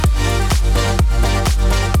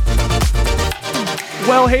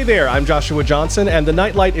Well, hey there, I'm Joshua Johnson, and the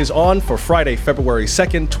Nightlight is on for Friday, February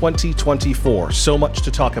 2nd, 2024. So much to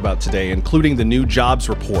talk about today, including the new jobs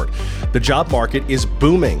report. The job market is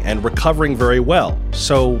booming and recovering very well.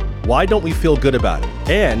 So why don't we feel good about it?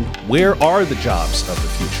 And where are the jobs of the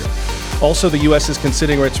future? Also, the U.S. is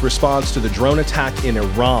considering its response to the drone attack in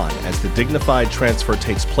Iran as the dignified transfer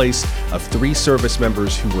takes place of 3 service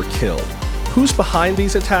members who were killed. Who's behind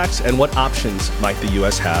these attacks, and what options might the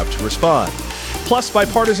U.S. have to respond? Plus,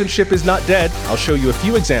 bipartisanship is not dead. I'll show you a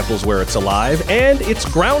few examples where it's alive, and it's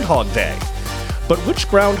Groundhog Day. But which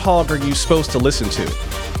groundhog are you supposed to listen to?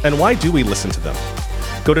 And why do we listen to them?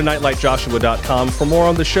 Go to nightlightjoshua.com for more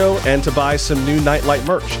on the show and to buy some new Nightlight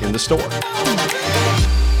merch in the store.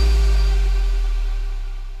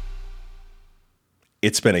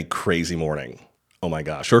 It's been a crazy morning. Oh my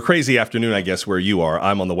gosh. Or a crazy afternoon, I guess, where you are.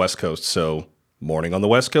 I'm on the West Coast, so morning on the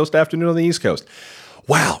West Coast, afternoon on the East Coast.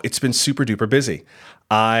 Wow, it's been super duper busy.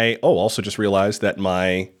 I also just realized that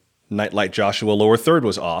my Nightlight Joshua lower third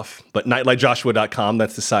was off, but nightlightjoshua.com,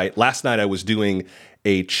 that's the site. Last night I was doing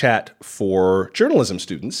a chat for journalism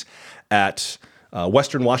students at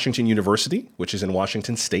Western Washington University, which is in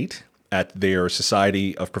Washington State, at their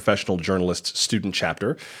Society of Professional Journalists student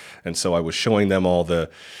chapter. And so I was showing them all the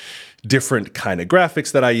different kind of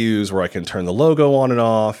graphics that I use where I can turn the logo on and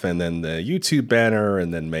off, and then the YouTube banner,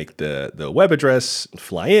 and then make the web address,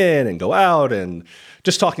 fly in and go out, and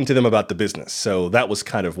just talking to them about the business. So that was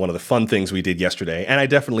kind of one of the fun things we did yesterday. And I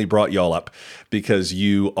definitely brought y'all up because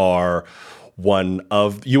you are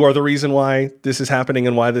the reason why this is happening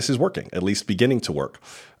and why this is working, at least beginning to work.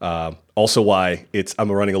 Also why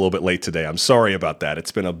I'm running a little bit late today. I'm sorry about that.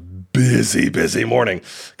 It's been a busy morning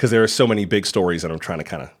because there are so many big stories and I'm trying to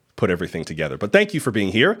kind of put everything together. But thank you for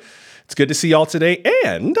being here. It's good to see y'all today.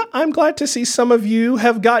 And I'm glad to see some of you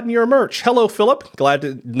have gotten your merch. Hello, Philip. Glad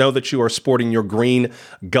to know that you are sporting your green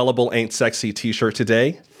Gullible Ain't Sexy t-shirt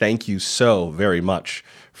today. Thank you so very much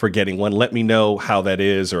for getting one. Let me know how that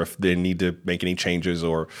is, or if they need to make any changes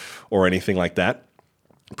or anything like that.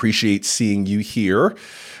 Appreciate seeing you here.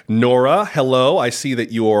 Nora, hello. I see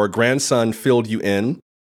that your grandson filled you in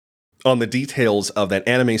on the details of that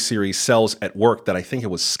anime series Cells at Work that I think it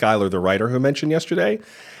was Skylar the writer who mentioned yesterday.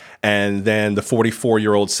 And then the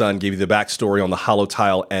 44-year-old son gave you the backstory on the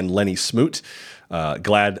Holotile and Lenny Smoot.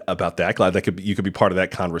 Glad about that. Glad that you could be part of that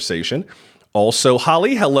conversation. Also,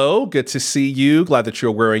 Holly, hello. Good to see you. Glad that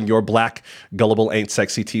you're wearing your black Gullible Ain't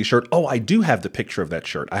Sexy t-shirt. Oh, I do have the picture of that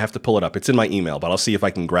shirt. I have to pull it up. It's in my email, but I'll see if I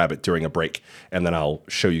can grab it during a break, and then I'll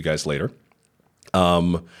show you guys later.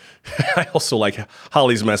 I also like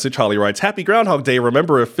Holly's message. Holly writes, "Happy Groundhog Day.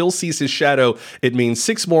 Remember, if Phil sees his shadow, it means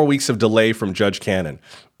 6 more weeks of delay from Judge Cannon."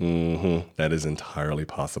 That is entirely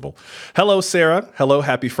possible. Hello, Sarah. Hello.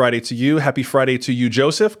 Happy Friday to you. Happy Friday to you,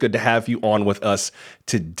 Joseph. Good to have you on with us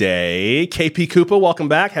today. KP Koopa, welcome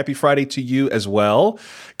back. Happy Friday to you as well.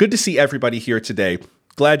 Good to see everybody here today.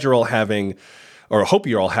 Glad you're all having, or hope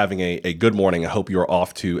you're all having a good morning. I hope you're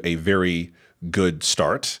off to a very good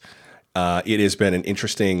start. It has been an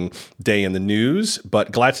interesting day in the news,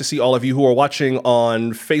 but glad to see all of you who are watching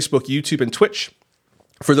on Facebook, YouTube, and Twitch.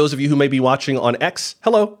 For those of you who may be watching on X,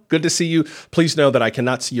 hello, good to see you. Please know that I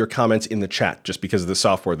cannot see your comments in the chat just because of the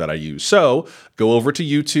software that I use. So go over to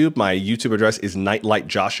YouTube. My YouTube address is Nightlight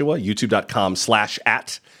Joshua,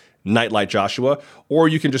 youtube.com/@Nightlight Joshua, or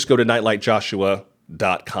you can just go to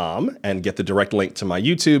nightlightjoshua.com and get the direct link to my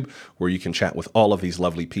YouTube where you can chat with all of these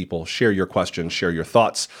lovely people, share your questions, share your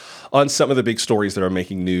thoughts on some of the big stories that are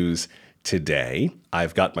making news today.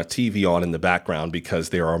 I've got my TV on in the background because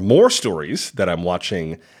there are more stories that I'm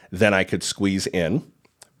watching than I could squeeze in,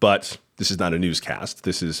 but this is not a newscast.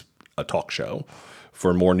 This is a talk show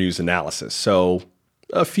for more news analysis. So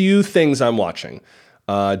a few things I'm watching.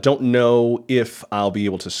 Don't know if I'll be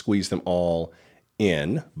able to squeeze them all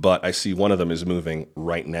in, but I see one of them is moving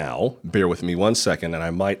right now. Bear with me one second, and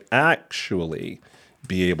I might actually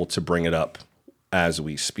be able to bring it up as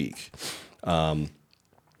we speak.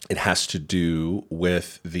 It has to do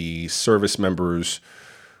with the service members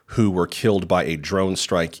who were killed by a drone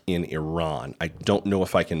strike in Iran. I don't know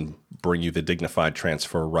if I can bring you the dignified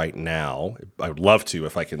transfer right now. I would love to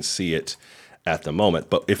if I can see it at the moment,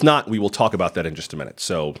 but if not, we will talk about that in just a minute.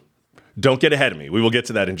 So don't get ahead of me. We will get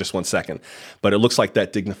to that in just one second. But it looks like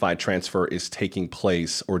that dignified transfer is taking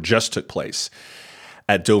place, or just took place,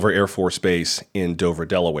 at Dover Air Force Base in Dover,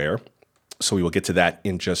 Delaware. So we will get to that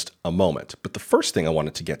in just a moment. But the first thing I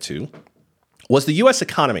wanted to get to was the U.S.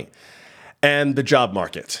 economy and the job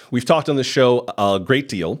market. We've talked on the show a great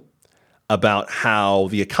deal about how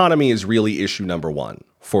the economy is really issue number one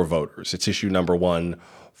for voters. It's issue number one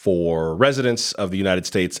for residents of the United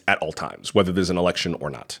States at all times, whether there's an election or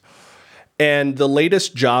not. And the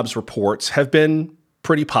latest jobs reports have been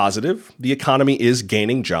pretty positive. The economy is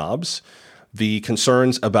gaining jobs. The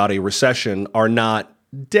concerns about a recession are not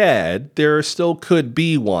dead. There still could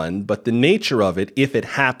be one, but the nature of it, if it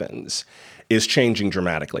happens, is changing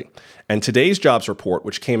dramatically. And today's jobs report,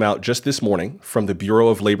 which came out just this morning from the Bureau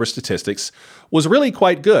of Labor Statistics, was really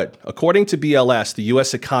quite good. According to BLS, the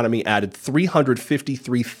U.S. economy added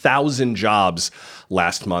 353,000 jobs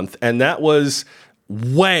last month, and that was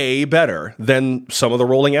way better than some of the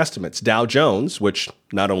rolling estimates. Dow Jones, which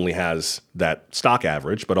not only has that stock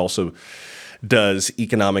average, but also does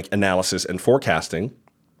economic analysis and forecasting,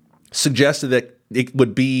 suggested that it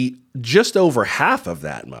would be just over half of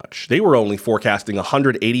that much. They were only forecasting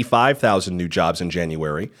 185,000 new jobs in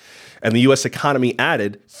January, and the U.S. economy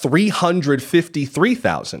added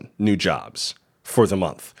 353,000 new jobs for the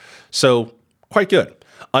month. So quite good.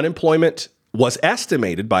 Unemployment was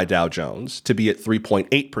estimated by Dow Jones to be at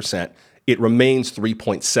 3.8%. It remains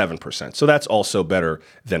 3.7%. So that's also better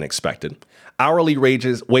than expected. Hourly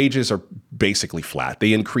wages are basically flat.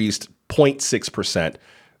 They increased 0.6%.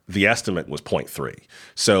 The estimate was 0.3.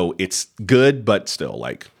 So it's good, but still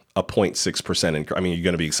like a 0.6% increase. I mean, you're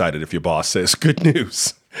going to be excited if your boss says, good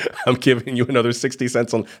news, I'm giving you another 60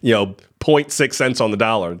 cents on, 0.6 cents on the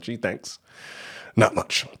dollar. Gee, thanks. Not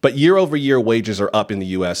much. But year over year, wages are up in the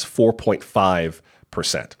U.S.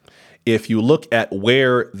 4.5%. If you look at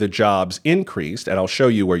where the jobs increased, and I'll show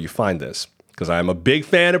you where you find this, because I'm a big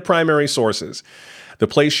fan of primary sources. The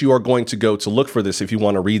place you are going to go to look for this if you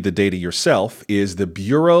want to read the data yourself is the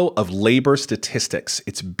Bureau of Labor Statistics.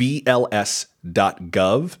 It's bls.gov.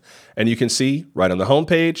 And you can see right on the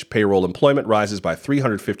homepage, payroll employment rises by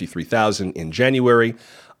 353,000 in January.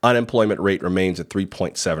 Unemployment rate remains at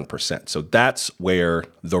 3.7%. So that's where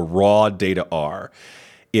the raw data are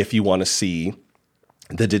if you want to see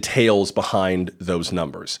the details behind those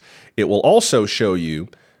numbers. It will also show you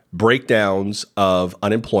breakdowns of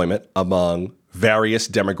unemployment among various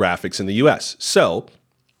demographics in the U.S. So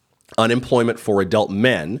unemployment for adult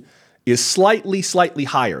men is slightly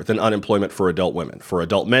higher than unemployment for adult women. For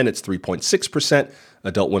adult men, it's 3.6%,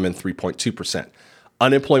 adult women, 3.2%.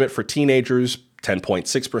 Unemployment for teenagers,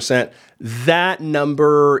 10.6%. That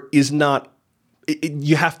number is not,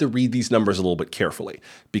 you have to read these numbers a little bit carefully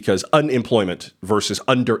because unemployment versus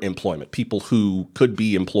underemployment, people who could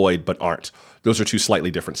be employed but aren't, those are two slightly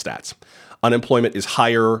different stats. Unemployment is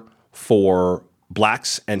higher for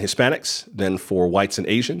blacks and Hispanics than for whites and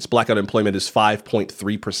Asians. Black unemployment is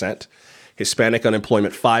 5.3%. Hispanic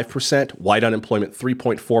unemployment, 5%. White unemployment,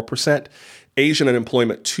 3.4%. Asian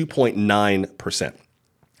unemployment, 2.9%.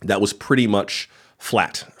 That was pretty much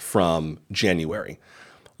flat from January.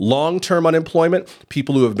 Long-term unemployment,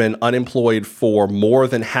 people who have been unemployed for more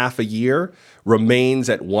than half a year, remains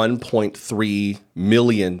at 1.3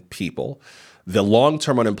 million people. The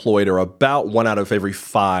long-term unemployed are about 1 out of every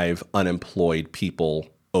 5 unemployed people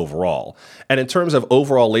overall. And in terms of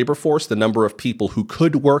overall labor force, the number of people who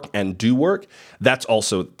could work and do work, that's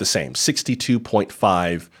also the same,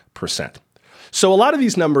 62.5%. So a lot of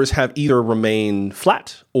these numbers have either remained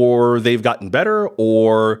flat or they've gotten better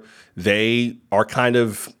or they are kind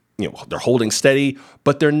of, they're holding steady,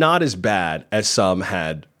 but they're not as bad as some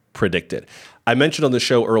had predicted. I mentioned on the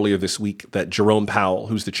show earlier this week that Jerome Powell,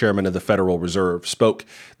 who's the chairman of the Federal Reserve, spoke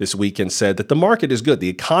this week and said that the market is good. The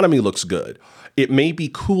economy looks good. It may be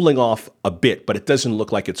cooling off a bit, but it doesn't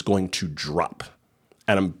look like it's going to drop.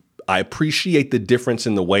 And I appreciate the difference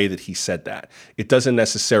in the way that he said that. It doesn't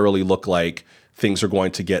necessarily look like things are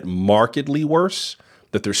going to get markedly worse,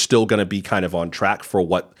 that they're still going to be kind of on track for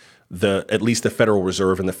what at least the Federal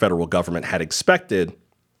Reserve and the federal government had expected,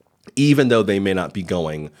 even though they may not be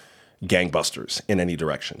going gangbusters in any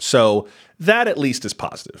direction. So that at least is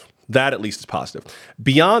positive.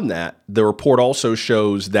 Beyond that, the report also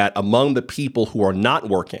shows that among the people who are not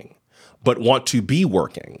working but want to be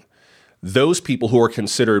working, those people who are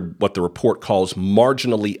considered what the report calls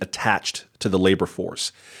marginally attached to the labor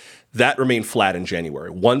force, that remained flat in January,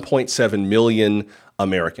 1.7 million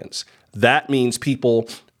Americans. That means people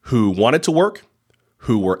who wanted to work,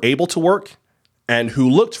 who were able to work, and who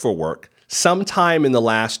looked for work sometime in the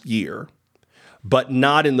last year, but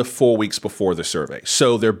not in the 4 weeks before the survey.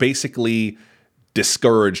 So they're basically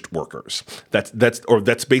discouraged workers. That's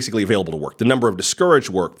basically available to work. The number of discouraged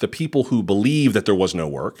work, the people who believe that there was no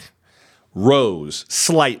work, rose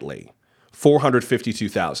slightly,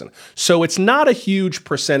 452,000. So it's not a huge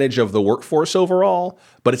percentage of the workforce overall,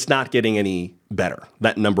 but it's not getting any better.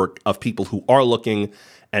 That number of people who are looking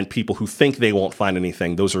and people who think they won't find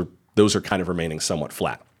anything, those are kind of remaining somewhat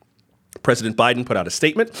flat. President Biden put out a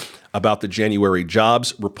statement about the January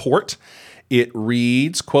jobs report. It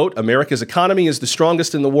reads, quote, America's economy is the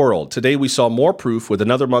strongest in the world. Today, we saw more proof with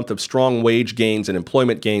another month of strong wage gains and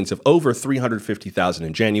employment gains of over 350,000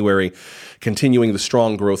 in January, continuing the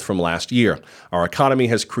strong growth from last year. Our economy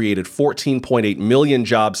has created 14.8 million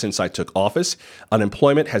jobs since I took office.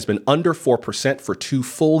 Unemployment has been under 4% for 2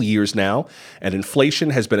 full years now, and inflation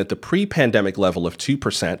has been at the pre-pandemic level of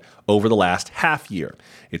 2% over the last half year.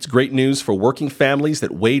 It's great news for working families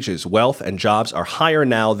that wages, wealth, and jobs are higher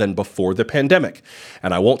now than before the pandemic.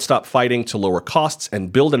 And I won't stop fighting to lower costs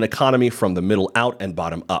and build an economy from the middle out and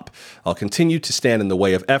bottom up. I'll continue to stand in the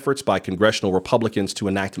way of efforts by congressional Republicans to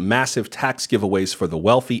enact massive tax giveaways for the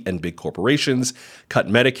wealthy and big corporations, cut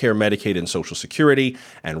Medicare, Medicaid, and Social Security,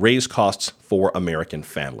 and raise costs for American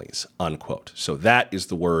families, unquote. So that is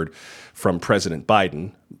the word from President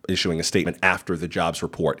Biden issuing a statement after the jobs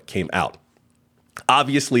report came out.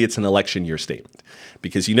 Obviously, it's an election year statement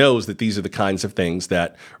because he knows that these are the kinds of things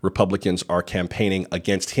that Republicans are campaigning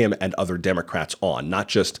against him and other Democrats on, not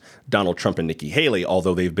just Donald Trump and Nikki Haley,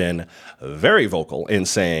 although they've been very vocal in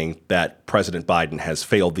saying that President Biden has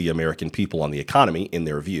failed the American people on the economy in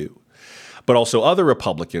their view, but also other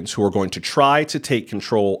Republicans who are going to try to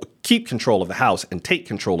keep control of the House and take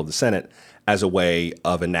control of the Senate as a way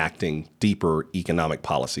of enacting deeper economic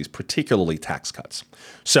policies, particularly tax cuts.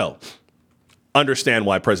 So, understand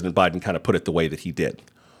why President Biden kind of put it the way that he did.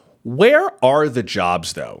 Where are the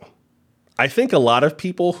jobs, though? I think a lot of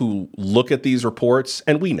people who look at these reports,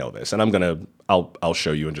 and we know this, and I'll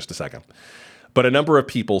show you in just a second, but a number of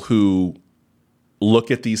people who look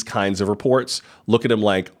at these kinds of reports, look at them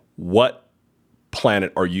like, what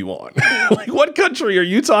planet are you on? Like, what country are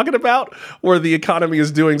you talking about where the economy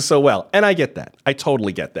is doing so well? And I get that. I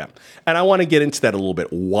totally get that. And I want to get into that a little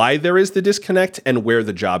bit, why there is the disconnect and where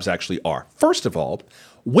the jobs actually are. First of all,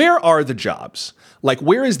 where are the jobs? Like,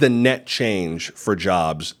 where is the net change for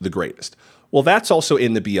jobs the greatest? Well, that's also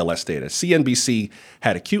in the BLS data. CNBC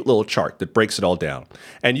had a cute little chart that breaks it all down.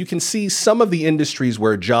 And you can see some of the industries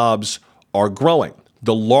where jobs are growing.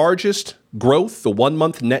 The largest growth, the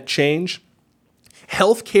 1-month net change,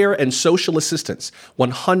 healthcare and social assistance,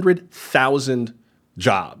 100,000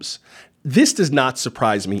 jobs. This does not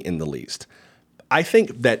surprise me in the least. I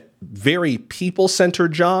think that very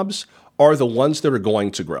people-centered jobs are the ones that are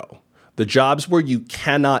going to grow. The jobs where you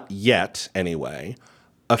cannot yet, anyway,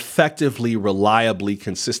 effectively, reliably,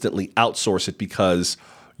 consistently outsource it because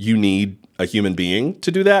you need a human being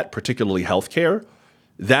to do that, particularly healthcare.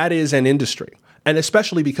 That is an industry. And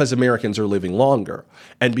especially because Americans are living longer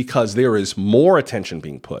and because there is more attention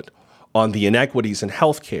being put on the inequities in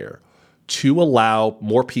healthcare to allow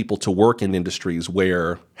more people to work in industries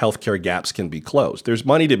where healthcare gaps can be closed. There's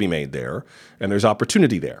money to be made there and there's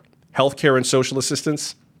opportunity there. Healthcare and social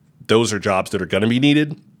assistance, those are jobs that are going to be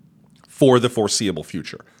needed for the foreseeable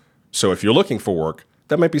future. So if you're looking for work,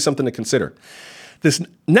 that might be something to consider. This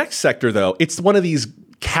next sector, though, it's one of these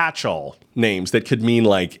catch-all names that could mean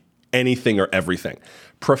like anything or everything.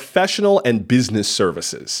 Professional and business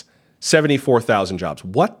services, 74,000 jobs.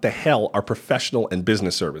 What the hell are professional and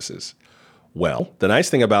business services? Well, the nice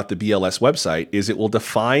thing about the BLS website is it will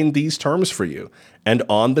define these terms for you. And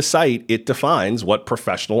on the site, it defines what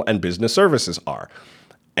professional and business services are.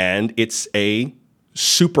 And it's a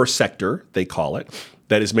super sector, they call it,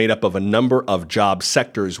 that is made up of a number of job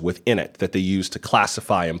sectors within it that they use to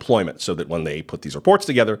classify employment so that when they put these reports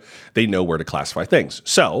together, they know where to classify things.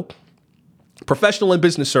 So, professional and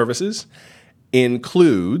business services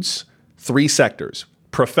includes 3 sectors: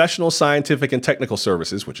 professional, scientific, and technical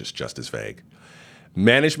services, which is just as vague,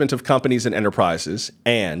 management of companies and enterprises,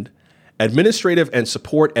 and administrative and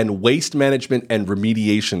support and waste management and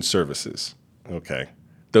remediation services. Okay.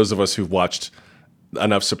 Those of us who've watched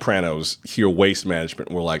enough Sopranos hear waste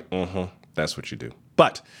management, we're like, that's what you do.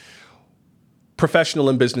 But professional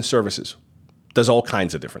and business services does all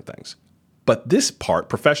kinds of different things. But this part,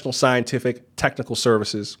 professional, scientific, technical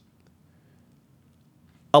services,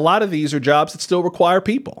 a lot of these are jobs that still require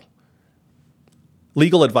people.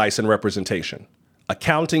 Legal advice and representation,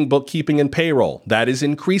 accounting, bookkeeping, and payroll. That is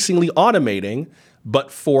increasingly automating, but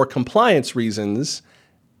for compliance reasons,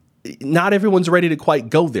 not everyone's ready to quite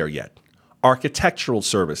go there yet. Architectural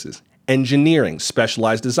services, engineering,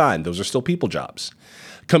 specialized design, those are still people jobs.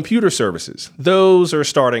 Computer services, those are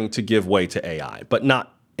starting to give way to AI, but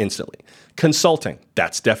not instantly. Consulting,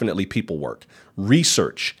 that's definitely people work.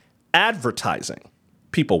 Research, advertising,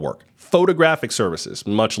 people work. Photographic services,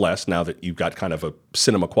 much less now that you've got kind of a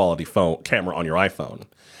cinema quality camera on your iPhone.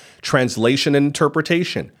 Translation and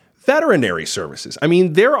interpretation, veterinary services. I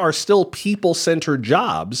mean, there are still people-centered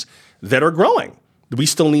jobs that are growing. We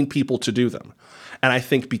still need people to do them. And I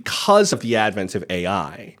think because of the advent of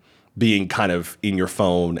AI being kind of in your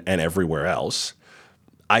phone and everywhere else,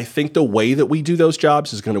 I think the way that we do those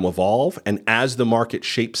jobs is going to evolve. And as the market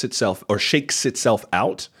shakes itself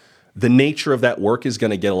out, the nature of that work is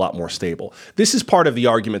going to get a lot more stable. This is part of the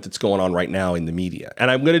argument that's going on right now in the media. And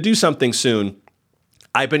I'm going to do something soon.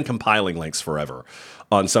 I've been compiling links forever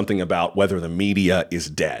on something about whether the media is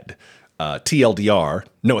dead. TLDR,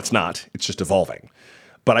 no, it's not. It's just evolving.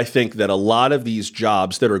 But I think that a lot of these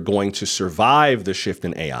jobs that are going to survive the shift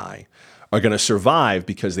in AI are going to survive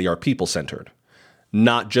because they are people-centered,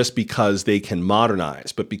 not just because they can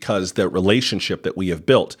modernize, but because the relationship that we have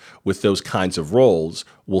built with those kinds of roles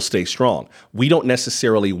will stay strong. We don't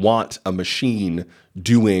necessarily want a machine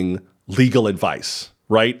doing legal advice,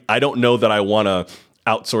 right? I don't know that I want to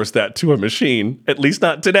outsource that to a machine, at least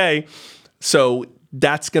not today. So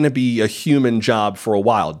that's going to be a human job for a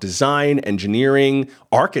while. Design, engineering,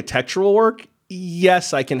 architectural work.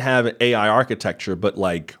 Yes, I can have AI architecture, but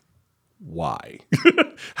like, why?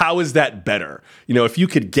 How is that better? You know, if you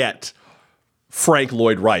could get Frank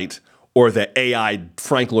Lloyd Wright or the AI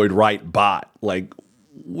Frank Lloyd Wright bot, like,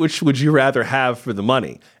 which would you rather have for the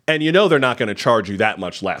money? And you know they're not going to charge you that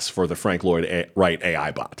much less for the Frank Lloyd Wright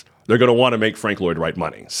AI bot. They're going to want to make Frank Lloyd Wright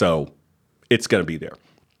money. So it's going to be there.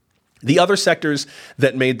 The other sectors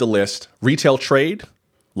that made the list, retail trade,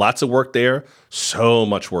 lots of work there, so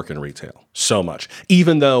much work in retail, so much.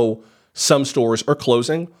 Even though some stores are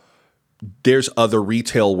closing, there's other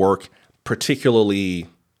retail work, particularly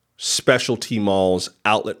specialty malls,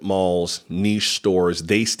 outlet malls, niche stores.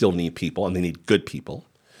 They still need people, and they need good people.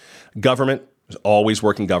 Government, there's always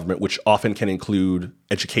work in government, which often can include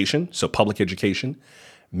education, so public education.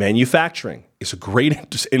 Manufacturing is a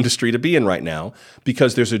great industry to be in right now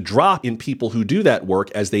because there's a drop in people who do that work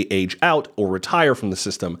as they age out or retire from the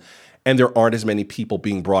system, and there aren't as many people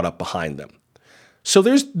being brought up behind them. So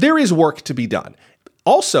there is work to be done.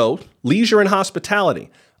 Also, leisure and hospitality,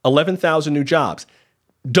 11,000 new jobs.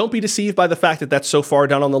 Don't be deceived by the fact that that's so far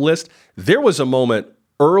down on the list. There was a moment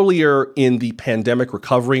earlier in the pandemic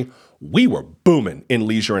recovery, we were booming in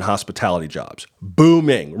leisure and hospitality jobs.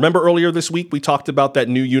 Booming. Remember earlier this week, we talked about that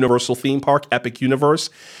new Universal theme park, Epic Universe?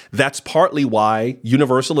 That's partly why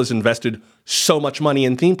Universal has invested so much money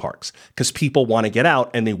in theme parks, because people want to get out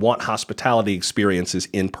and they want hospitality experiences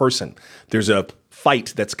in person. There's a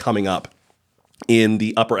fight that's coming up in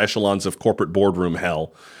the upper echelons of corporate boardroom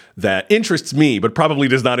hell that interests me, but probably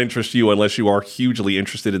does not interest you unless you are hugely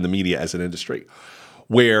interested in the media as an industry,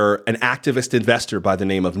 where an activist investor by the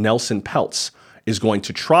name of Nelson Peltz is going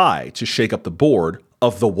to try to shake up the board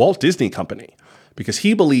of the Walt Disney Company because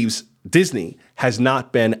he believes Disney has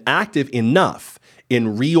not been active enough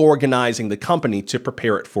in reorganizing the company to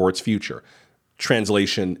prepare it for its future.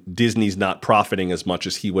 Translation, Disney's not profiting as much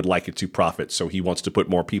as he would like it to profit, so he wants to put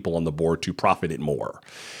more people on the board to profit it more.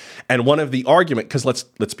 And one of the argument, because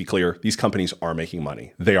let's be clear, these companies are making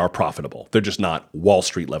money. They are profitable. They're just not Wall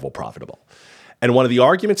Street level profitable. And one of the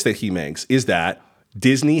arguments that he makes is that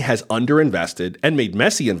Disney has underinvested and made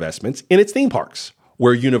messy investments in its theme parks,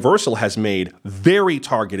 where Universal has made very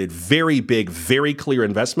targeted, very big, very clear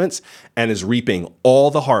investments and is reaping all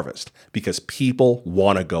the harvest because people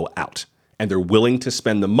want to go out. And they're willing to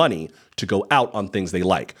spend the money to go out on things they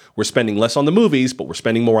like. We're spending less on the movies, but we're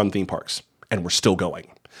spending more on theme parks. And we're still going.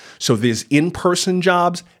 So these in-person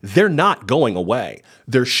jobs, they're not going away.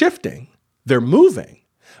 They're shifting. They're moving.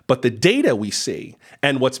 But the data we see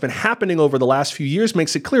and what's been happening over the last few years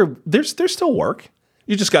makes it clear there's still work.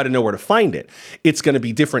 You just got to know where to find it. It's going to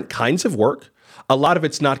be different kinds of work. A lot of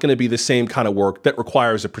it's not going to be the same kind of work that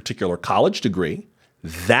requires a particular college degree.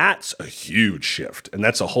 That's a huge shift. And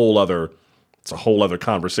that's a whole other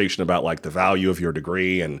conversation about like the value of your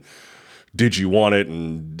degree and did you want it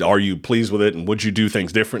and are you pleased with it and would you do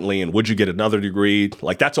things differently and would you get another degree?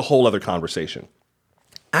 Like that's a whole other conversation.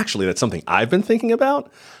 Actually, that's something I've been thinking about.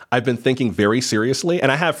 I've been thinking very seriously, and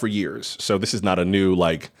I have for years. So this is not a new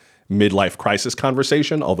like midlife crisis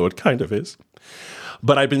conversation, although it kind of is.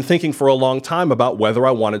 But I've been thinking for a long time about whether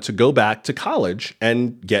I wanted to go back to college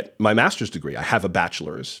and get my master's degree. I have a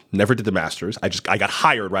bachelor's, never did the master's. I got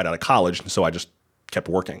hired right out of college, and so I just kept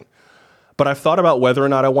working. But I've thought about whether or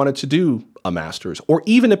not I wanted to do a master's or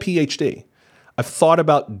even a PhD. I've thought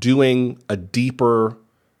about doing a deeper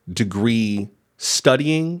degree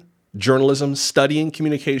studying journalism, studying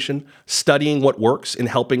communication, studying what works in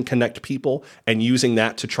helping connect people and using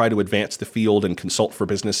that to try to advance the field and consult for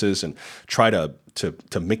businesses and try to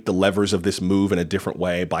make the levers of this move in a different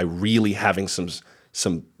way by really having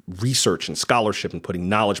some research and scholarship and putting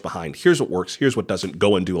knowledge behind. Here's what works. Here's what doesn't.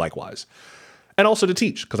 Go and do likewise. And also to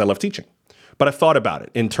teach because I love teaching. but I've thought about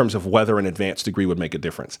it in terms of whether an advanced degree would make a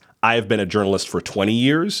difference. I have been a journalist for 20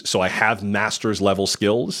 years, so I have master's level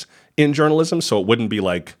skills in journalism, so it wouldn't be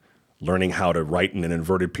like learning how to write in an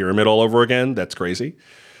inverted pyramid all over again. That's crazy.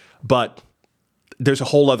 But there's a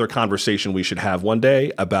whole other conversation we should have one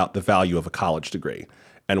day about the value of a college degree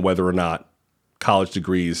and whether or not college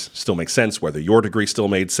degrees still make sense, whether your degree still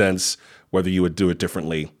made sense, whether you would do it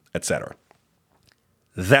differently, etc.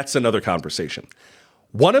 That's another conversation.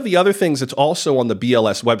 One of the other things that's also on the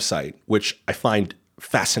BLS website, which I find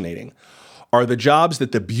fascinating, are the jobs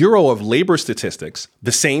that the Bureau of Labor Statistics,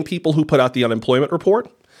 the same people who put out the unemployment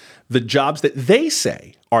report, the jobs that they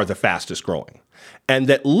say are the fastest growing and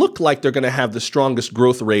that look like they're going to have the strongest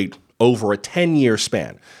growth rate over a 10-year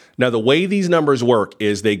span. Now, the way these numbers work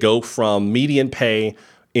is they go from median pay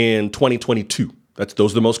in 2022.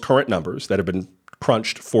 Those are the most current numbers that have been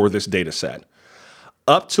crunched for this data set,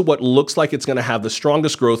 up to what looks like it's going to have the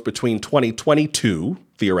strongest growth between 2022,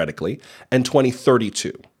 theoretically, and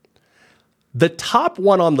 2032. The top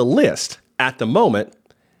one on the list at the moment,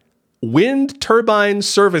 wind turbine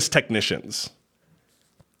service technicians,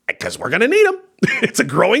 because we're going to need them. It's a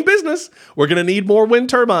growing business. We're going to need more wind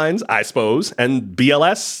turbines, I suppose, and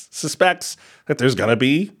BLS suspects that there's going to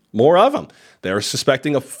be more of them. They're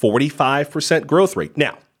suspecting a 45% growth rate.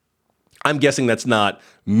 Now, I'm guessing that's not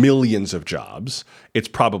millions of jobs. It's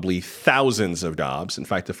probably thousands of jobs. In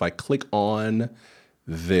fact, if I click on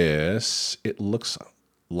this, it looks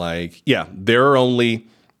like, there are only,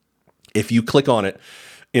 if you click on it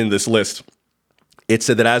in this list, it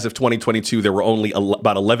said that as of 2022, there were only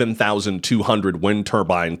about 11,200 wind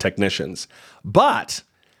turbine technicians. But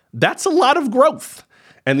that's a lot of growth.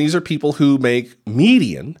 And these are people who make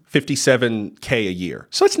median $57K a year.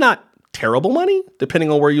 So it's not terrible money,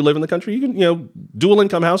 depending on where you live in the country. You can, dual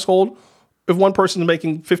income household. If one person is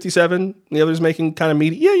making 57, the other is making kind of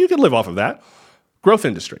median, you can live off of that. Growth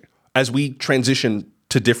industry as we transition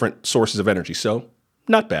to different sources of energy. So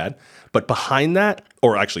not bad. But behind that,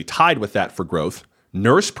 or actually tied with that for growth,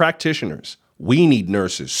 nurse practitioners. We need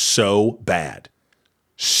nurses so bad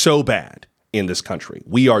in this country.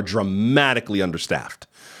 We are dramatically understaffed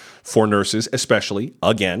for nurses, especially,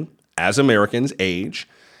 again, as Americans age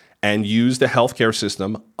and use the healthcare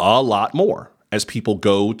system a lot more as people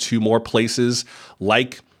go to more places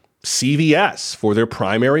like CVS for their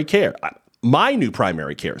primary care. My new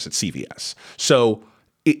primary care is at CVS. So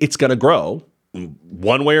it's going to grow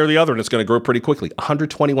one way or the other, and it's going to grow pretty quickly.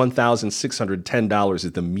 $121,610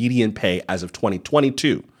 is the median pay as of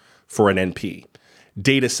 2022 for an NP.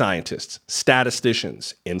 Data scientists,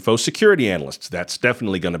 statisticians, info security analysts, that's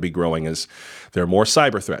definitely going to be growing as there are more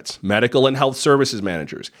cyber threats. Medical and health services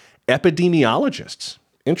managers, epidemiologists,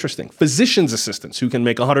 interesting. Physician's assistants who can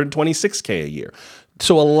make $126K a year.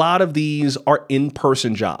 So a lot of these are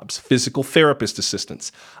in-person jobs. Physical therapist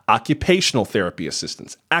assistants, occupational therapy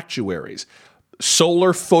assistants, actuaries,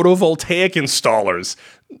 solar photovoltaic installers.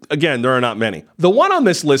 Again, there are not many. The one on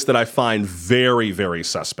this list that I find very, very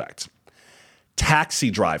suspect, taxi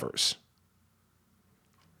drivers.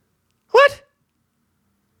 What?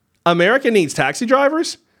 America needs taxi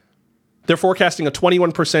drivers? They're forecasting a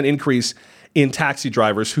 21% increase in taxi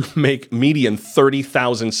drivers who make median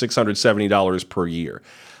 $30,670 per year.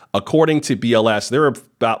 According to BLS, there are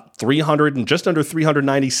about just under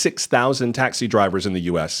 396,000 taxi drivers in the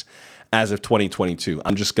U.S. as of 2022.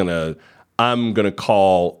 I'm gonna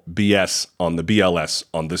call BS on the BLS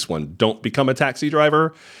on this one. Don't become a taxi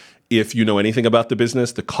driver. If you know anything about the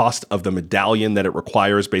business, the cost of the medallion that it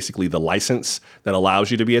requires, basically the license that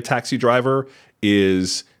allows you to be a taxi driver,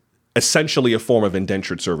 is essentially a form of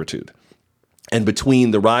indentured servitude. And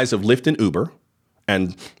between the rise of Lyft and Uber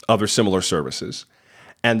and other similar services,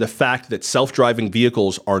 and the fact that self-driving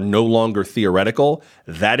vehicles are no longer theoretical,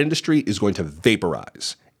 that industry is going to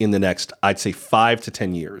vaporize in the next, I'd say, 5 to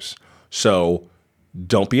 10 years. So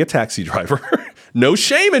don't be a taxi driver. No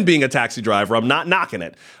shame in being a taxi driver. I'm not knocking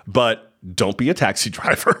it. But don't be a taxi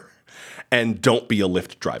driver. And don't be a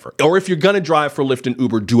Lyft driver. Or if you're going to drive for Lyft and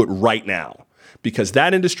Uber, do it right now. Because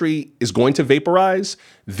that industry is going to vaporize.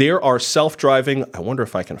 There are self-driving. I wonder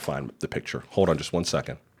if I can find the picture. Hold on just one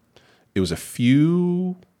second. It was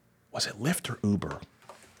was it Lyft or Uber?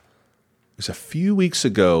 It was a few weeks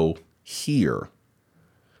ago here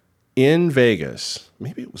in Vegas.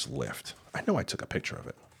 Maybe it was Lyft. I know I took a picture of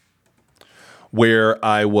it. Where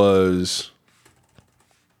I was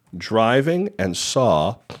driving and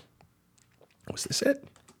saw, was this it?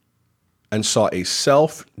 And saw a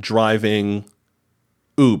self-driving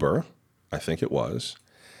Uber, I think it was.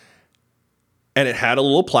 And it had a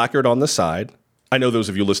little placard on the side. I know those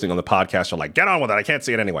of you listening on the podcast are like, get on with it. I can't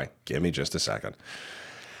see it anyway. Give me just a second.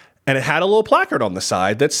 And it had a little placard on the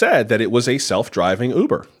side that said that it was a self-driving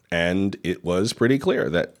Uber. And it was pretty clear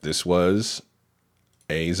that this was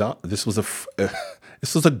a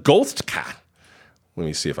ghost cat. Let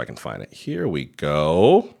me see if I can find it. Here we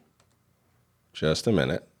go. Just a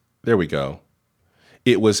minute. There we go.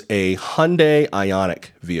 It was a Hyundai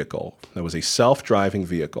Ioniq vehicle. That was a self-driving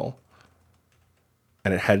vehicle.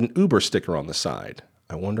 And it had an Uber sticker on the side.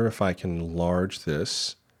 I wonder if I can enlarge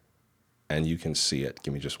this and you can see it.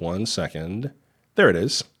 Give me just 1 second. There it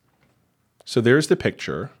is. So there's the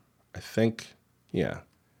picture. I think, yeah.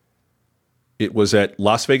 It was at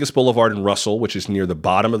Las Vegas Boulevard in Russell, which is near the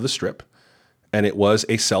bottom of the strip. And it was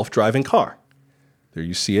a self-driving car. There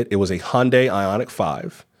you see it. It was a Hyundai Ioniq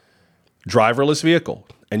 5. Driverless vehicle.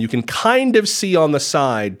 And you can kind of see on the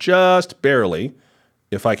side, just barely,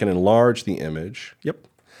 if I can enlarge the image. Yep.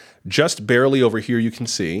 Just barely over here, you can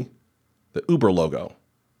see the Uber logo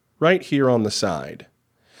right here on the side.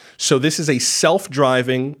 So this is a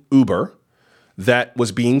self-driving Uber that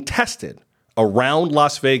was being tested around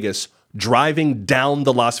Las Vegas, driving down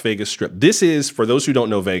the Las Vegas Strip. This is, for those who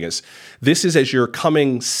don't know Vegas, this is as you're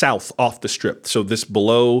coming south off the Strip. So this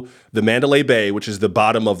below the Mandalay Bay, which is the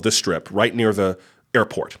bottom of the Strip, right near the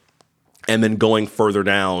airport. And then going further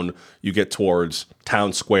down, you get towards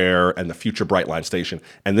Town Square and the future Brightline station.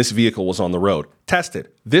 And this vehicle was on the road, tested.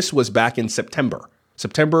 This was back in September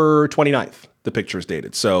 29th, the picture is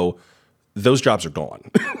dated. So those jobs are gone.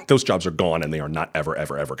 Those jobs are gone, and they are not ever,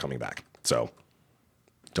 ever, ever coming back. So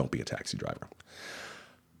don't be a taxi driver.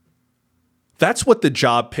 That's what the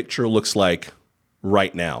job picture looks like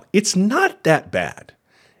right now. It's not that bad,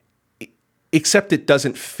 except it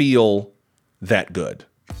doesn't feel that good.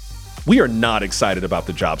 We are not excited about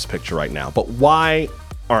the jobs picture right now, but why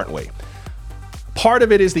aren't we? Part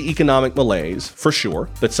of it is the economic malaise, for sure,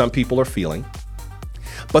 that some people are feeling.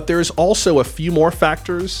 But there's also a few more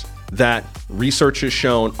factors that research has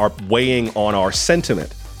shown are weighing on our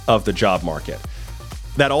sentiment of the job market.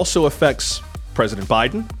 That also affects President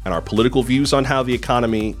Biden and our political views on how the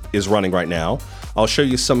economy is running right now. I'll show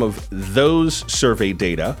you some of those survey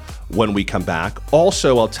data when we come back.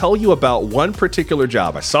 Also, I'll tell you about one particular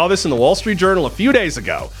job. I saw this in the Wall Street Journal a few days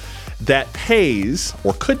ago that pays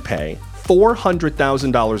or could pay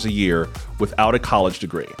 $400,000 a year without a college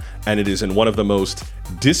degree. And it is in one of the most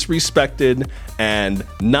disrespected and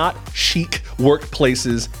not chic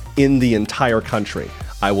workplaces in the entire country.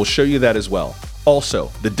 I will show you that as well.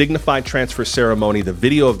 Also, the dignified transfer ceremony, the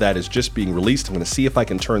video of that is just being released. I'm going to see if I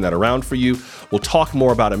can turn that around for you. We'll talk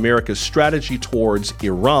more about America's strategy towards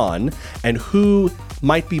Iran and who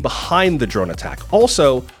might be behind the drone attack.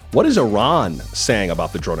 Also, what is Iran saying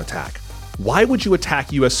about the drone attack? Why would you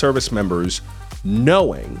attack U.S. service members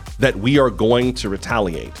knowing that we are going to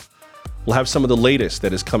retaliate? We'll have some of the latest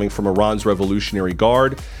that is coming from Iran's Revolutionary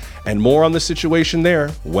Guard and more on the situation there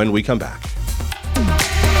when we come back.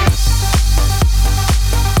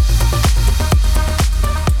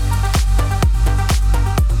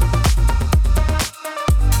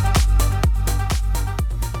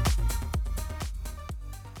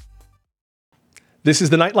 This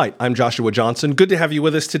is The Nightlight. I'm Joshua Johnson. Good to have you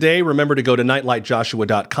with us today. Remember to go to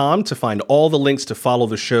nightlightjoshua.com to find all the links to follow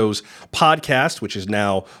the show's podcast, which is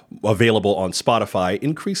now available on Spotify,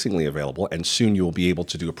 increasingly available, and soon you will be able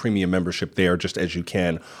to do a premium membership there just as you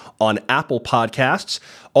can on Apple Podcasts.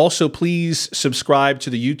 Also, please subscribe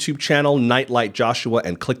to the YouTube channel, Nightlight Joshua,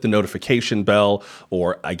 and click the notification bell,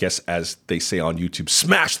 or I guess as they say on YouTube,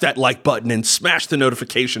 smash that like button and smash the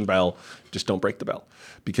notification bell. Just don't break the bell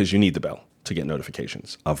because you need the bell to get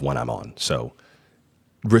notifications of when I'm on. So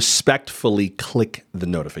respectfully click the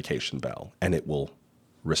notification bell and it will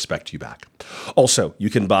respect you back. Also, you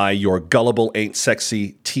can buy your Gullible Ain't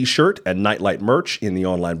Sexy t-shirt at Nightlight Merch in the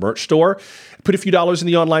online merch store. Put a few dollars in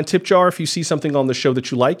the online tip jar. If you see something on the show that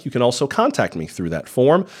you like, you can also contact me through that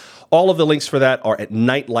form. All of the links for that are at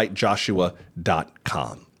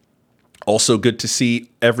nightlightjoshua.com. Also, good to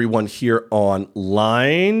see everyone here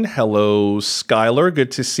online. Hello, Skylar.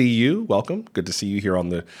 Good to see you. Welcome. Good to see you here on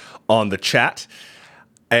the chat.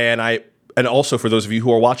 And also for those of you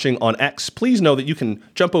who are watching on X, please know that you can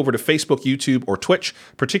jump over to Facebook, YouTube, or Twitch,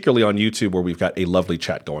 particularly on YouTube, where we've got a lovely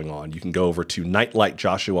chat going on. You can go over to Nightlight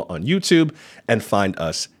Joshua on YouTube and find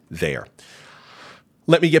us there.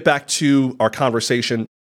 Let me get back to our conversation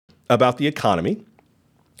about the economy.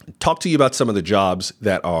 Talk to you about some of the jobs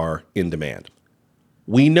that are in demand.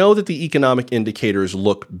 We know that the economic indicators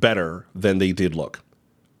look better than they did look,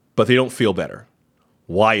 but they don't feel better.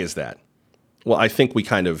 Why is that? Well, I think we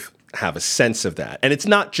kind of have a sense of that. And it's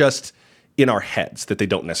not just in our heads that they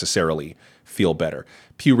don't necessarily feel better.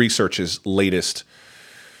 Pew Research's latest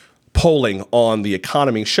polling on the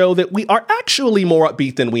economy show that we are actually more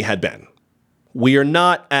upbeat than we had been. We are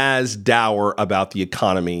not as dour about the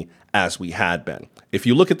economy as we had been. If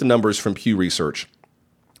you look at the numbers from Pew Research,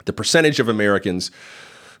 the percentage of Americans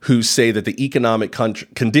who say that the economic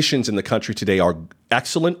conditions in the country today are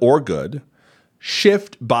excellent or good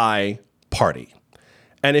shift by party.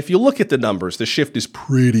 And if you look at the numbers, the shift is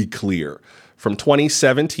pretty clear. From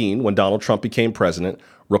 2017, when Donald Trump became president,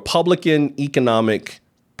 Republican economic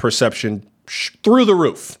perception through the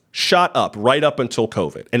roof, shot up right up until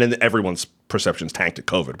COVID. And then everyone's perceptions tanked at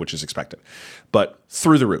COVID, which is expected. But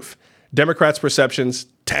through the roof. Democrats' perceptions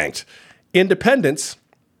tanked. Independents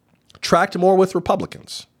tracked more with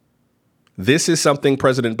Republicans. This is something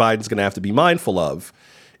President Biden's going to have to be mindful of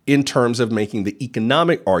in terms of making the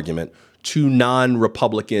economic argument to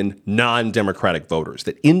non-Republican, non-Democratic voters,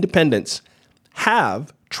 that independents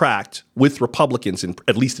have tracked with Republicans,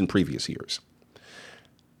 at least in previous years.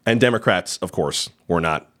 And Democrats, of course, were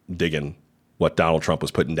not digging what Donald Trump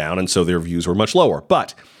was putting down, and so their views were much lower.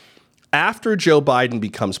 But after Joe Biden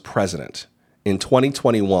becomes president in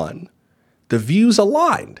 2021, the views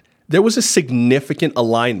aligned. There was a significant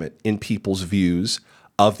alignment in people's views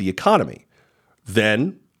of the economy.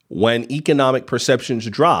 Then, when economic perceptions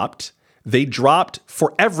dropped, they dropped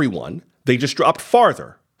for everyone. They just dropped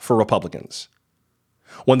farther for Republicans.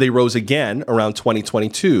 When they rose again around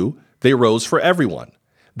 2022, they rose for everyone.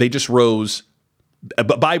 They just rose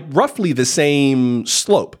by roughly the same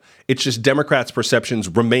slope. It's just Democrats' perceptions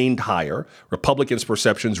remained higher, Republicans'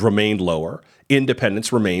 perceptions remained lower,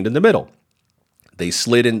 independents remained in the middle. They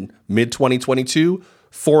slid in mid-2022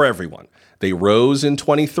 for everyone. They rose in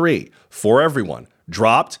 23 for everyone,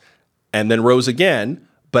 dropped, and then rose again.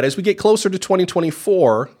 But as we get closer to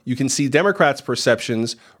 2024, you can see Democrats'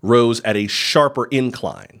 perceptions rose at a sharper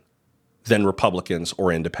incline than Republicans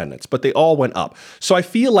or independents, but they all went up. So I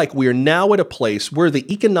feel like we're now at a place where the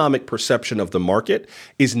economic perception of the market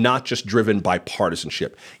is not just driven by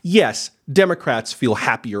partisanship. Yes, Democrats feel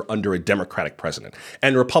happier under a Democratic president,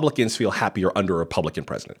 and Republicans feel happier under a Republican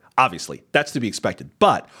president. Obviously, that's to be expected,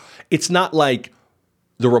 but it's not like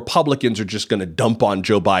the Republicans are just going to dump on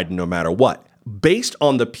Joe Biden no matter what. Based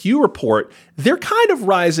on the Pew report, they're kind of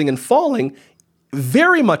rising and falling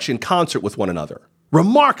very much in concert with one another.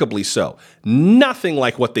 Remarkably so. Nothing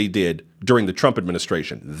like what they did during the Trump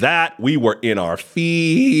administration. That we were in our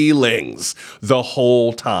feelings the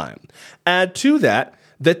whole time. Add to that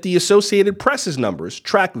the Associated Press's numbers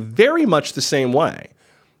track very much the same way.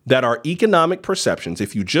 That our economic perceptions,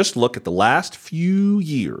 if you just look at the last few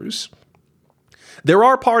years, there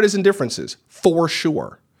are partisan differences, for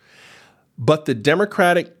sure. But the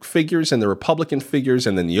Democratic figures and the Republican figures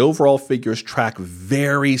and then the overall figures track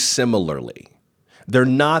very similarly. They're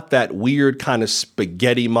not that weird kind of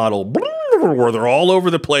spaghetti model where they're all over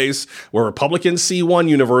the place, where Republicans see one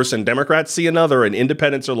universe and Democrats see another, and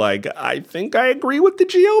independents are like, I think I agree with the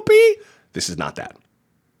GOP. This is not that.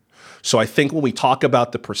 So I think when we talk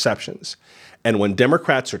about the perceptions and when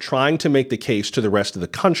Democrats are trying to make the case to the rest of the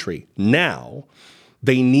country now,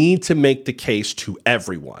 they need to make the case to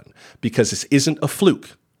everyone because this isn't a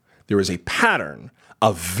fluke. There is a pattern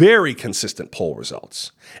of very consistent poll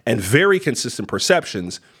results and very consistent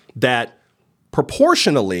perceptions that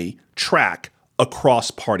proportionally track across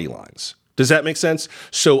party lines. Does that make sense?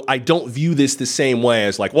 So I don't view this the same way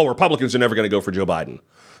as like, well, Republicans are never going to go for Joe Biden.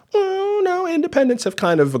 Well, no, independents have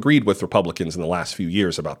kind of agreed with Republicans in the last few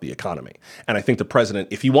years about the economy. And I think the president,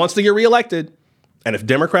 if he wants to get reelected, and if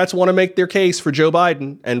Democrats want to make their case for Joe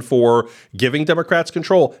Biden and for giving Democrats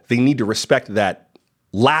control, they need to respect that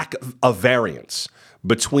lack of variance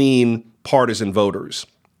between partisan voters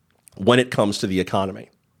when it comes to the economy.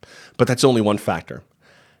 But that's only one factor.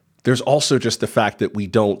 There's also just the fact that we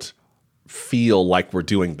don't feel like we're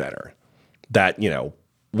doing better. That,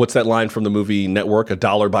 what's that line from the movie Network? A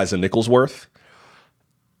dollar buys a nickel's worth.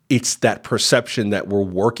 It's that perception that we're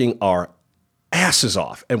working our asses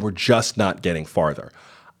off and we're just not getting farther.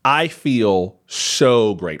 I feel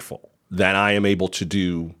so grateful that I am able to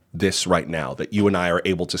do this right now, that you and I are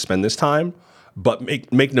able to spend this time. But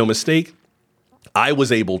make no mistake, I was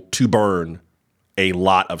able to burn a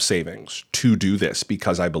lot of savings to do this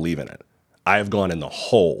because I believe in it. I have gone in the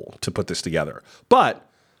hole to put this together. But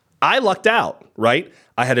I lucked out, right?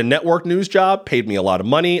 I had a network news job, paid me a lot of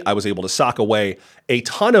money. I was able to sock away a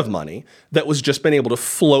ton of money that was just been able to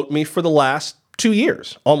float me for the last 2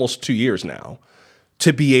 years, almost 2 years now,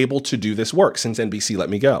 to be able to do this work since NBC let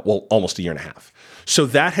me go. Well, almost a year and a half. So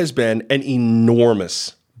that has been an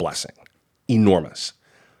enormous blessing. Enormous.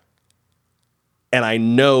 And I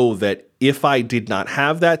know that if I did not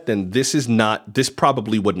have that, then this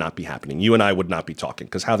probably would not be happening. You and I would not be talking,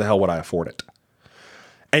 because how the hell would I afford it?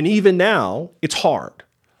 And even now, it's hard.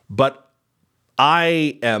 But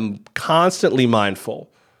I am constantly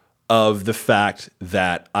mindful of the fact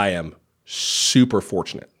that I am super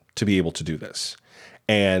fortunate to be able to do this.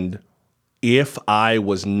 And if I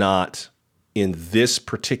was not in this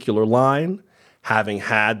particular line, having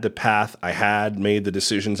had the path I had, made the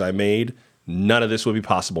decisions I made, none of this would be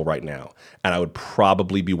possible right now. And I would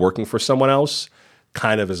probably be working for someone else,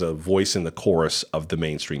 kind of as a voice in the chorus of the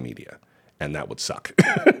mainstream media. And that would suck.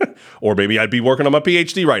 Or maybe I'd be working on my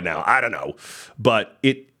PhD right now. I don't know. But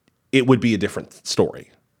it would be a different story.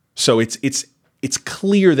 So it's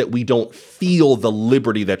clear that we don't feel the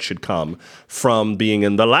liberty that should come from being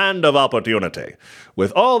in the land of opportunity.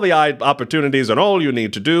 With all the opportunities, and all you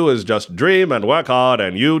need to do is just dream and work hard,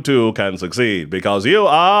 and you too can succeed because you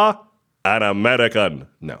are an American.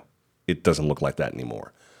 No, it doesn't look like that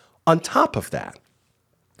anymore. On top of that,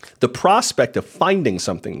 the prospect of finding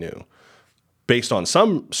something new, based on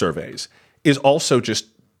some surveys, is also just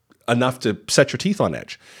enough to set your teeth on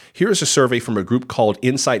edge. Here's a survey from a group called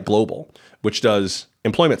Insight Global, which does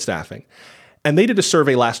employment staffing. And they did a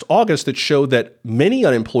survey last August that showed that many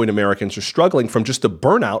unemployed Americans are struggling from just the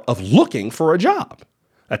burnout of looking for a job.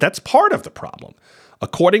 That's part of the problem.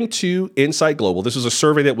 According to Insight Global, this was a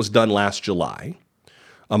survey that was done last July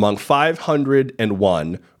among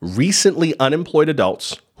 501 recently unemployed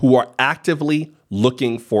adults who are actively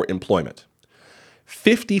looking for employment.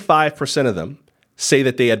 55% of them say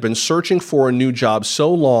that they had been searching for a new job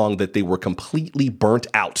so long that they were completely burnt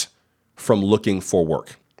out from looking for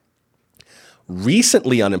work.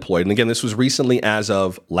 Recently unemployed, and again, this was recently as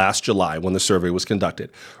of last July when the survey was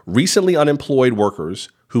conducted, recently unemployed workers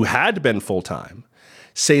who had been full-time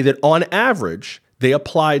say that on average, they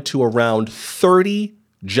applied to around 30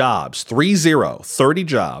 jobs, 30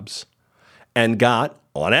 jobs, and got,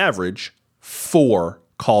 on average, 4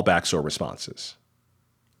 callbacks or responses.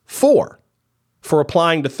 4 for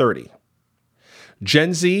applying to 30.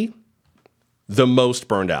 Gen Z, the most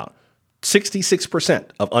burned out. 66%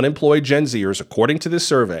 of unemployed Gen Zers, according to this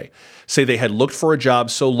survey, say they had looked for a job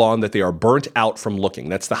so long that they are burnt out from looking.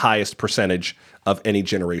 That's the highest percentage of any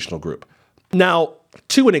generational group. Now,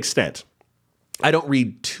 to an extent, I don't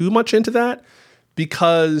read too much into that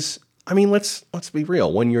because, I mean, let's be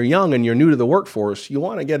real. When you're young and you're new to the workforce, you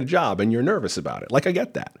want to get a job and you're nervous about it. Like, I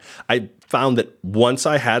get that. I found that once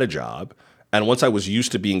I had a job, and once I was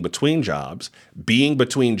used to being between jobs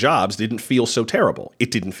didn't feel so terrible.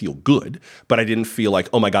 It didn't feel good, but I didn't feel like,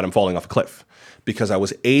 oh my God, I'm falling off a cliff, because I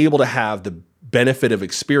was able to have the benefit of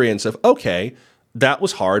experience of, okay, that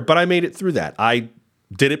was hard, but I made it through that. I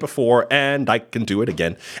did it before and I can do it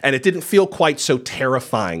again. And it didn't feel quite so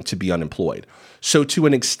terrifying to be unemployed. So to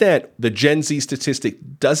an extent, the Gen Z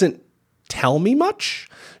statistic doesn't tell me much,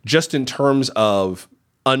 just in terms of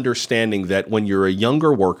understanding that when you're a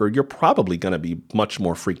younger worker, you're probably going to be much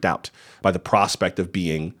more freaked out by the prospect of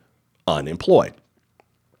being unemployed.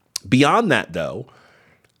 Beyond that, though,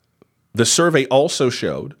 the survey also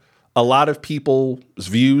showed a lot of people's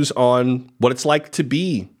views on what it's like to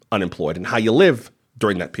be unemployed and how you live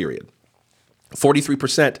during that period.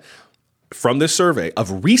 43% from this survey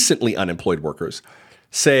of recently unemployed workers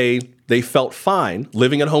say they felt fine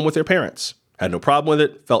living at home with their parents. Had no problem with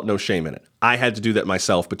it, felt no shame in it. I had to do that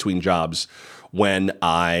myself between jobs when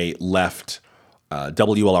I left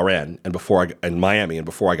WLRN in Miami and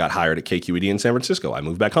before I got hired at KQED in San Francisco. I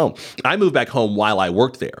moved back home. I moved back home while I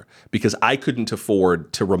worked there because I couldn't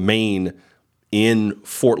afford to remain in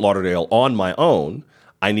Fort Lauderdale on my own.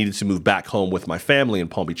 I needed to move back home with my family in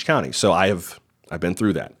Palm Beach County. So I've been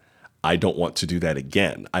through that. I don't want to do that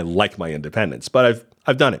again. I like my independence, but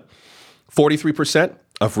I've done it. 43%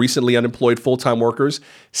 of recently unemployed full-time workers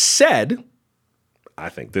said, I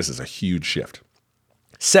think this is a huge shift,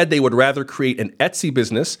 said they would rather create an Etsy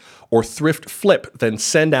business or thrift flip than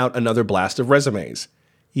send out another blast of resumes.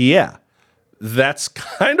 Yeah, that's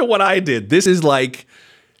kind of what I did. This is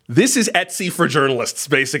Etsy for journalists,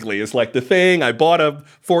 basically. It's like the thing. I bought a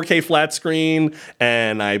 4K flat screen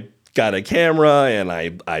and I got a camera and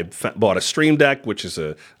I bought a Stream Deck, which is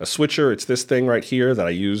a switcher. It's this thing right here that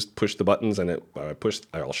I used, push the buttons, and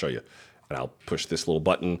I'll show you. And I'll push this little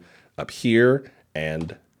button up here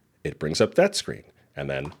and it brings up that screen. And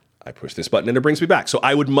then I push this button and it brings me back. So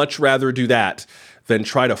I would much rather do that than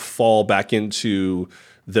try to fall back into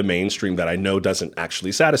the mainstream that I know doesn't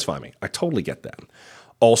actually satisfy me. I totally get that.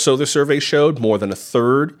 Also, the survey showed more than a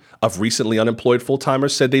third of recently unemployed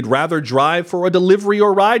full-timers said they'd rather drive for a delivery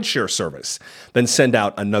or rideshare service than send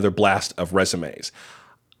out another blast of resumes.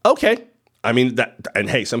 Okay, I mean, and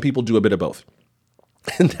hey, some people do a bit of both.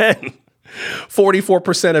 And then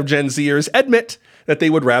 44% of Gen Zers admit that they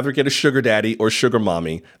would rather get a sugar daddy or sugar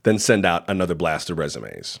mommy than send out another blast of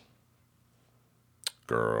resumes.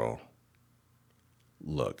 Girl,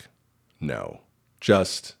 look, no,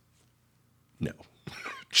 just no,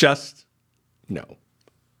 just no,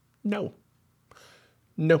 no,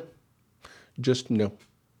 no, just no,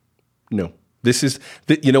 no. This is,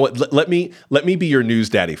 you know what? Let me be your news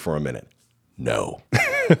daddy for a minute. No,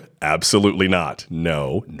 absolutely not.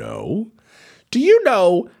 No, no. Do you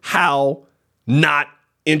know how not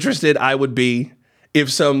interested I would be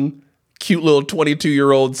if some cute little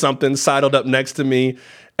 22-year-old something sidled up next to me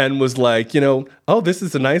and was like, oh, this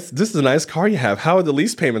is a nice car you have. How are the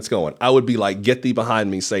lease payments going? I would be like, get thee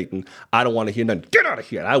behind me, Satan. I don't want to hear nothing. Get out of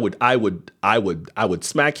here. I would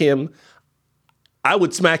smack him. I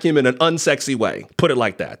would smack him in an unsexy way. Put it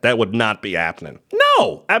like that. That would not be happening.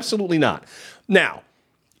 No, absolutely not. Now,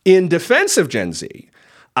 in defense of Gen Z,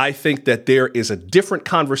 I think that there is a different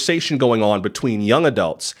conversation going on between young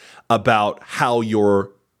adults about how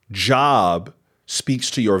your job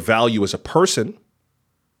speaks to your value as a person.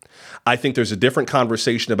 I think there's a different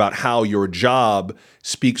conversation about how your job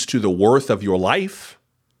speaks to the worth of your life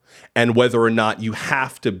and whether or not you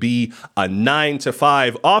have to be a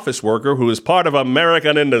 9-to-5 office worker who is part of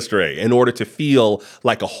American industry in order to feel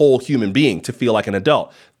like a whole human being, to feel like an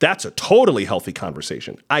adult. That's a totally healthy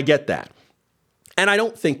conversation. I get that. And I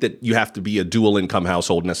don't think that you have to be a dual income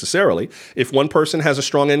household necessarily. If one person has a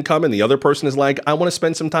strong income and the other person is like, I want to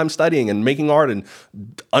spend some time studying and making art and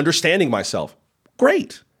understanding myself,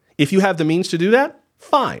 great. If you have the means to do that,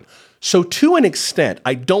 fine. So to an extent,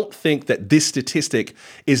 I don't think that this statistic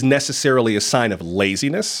is necessarily a sign of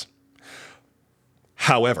laziness.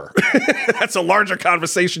 However, that's a larger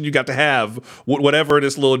conversation you got to have with whatever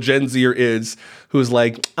this little Gen Zer is who's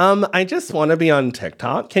like, I just want to be on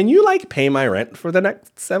TikTok. Can you pay my rent for the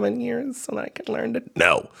next 7 years so that I can learn to?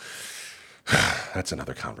 No, that's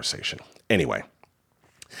another conversation. Anyway,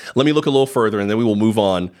 let me look a little further and then we will move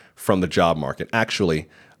on from the job market. Actually,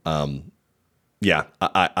 Skylar.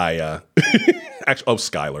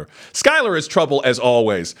 Skylar is trouble as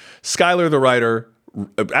always. Skylar, the writer,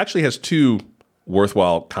 actually has two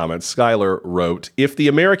worthwhile comments. Skylar wrote, if the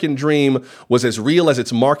American dream was as real as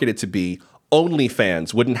it's marketed to be,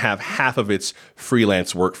 OnlyFans wouldn't have half of its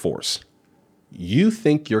freelance workforce. You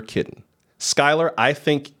think you're kidding. Skylar, I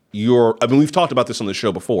think we've talked about this on the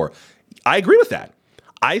show before. I agree with that.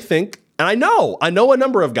 I think, and I know a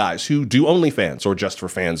number of guys who do OnlyFans or Just for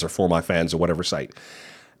Fans or For My Fans or whatever site.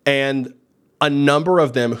 And a number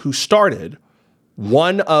of them who started,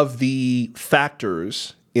 one of the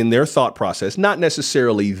factors in their thought process, not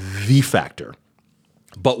necessarily the factor,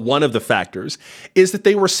 but one of the factors is that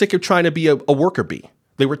they were sick of trying to be a worker bee.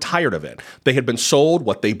 They were tired of it. They had been sold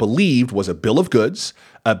what they believed was a bill of goods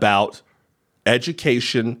about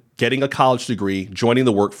education, getting a college degree, joining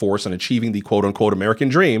the workforce, and achieving the quote-unquote American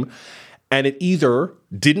dream. And it either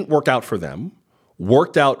didn't work out for them,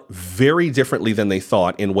 worked out very differently than they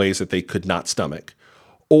thought in ways that they could not stomach,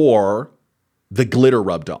 or the glitter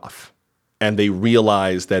rubbed off. And they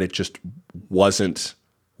realized that it just wasn't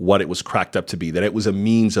what it was cracked up to be, that it was a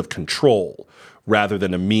means of control rather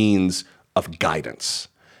than a means of guidance.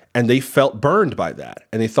 And they felt burned by that.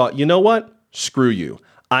 And they thought, you know what? Screw you.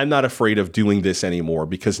 I'm not afraid of doing this anymore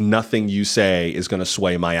because nothing you say is going to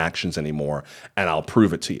sway my actions anymore, and I'll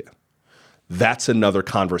prove it to you. That's another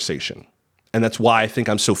conversation. And that's why I think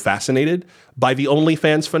I'm so fascinated by the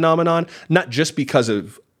OnlyFans phenomenon, not just because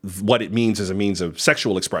of what it means as a means of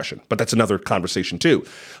sexual expression, but that's another conversation too,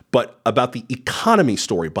 but about the economy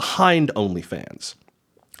story behind OnlyFans.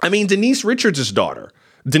 I mean, Denise Richards' daughter,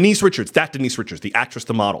 Denise Richards, the actress,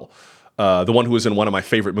 the model, the one who was in one of my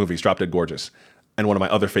favorite movies, Drop Dead Gorgeous, and one of my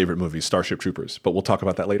other favorite movies, Starship Troopers, but we'll talk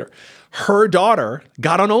about that later. Her daughter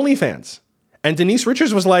got on OnlyFans, and Denise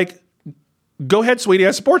Richards was like, go ahead, sweetie,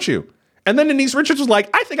 I support you. And then Denise Richards was like,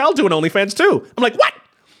 I think I'll do an OnlyFans too. I'm like, what?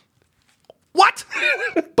 What?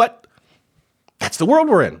 But that's the world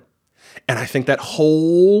we're in. And I think that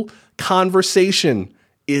whole conversation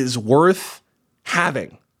is worth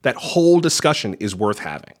having. That whole discussion is worth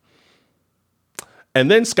having.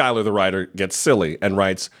 And then Skylar, the writer, gets silly and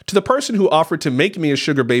writes, to the person who offered to make me a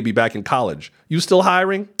sugar baby back in college, you still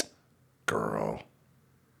hiring? Girl.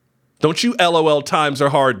 Don't you LOL times are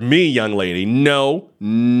hard me, young lady. No.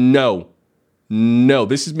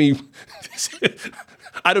 This is me.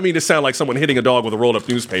 I don't mean to sound like someone hitting a dog with a rolled up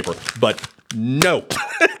newspaper, but no,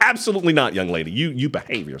 absolutely not, young lady. You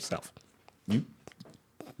behave yourself. You,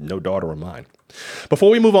 no daughter of mine.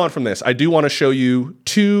 Before we move on from this, I do want to show you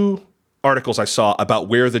two articles I saw about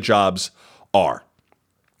where the jobs are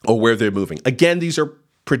or where they're moving. Again, these are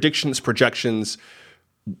predictions, projections.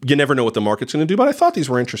 You never know what the market's going to do, but I thought these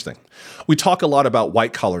were interesting. We talk a lot about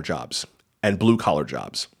white-collar jobs and blue-collar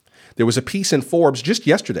jobs. There was a piece in Forbes just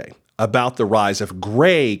yesterday about the rise of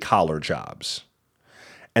gray-collar jobs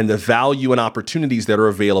and the value and opportunities that are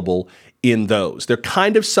available in those. They're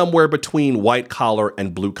kind of somewhere between white-collar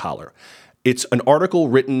and blue-collar. It's an article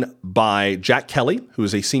written by Jack Kelly, who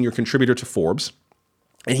is a senior contributor to Forbes,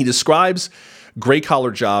 and he describes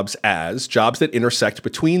gray-collar jobs as jobs that intersect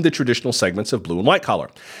between the traditional segments of blue and white-collar.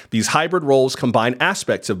 These hybrid roles combine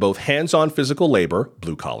aspects of both hands-on physical labor,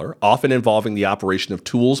 blue-collar, often involving the operation of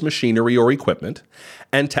tools, machinery, or equipment,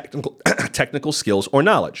 and technical skills or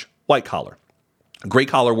knowledge, white-collar.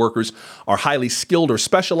 Gray-collar workers are highly skilled or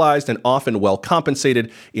specialized and often well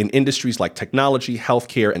compensated in industries like technology,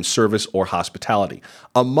 healthcare, and service or hospitality.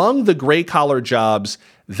 Among the gray-collar jobs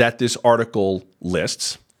that this article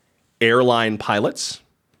lists, airline pilots,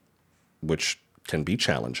 which can be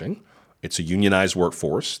challenging. It's a unionized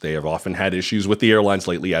workforce. They have often had issues with the airlines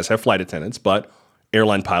lately, as have flight attendants, but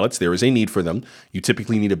airline pilots, there is a need for them. You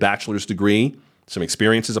typically need a bachelor's degree, some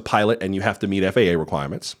experience as a pilot, and you have to meet FAA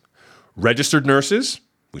requirements. Registered nurses,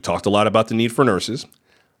 we talked a lot about the need for nurses.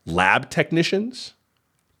 Lab technicians,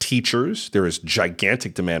 teachers, there is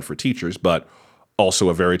gigantic demand for teachers, but also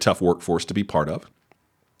a very tough workforce to be part of.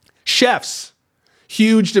 Chefs,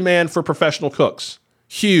 huge demand for professional cooks,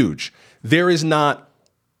 huge. There is not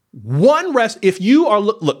one if you are,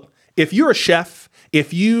 look, if you're a chef,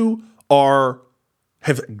 if you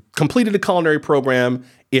have completed a culinary program,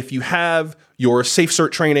 if you have your Safe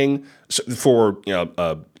Cert training for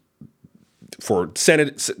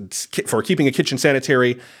keeping a kitchen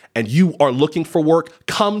sanitary, and you are looking for work,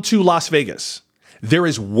 come to Las Vegas. There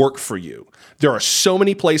is work for you. There are so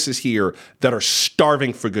many places here that are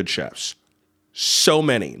starving for good chefs. So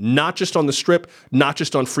many, not just on the Strip, not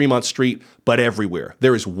just on Fremont Street, but everywhere.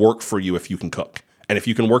 There is work for you if you can cook. And if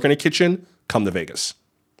you can work in a kitchen, come to Vegas.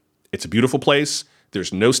 It's a beautiful place.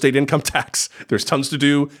 There's no state income tax. There's tons to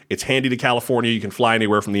do. It's handy to California. You can fly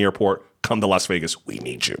anywhere from the airport. Come to Las Vegas. We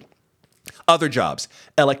need you. Other jobs,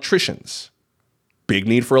 electricians. Big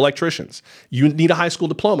need for electricians. You need a high school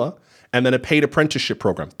diploma and then a paid apprenticeship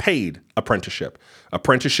program. Paid apprenticeship.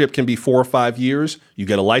 Apprenticeship can be 4 or 5 years. You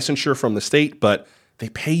get a licensure from the state, but they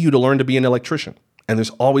pay you to learn to be an electrician. And there's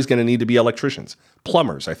always going to need to be electricians.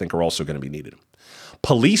 Plumbers, I think, are also going to be needed.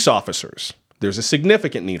 Police officers. There's a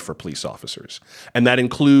significant need for police officers. And that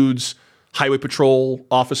includes highway patrol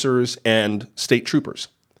officers and state troopers,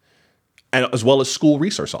 and as well as school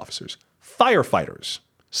resource officers. Firefighters.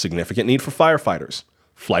 Significant need for firefighters.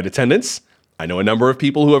 Flight attendants. I know a number of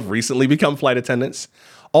people who have recently become flight attendants.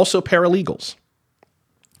 Also paralegals.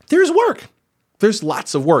 There's work. There's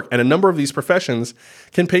lots of work. And a number of these professions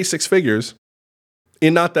can pay 6 figures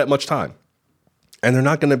in not that much time. And they're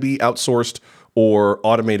not going to be outsourced or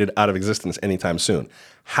automated out of existence anytime soon.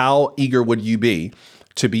 How eager would you be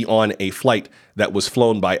to be on a flight that was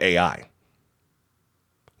flown by AI?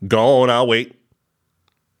 Go on, I'll wait.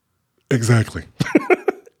 Exactly.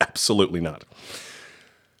 Absolutely not.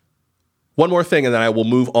 One more thing, and then I will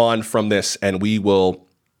move on from this, and we will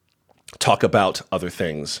talk about other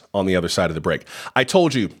things on the other side of the break. I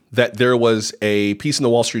told you that there was a piece in the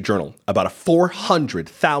Wall Street Journal about a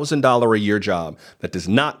 $400,000 a year job that does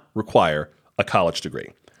not require a college degree.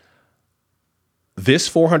 This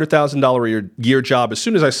 $400,000 a year job, as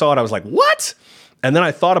soon as I saw it, I was like, what? And then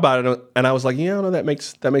I thought about it, and I was like, yeah, no, that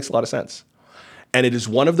makes a lot of sense. And it is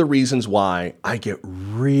one of the reasons why I get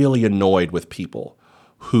really annoyed with people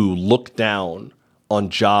who look down on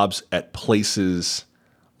jobs at places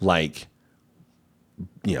like,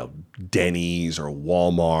 Denny's or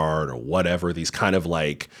Walmart or whatever, these kind of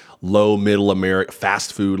like low middle America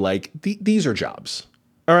fast food, these are jobs.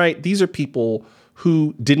 All right. These are people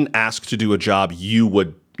who didn't ask to do a job you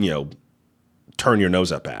would, turn your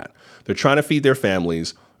nose up at. They're trying to feed their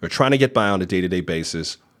families. They're trying to get by on a day-to-day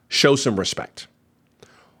basis. Show some respect.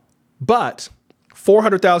 But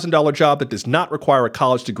 $400,000 job that does not require a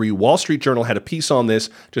college degree. Wall Street Journal had a piece on this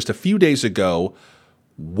just a few days ago.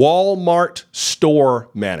 Walmart store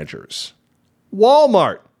managers.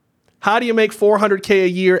 Walmart. How do you make $400K a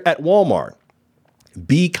year at Walmart?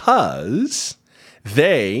 Because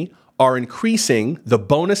they are increasing the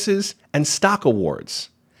bonuses and stock awards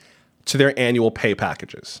to their annual pay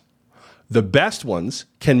packages. The best ones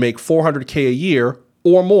can make $400K a year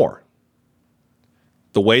or more.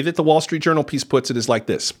 The way that the Wall Street Journal piece puts it is like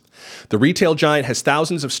this. The retail giant has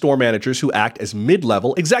thousands of store managers who act as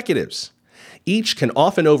mid-level executives. Each can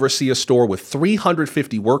often oversee a store with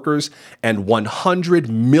 350 workers and $100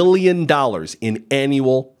 million in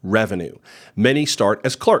annual revenue. Many start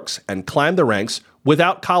as clerks and climb the ranks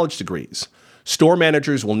without college degrees. Store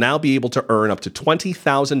managers will now be able to earn up to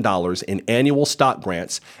 $20,000 in annual stock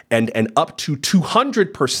grants and an up to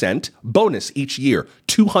 200% bonus each year.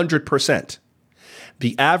 200%.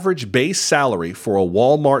 The average base salary for a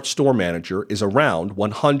Walmart store manager is around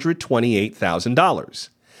 $128,000.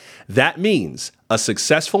 That means a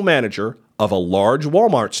successful manager of a large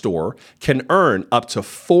Walmart store can earn up to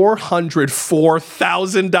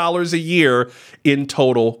 $404,000 a year in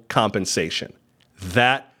total compensation.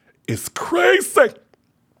 That is crazy.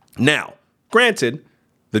 Now, granted,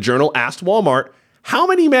 the Journal asked Walmart, how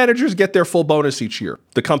many managers get their full bonus each year?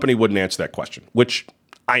 The company wouldn't answer that question, which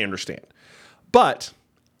I understand. But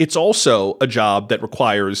it's also a job that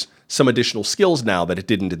requires some additional skills now that it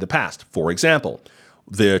didn't in the past. For example,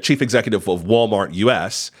 the chief executive of Walmart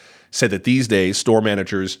US said that these days store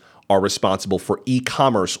managers are responsible for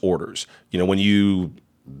e-commerce orders. You know, when you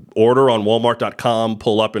order on walmart.com,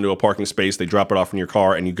 pull up into a parking space, they drop it off in your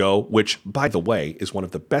car and you go, which, by the way, is one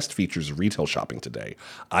of the best features of retail shopping today.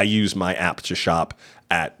 I use my app to shop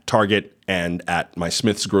at Target and at my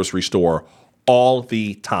Smith's grocery store all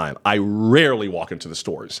the time. I rarely walk into the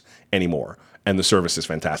stores anymore, and the service is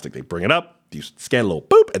fantastic. They bring it up, you scan a little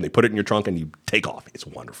boop, and they put it in your trunk and you take off. It's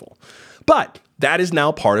wonderful. But that is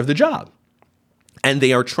now part of the job. And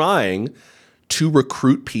they are trying to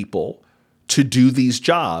recruit people to do these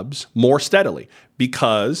jobs more steadily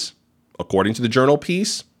because, according to the Journal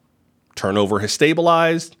piece, turnover has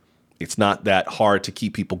stabilized. It's not that hard to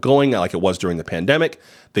keep people going like it was during the pandemic.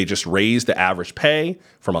 They just raised the average pay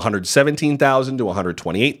from $117,000 to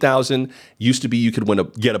 $128,000. Used to be you could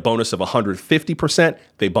get a bonus of 150%.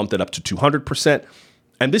 They bumped it up to 200%.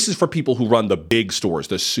 And this is for people who run the big stores,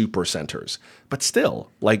 the super centers. But still,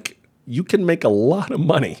 like, you can make a lot of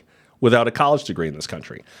money without a college degree in this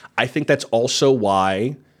country. I think that's also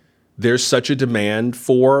why there's such a demand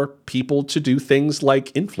for people to do things like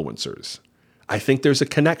influencers. I think there's a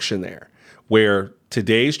connection there where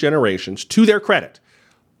today's generations, to their credit,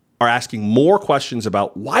 are asking more questions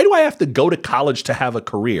about why do I have to go to college to have a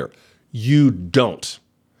career? You don't.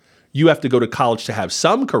 You have to go to college to have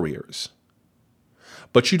some careers,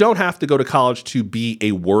 but you don't have to go to college to be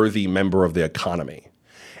a worthy member of the economy.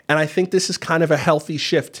 And I think this is kind of a healthy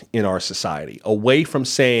shift in our society, away from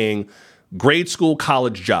saying grade school,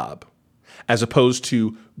 college job, as opposed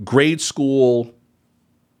to grade school,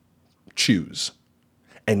 choose,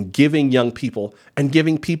 and giving young people and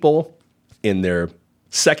giving people in their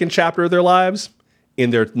second chapter of their lives, in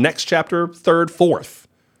their next chapter, third, fourth,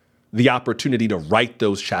 the opportunity to write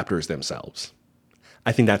those chapters themselves.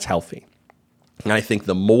 I think that's healthy. And I think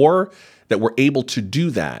the more that we're able to do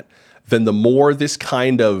that, then the more this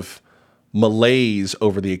kind of malaise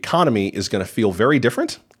over the economy is going to feel very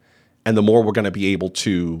different. And the more we're going to be able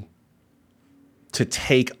to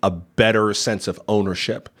take a better sense of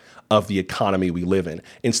ownership of the economy we live in.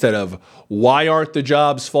 Instead of, why aren't the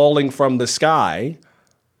jobs falling from the sky?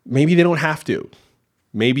 Maybe they don't have to.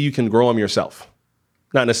 Maybe you can grow them yourself.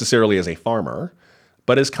 Not necessarily as a farmer,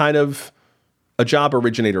 but as kind of a job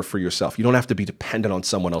originator for yourself. You don't have to be dependent on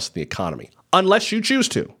someone else in the economy, unless you choose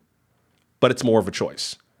to. But it's more of a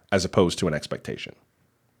choice as opposed to an expectation.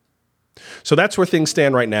 So that's where things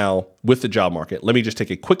stand right now with the job market. Let me just take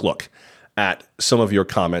a quick look at some of your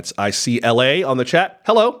comments. I see LA on the chat.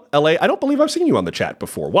 Hello, LA. I don't believe I've seen you on the chat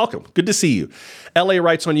before. Welcome. Good to see you. LA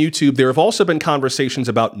writes on YouTube, there have also been conversations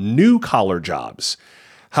about new collar jobs.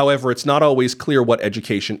 However, it's not always clear what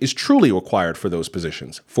education is truly required for those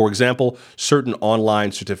positions. For example, certain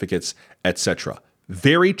online certificates, etc.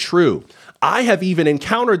 Very true. I have even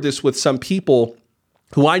encountered this with some people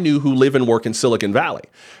who I knew who live and work in Silicon Valley,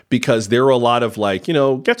 because there are a lot of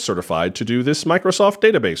get certified to do this Microsoft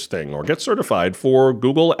database thing, or get certified for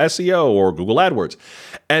Google SEO or Google AdWords.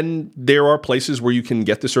 And there are places where you can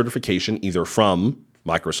get the certification either from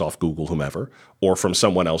Microsoft, Google, whomever, or from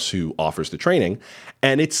someone else who offers the training.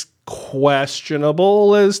 And it's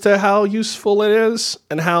questionable as to how useful it is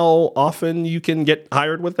and how often you can get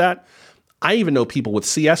hired with that. I even know people with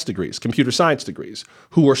CS degrees, computer science degrees,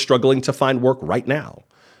 who are struggling to find work right now.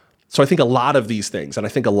 So I think a lot of these things, and I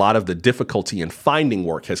think a lot of the difficulty in finding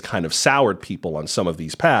work has kind of soured people on some of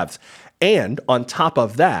these paths. And on top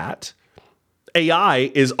of that,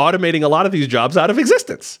 AI is automating a lot of these jobs out of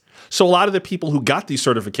existence. So a lot of the people who got these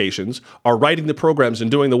certifications are writing the programs and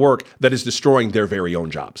doing the work that is destroying their very own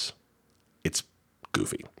jobs. It's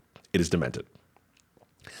goofy. It is demented.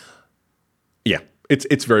 Yeah.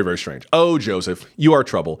 It's very, very strange. Oh, Joseph, you are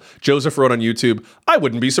trouble. Joseph wrote on YouTube, I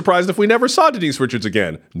wouldn't be surprised if we never saw Denise Richards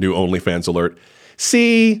again. New OnlyFans alert.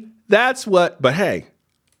 See, that's what, but hey,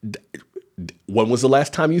 when was the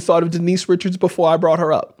last time you thought of Denise Richards before I brought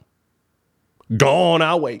her up? Gone,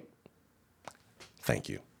 I'll wait. Thank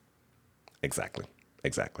you. Exactly.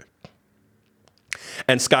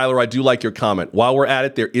 And Skylar, I do like your comment. While we're at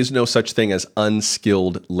it, there is no such thing as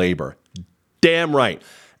unskilled labor. Damn right.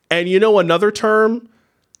 And you know another term?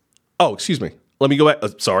 Oh, excuse me. Let me go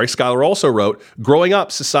back. Sorry, Skylar also wrote, growing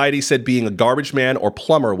up, society said being a garbage man or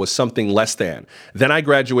plumber was something less than. Then I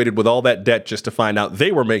graduated with all that debt just to find out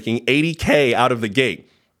they were making $80K out of the gate.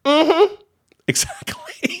 Mm-hmm.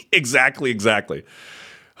 Exactly.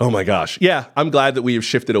 Oh my gosh. Yeah, I'm glad that we have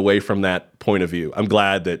shifted away from that point of view. I'm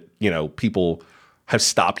glad that, people have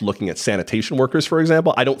stopped looking at sanitation workers, for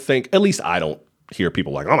example. I don't think, at least I don't hear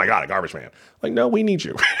people like, oh my God, a garbage man. Like, no, we need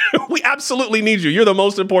you. We absolutely need you. You're the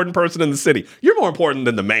most important person in the city. You're more important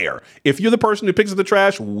than the mayor. If you're the person who picks up the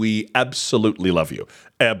trash, we absolutely love you.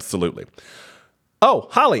 Absolutely. Oh,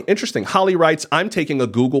 Holly, interesting. Holly writes, I'm taking a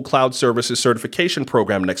Google Cloud Services certification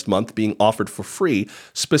program next month being offered for free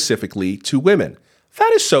specifically to women.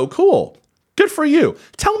 That is so cool. Good for you.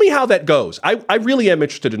 Tell me how that goes. I really am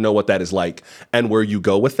interested to know what that is like and where you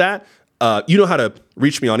go with that. You know how to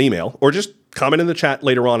reach me on email or just comment in the chat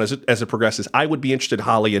later on as it progresses. I would be interested,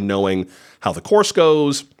 Holly, in knowing how the course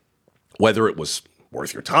goes, whether it was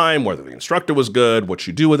worth your time, whether the instructor was good, what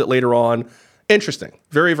you do with it later on. Interesting.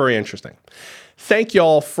 Very, very interesting. Thank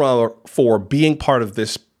y'all for being part of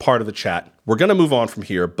this part of the chat. We're going to move on from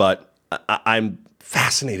here, but I'm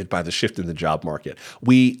fascinated by the shift in the job market.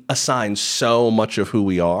 We assign so much of who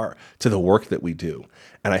we are to the work that we do.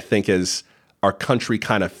 And I think as our country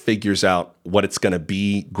kind of figures out what it's going to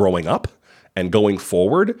be growing up and going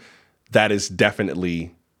forward, that is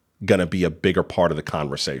definitely going to be a bigger part of the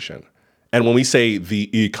conversation. And when we say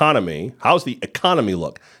the economy, how's the economy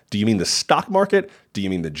look? Do you mean the stock market? Do you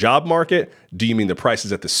mean the job market? Do you mean the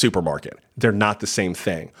prices at the supermarket? They're not the same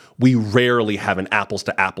thing. We rarely have an apples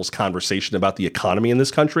to apples conversation about the economy in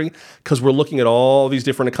this country because we're looking at all these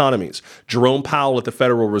different economies. Jerome Powell at the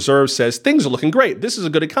Federal Reserve says things are looking great. This is a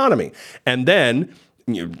good economy. And then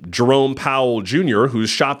Jerome Powell Jr., who's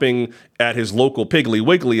shopping at his local Piggly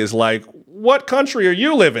Wiggly, is like, what country are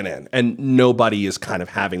you living in? And nobody is kind of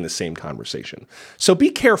having the same conversation. So be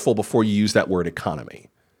careful before you use that word economy,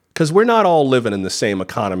 because we're not all living in the same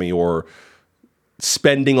economy or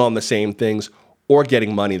spending on the same things or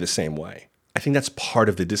getting money the same way. I think that's part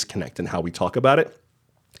of the disconnect in how we talk about it.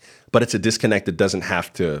 But it's a disconnect that doesn't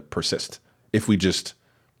have to persist if we just,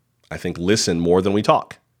 I think, listen more than we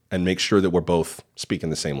talk and make sure that we're both speaking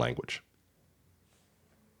the same language.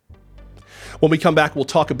 When we come back, we'll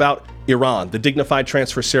talk about Iran. The dignified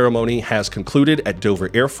transfer ceremony has concluded at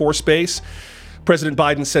Dover Air Force Base. President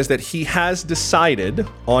Biden says that he has decided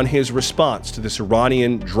on his response to this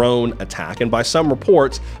Iranian drone attack. And by some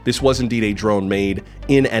reports, this was indeed a drone made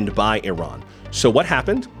in and by Iran. So what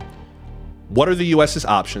happened? What are the U.S.'s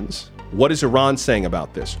options? What is Iran saying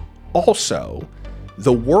about this? Also,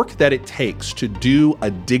 the work that it takes to do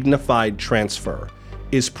a dignified transfer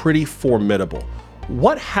is pretty formidable.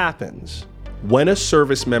 What happens when a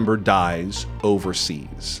service member dies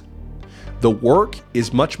overseas? The work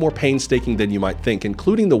is much more painstaking than you might think,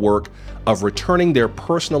 including the work of returning their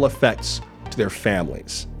personal effects to their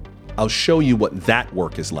families. I'll show you what that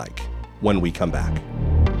work is like when we come back.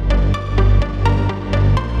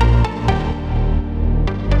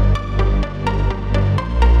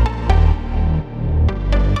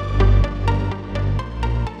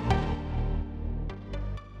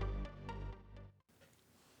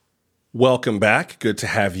 Welcome back. Good to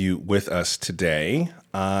have you with us today.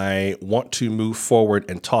 I want to move forward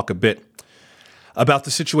and talk a bit about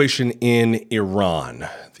the situation in Iran.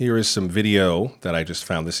 Here is some video that I just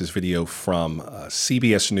found. This is video from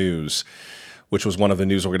CBS News, which was one of the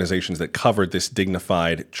news organizations that covered this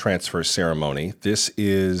dignified transfer ceremony. This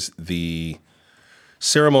is the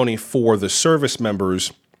ceremony for the service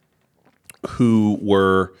members who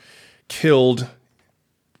were killed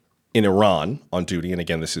in Iran on duty. And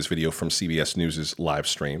again, this is video from CBS News' live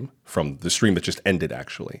stream, from the stream that just ended,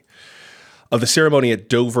 actually, of the ceremony at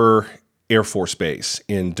Dover Air Force Base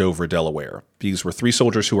in Dover, Delaware. These were 3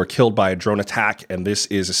 soldiers who were killed by a drone attack, and this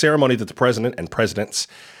is a ceremony that the president and presidents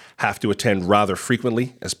have to attend rather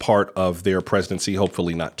frequently as part of their presidency,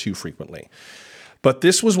 hopefully not too frequently. But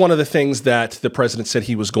this was one of the things that the president said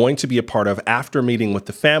he was going to be a part of after meeting with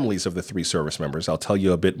the families of the 3 service members. I'll tell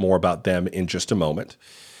you a bit more about them in just a moment.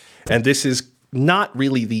 And this is not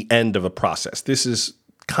really the end of a process. This is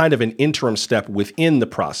kind of an interim step within the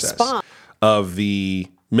process of the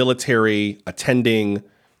military attending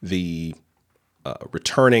the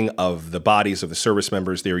returning of the bodies of the service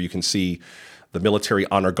members. There you can see the military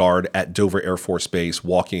honor guard at Dover Air Force Base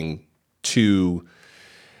walking to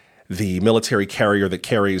the military carrier that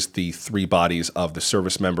carries the 3 bodies of the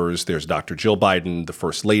service members. There's Dr. Jill Biden, the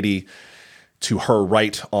First Lady. To her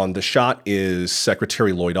right on the shot is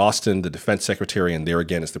Secretary Lloyd Austin, the Defense Secretary, and there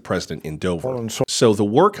again is the President in Dover. So the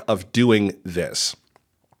work of doing this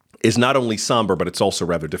is not only somber, but it's also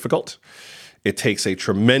rather difficult. It takes a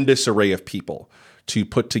tremendous array of people to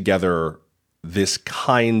put together this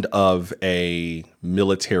kind of a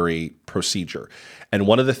military procedure. And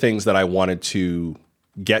one of the things that I wanted to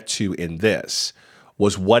get to in this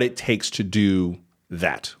was what it takes to do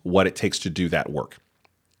that, work.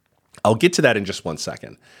 I'll get to that in just one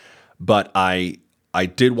second. But I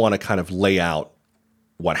did want to kind of lay out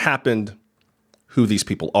what happened, who these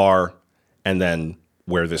people are, and then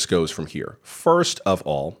where this goes from here. First of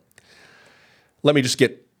all, let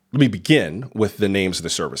me begin with the names of the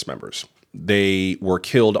service members. They were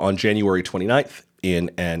killed on January 29th in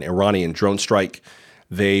an Iranian drone strike.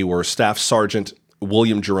 They were Staff Sergeant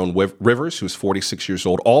William Jerome Rivers, who's 46 years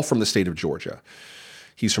old, all from the state of Georgia.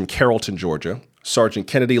 He's from Carrollton, Georgia. Sergeant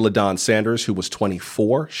Kennedy LaDon Sanders, who was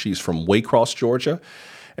 24. She's from Waycross, Georgia.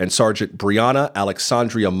 And Sergeant Brianna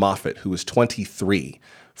Alexandria Moffitt, who was 23,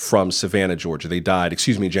 from Savannah, Georgia. They died,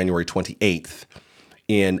 January 28th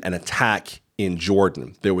in an attack in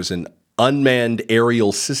Jordan. There was an unmanned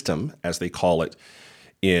aerial system, as they call it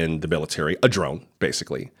in the military, a drone,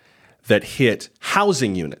 basically, that hit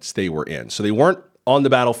housing units they were in. So they weren't on the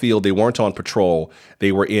battlefield, they weren't on patrol,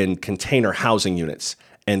 they were in container housing units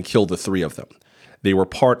and killed the 3 of them. They were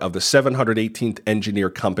part of the 718th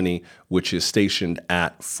Engineer Company, which is stationed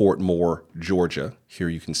at Fort Moore, Georgia. Here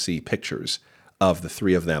you can see pictures of the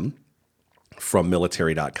 3 of them from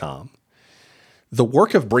military.com. The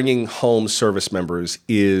work of bringing home service members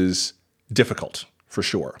is difficult, for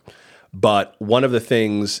sure. But one of the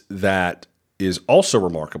things that is also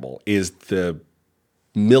remarkable is the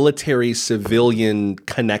military-civilian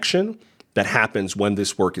connection that happens when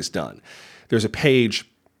this work is done. There's a page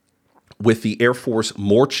with the Air Force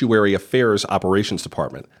Mortuary Affairs Operations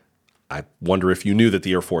Department. I wonder if you knew that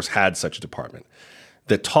the Air Force had such a department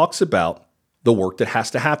that talks about the work that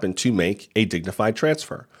has to happen to make a dignified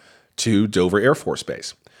transfer to Dover Air Force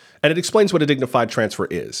Base. And it explains what a dignified transfer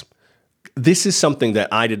is. This is something that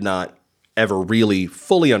I did not ever really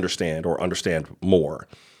fully understand or understand more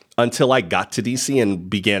until I got to DC and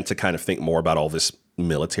began to kind of think more about all this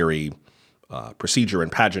military procedure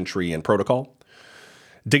and pageantry and protocol.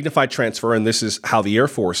 Dignified transfer, and this is how the Air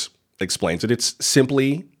Force explains it, it's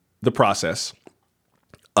simply the process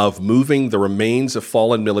of moving the remains of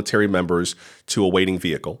fallen military members to a waiting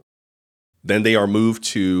vehicle. Then they are moved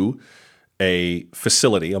to a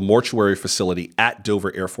facility, a mortuary facility at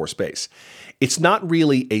Dover Air Force Base. It's not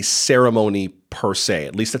really a ceremony per se.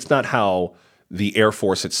 At least that's not how the Air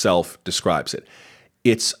Force itself describes it.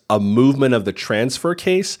 It's a movement of the transfer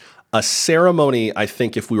case. A ceremony, I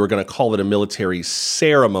think if we were going to call it a military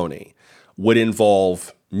ceremony, would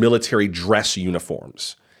involve military dress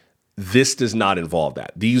uniforms. This does not involve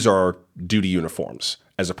that. These are duty uniforms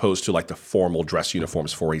as opposed to like the formal dress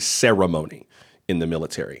uniforms for a ceremony in the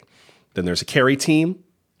military. Then there's a carry team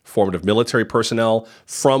formed of military personnel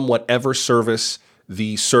from whatever service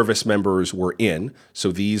the service members were in.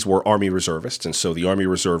 So these were Army reservists, and so the Army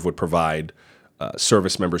Reserve would provide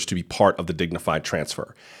service members to be part of the dignified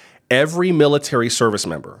transfer. Every military service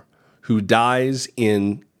member who dies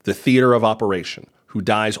in the theater of operation, who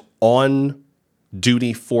dies on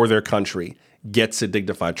duty for their country, gets a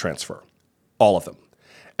dignified transfer. All of them.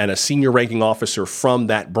 And a senior ranking officer from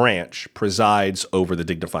that branch presides over the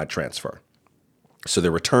dignified transfer. So they're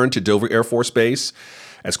returned to Dover Air Force Base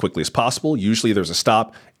as quickly as possible. Usually there's a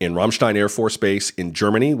stop in Ramstein Air Force Base in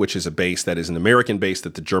Germany, which is a base that is an American base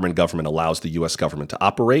that the German government allows the U.S. government to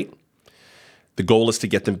operate. The goal is to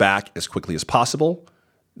get them back as quickly as possible.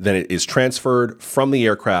 Then it is transferred from the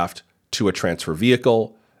aircraft to a transfer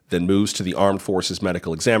vehicle, then moves to the Armed Forces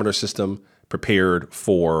Medical Examiner System, prepared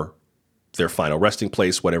for their final resting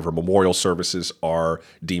place, whatever memorial services are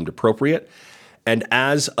deemed appropriate. And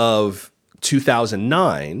as of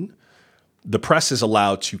 2009, the press is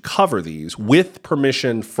allowed to cover these with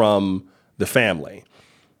permission from the family,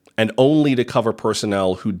 and only to cover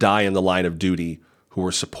personnel who die in the line of duty who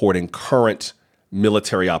are supporting current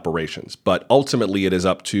military operations. But ultimately, it is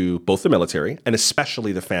up to both the military and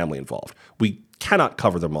especially the family involved. We cannot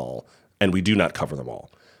cover them all, and we do not cover them all.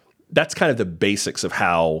 That's kind of the basics of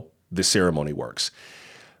how the ceremony works.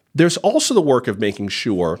 There's also the work of making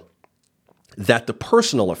sure that the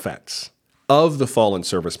personal effects of the fallen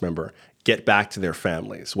service member get back to their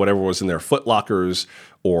families, whatever was in their footlockers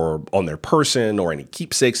or on their person or any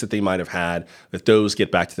keepsakes that they might have had, that those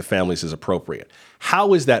get back to the families as appropriate.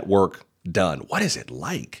 How is that work done? What is it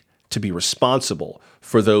like to be responsible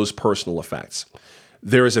for those personal effects?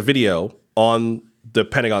 There is a video on the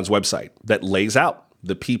Pentagon's website that lays out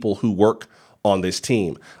the people who work on this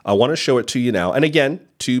team. I want to show it to you now. And again,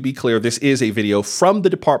 to be clear, this is a video from the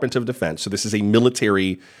Department of Defense. So this is a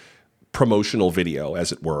military promotional video,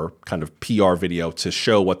 as it were, kind of PR video to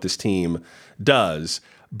show what this team does.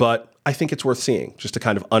 But I think it's worth seeing just to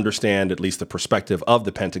kind of understand at least the perspective of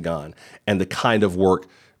the Pentagon and the kind of work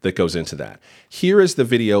that goes into that. Here is the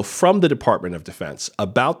video from the Department of Defense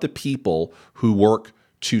about the people who work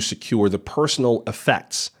to secure the personal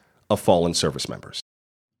effects of fallen service members.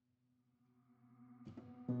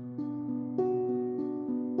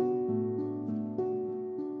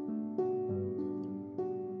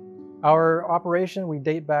 Our operation, we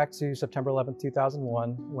date back to September 11th,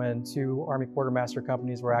 2001, when 2 Army quartermaster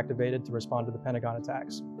companies were activated to respond to the Pentagon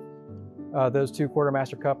attacks. Those 2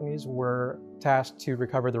 quartermaster companies were tasked to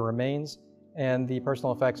recover the remains and the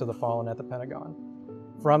personal effects of the fallen at the Pentagon.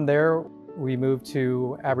 From there, we moved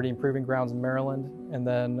to Aberdeen Proving Grounds in Maryland, and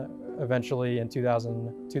then eventually in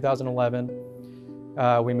 2011,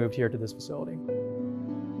 we moved here to this facility.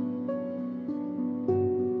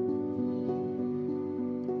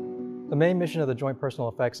 The main mission of the Joint Personal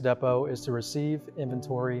Effects Depot is to receive,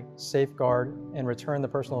 inventory, safeguard, and return the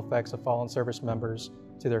personal effects of fallen service members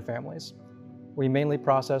to their families. We mainly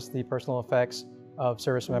process the personal effects of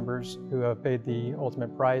service members who have paid the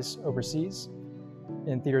ultimate price overseas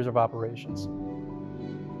in theaters of operations.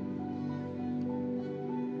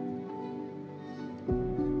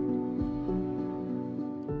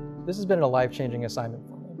 This has been a life-changing assignment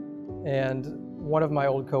for me. And one of my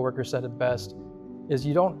old coworkers said it best, is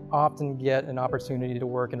you don't often get an opportunity to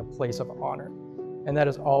work in a place of honor. And that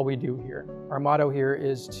is all we do here. Our motto here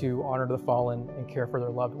is to honor the fallen and care for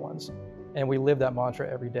their loved ones. And we live that mantra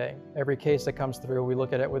every day. Every case that comes through, we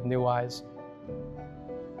look at it with new eyes.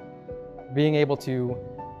 Being able to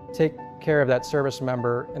take care of that service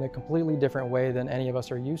member in a completely different way than any of us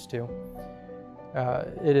are used to,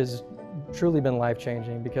 it has truly been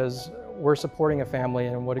life-changing because we're supporting a family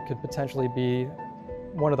in what it could potentially be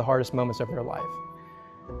one of the hardest moments of their life.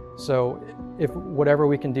 So if whatever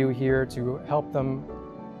we can do here to help them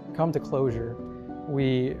come to closure,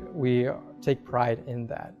 we take pride in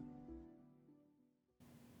that.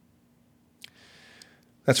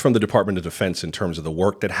 That's from the Department of Defense in terms of the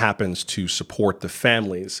work that happens to support the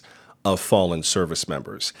families of fallen service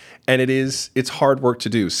members. And it's hard work to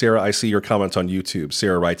do. Sarah, I see your comments on YouTube.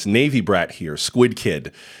 Sarah writes, Navy brat here, squid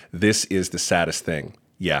kid. This is the saddest thing.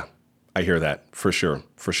 Yeah, I hear that for sure.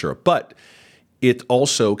 But it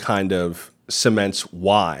also kind of cements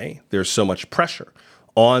why there's so much pressure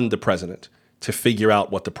on the president to figure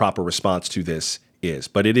out what the proper response to this is.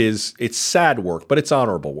 But it's sad work, but it's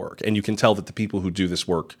honorable work. And you can tell that the people who do this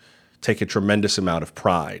work take a tremendous amount of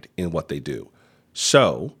pride in what they do.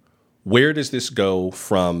 So where does this go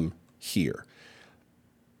from here?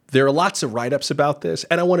 There are lots of write-ups about this,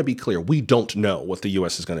 and I want to be clear, we don't know what the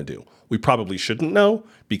U.S. is going to do. We probably shouldn't know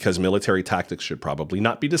because military tactics should probably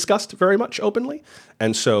not be discussed very much openly.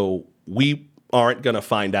 And so we aren't going to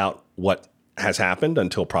find out what has happened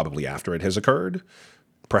until probably after it has occurred,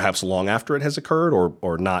 perhaps long after it has occurred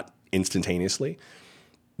or not instantaneously.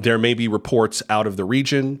 There may be reports out of the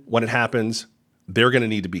region when it happens. They're going to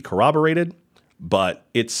need to be corroborated, but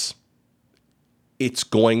it's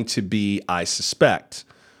going to be, I suspect,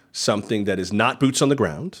 something that is not boots on the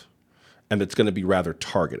ground and that's going to be rather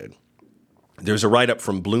targeted. There's a write-up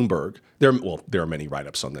from Bloomberg. There are many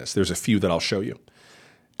write-ups on this. There's a few that I'll show you.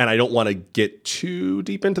 And I don't want to get too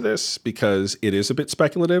deep into this because it is a bit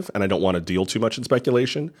speculative and I don't want to deal too much in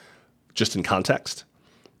speculation, just in context.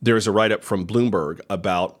 There is a write-up from Bloomberg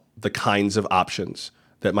about the kinds of options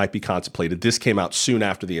that might be contemplated. This came out soon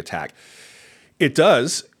after the attack. It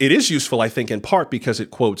is useful, I think, in part because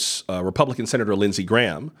it quotes Republican Senator Lindsey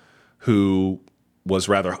Graham, who is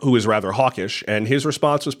rather hawkish, and his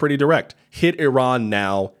response was pretty direct. Hit Iran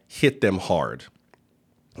now, hit them hard.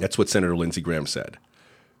 That's what Senator Lindsey Graham said.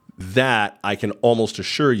 That, I can almost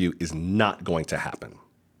assure you, is not going to happen.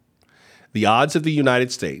 The odds of the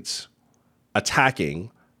United States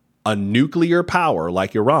attacking a nuclear power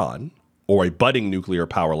like Iran, or a budding nuclear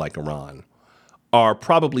power like Iran, are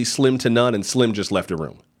probably slim to none, and Slim just left a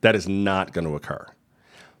room. That is not going to occur.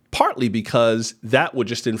 Partly because that would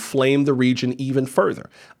just inflame the region even further.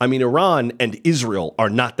 I mean, Iran and Israel are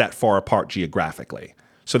not that far apart geographically.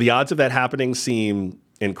 So the odds of that happening seem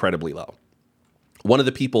incredibly low. One of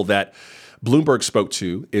the people that Bloomberg spoke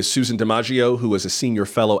to is Susan DiMaggio, who is a senior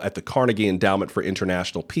fellow at the Carnegie Endowment for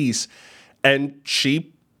International Peace, and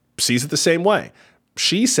she sees it the same way.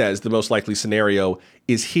 She says the most likely scenario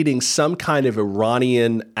is hitting some kind of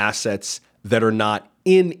Iranian assets that are not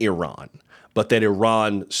in Iran, but that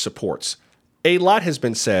Iran supports. A lot has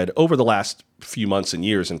been said over the last few months and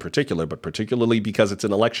years in particular, but particularly because it's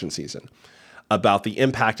an election season, about the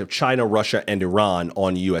impact of China, Russia, and Iran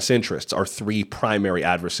on U.S. interests, our three primary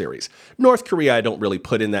adversaries. North Korea, I don't really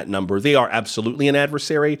put in that number. They are absolutely an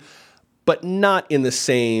adversary, but not in the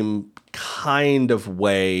same kind of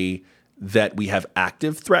way that we have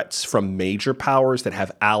active threats from major powers that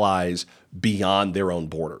have allies beyond their own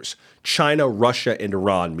borders. China, Russia, and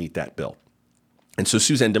Iran meet that bill. And so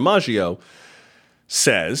Suzanne DiMaggio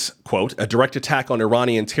says, quote, a direct attack on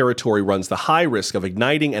Iranian territory runs the high risk of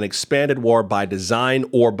igniting an expanded war by design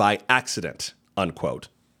or by accident, unquote.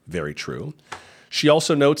 Very true. She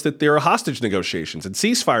also notes that there are hostage negotiations and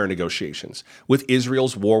ceasefire negotiations with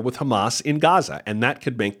Israel's war with Hamas in Gaza, and that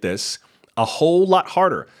could make this a whole lot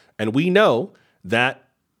harder. And we know that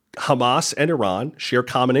Hamas and Iran share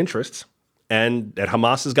common interests, and that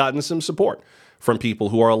Hamas has gotten some support from people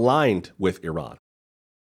who are aligned with Iran.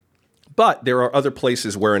 But there are other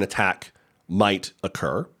places where an attack might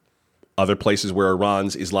occur, other places where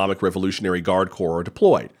Iran's Islamic Revolutionary Guard Corps are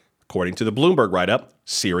deployed. According to the Bloomberg write-up,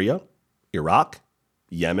 Syria, Iraq,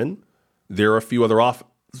 Yemen, there are a few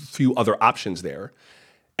other options there.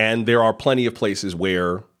 And there are plenty of places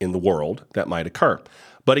where in the world that might occur.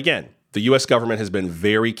 But again, the U.S. government has been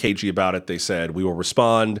very cagey about it. They said, we will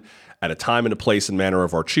respond at a time and a place and manner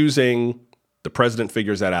of our choosing. The president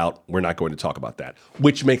figures that out. We're not going to talk about that,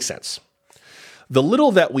 which makes sense. The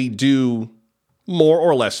little that we do more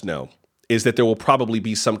or less know is that there will probably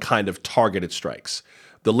be some kind of targeted strikes.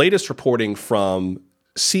 The latest reporting from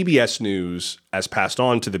CBS News, as passed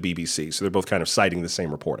on to the BBC, so they're both kind of citing the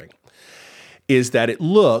same reporting, is that it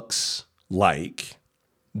looks like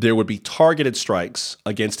there would be targeted strikes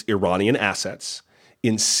against Iranian assets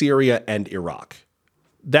in Syria and Iraq.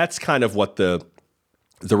 That's kind of what the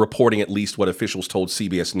reporting, at least what officials told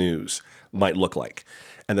CBS News, might look like.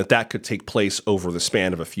 And that could take place over the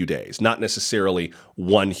span of a few days, not necessarily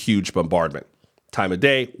one huge bombardment. Time of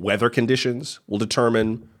day, weather conditions will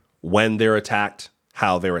determine when they're attacked,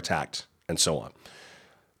 how they're attacked, and so on.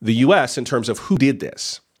 The U.S., in terms of who did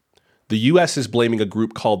this, the U.S. is blaming a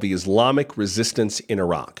group called the Islamic Resistance in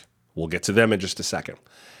Iraq. We'll get to them in just a second.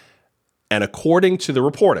 And according to the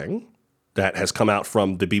reporting that has come out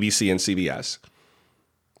from the BBC and CBS,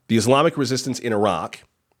 the Islamic Resistance in Iraq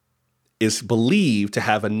is believed to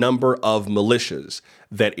have a number of militias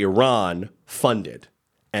that Iran funded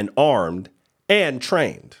and armed and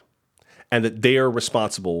trained, and that they are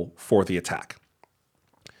responsible for the attack.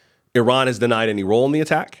 Iran has denied any role in the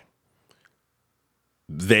attack.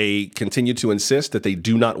 They continue to insist that they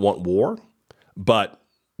do not want war, but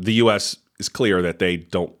the U.S. is clear that they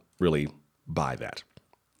don't really buy that.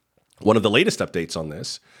 One of the latest updates on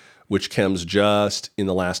this, which comes just in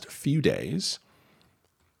the last few days,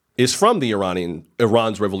 is from the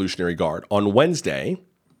Iran's Revolutionary Guard. On Wednesday,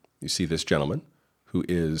 you see this gentleman who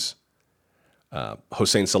is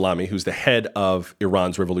Hossein Salami, who's the head of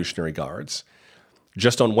Iran's Revolutionary Guards.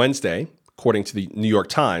 Just on Wednesday, according to the New York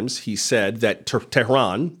Times, he said that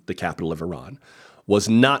Tehran, the capital of Iran, was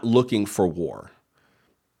not looking for war.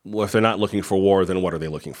 Well, if they're not looking for war, then what are they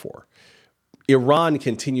looking for? Iran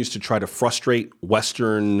continues to try to frustrate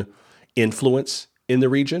Western influence in the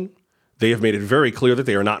region. They have made it very clear that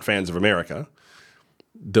they are not fans of America.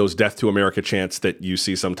 Those death to America chants that you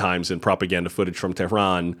see sometimes in propaganda footage from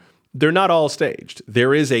Tehran, they're not all staged.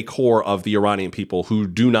 There is a core of the Iranian people who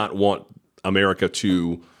do not want America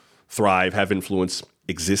to thrive, have influence,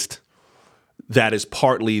 exist. That is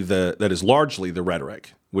largely the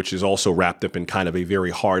rhetoric, which is also wrapped up in kind of a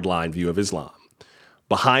very hardline view of Islam,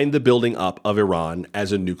 behind the building up of Iran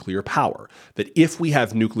as a nuclear power. That if we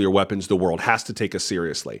have nuclear weapons, the world has to take us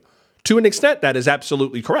seriously. To an extent, that is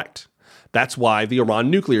absolutely correct. That's why the Iran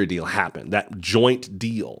nuclear deal happened, that joint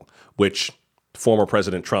deal, which former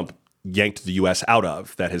President Trump yanked the U.S. out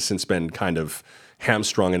of, that has since been kind of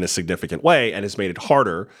hamstrung in a significant way and has made it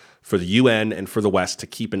harder for the UN and for the West to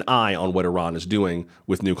keep an eye on what Iran is doing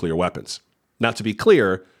with nuclear weapons. Now, to be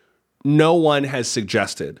clear, no one has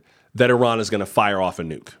suggested that Iran is going to fire off a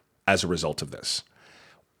nuke as a result of this.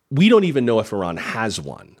 We don't even know if Iran has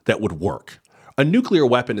one that would work. A nuclear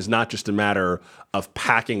weapon is not just a matter of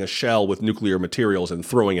packing a shell with nuclear materials and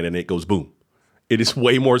throwing it and it goes boom. It is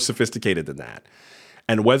way more sophisticated than that.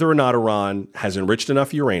 And whether or not Iran has enriched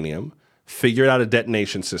enough uranium, figured out a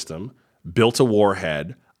detonation system, built a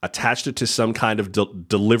warhead, attached it to some kind of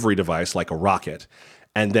delivery device like a rocket,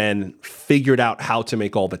 and then figured out how to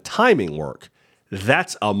make all the timing work,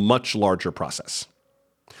 that's a much larger process.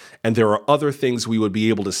 And there are other things we would be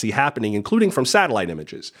able to see happening, including from satellite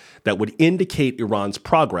images, that would indicate Iran's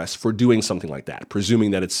progress for doing something like that,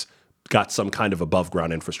 presuming that it's got some kind of above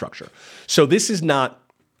ground infrastructure. So this is not,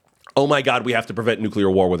 oh my God, we have to prevent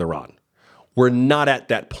nuclear war with Iran. We're not at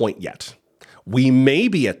that point yet. We may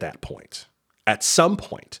be at that point at some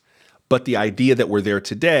point, but the idea that we're there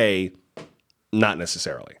today, not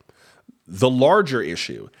necessarily. The larger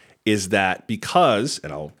issue is that because,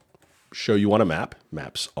 and I'll show you on a map,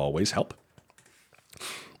 maps always help,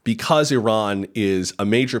 because Iran is a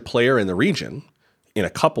major player in the region, in a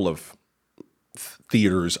couple of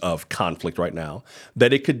theaters of conflict right now,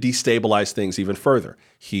 that it could destabilize things even further.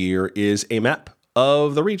 Here is a map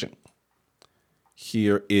of the region.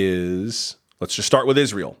 Here is, let's just start with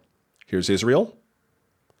Israel. Here's Israel.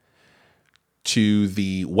 To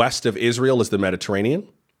the west of Israel is the Mediterranean.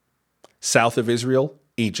 South of Israel,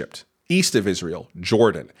 Egypt. East of Israel,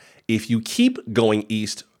 Jordan. If you keep going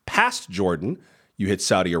east past Jordan, you hit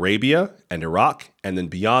Saudi Arabia and Iraq, and then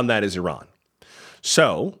beyond that is Iran.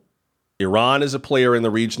 So Iran is a player in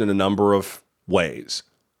the region in a number of ways.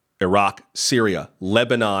 Iraq, Syria,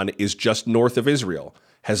 Lebanon is just north of Israel.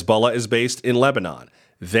 Hezbollah is based in Lebanon.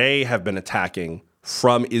 They have been attacking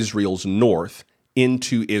from Israel's north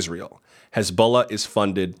into Israel. Hezbollah is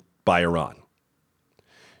funded by Iran.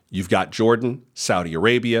 You've got Jordan, Saudi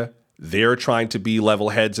Arabia. They're trying to be level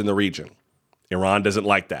heads in the region. Iran doesn't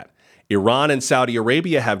like that. Iran and Saudi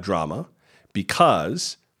Arabia have drama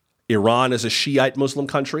because Iran is a Shiite Muslim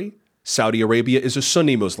country. Saudi Arabia is a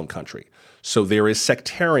Sunni Muslim country. So there is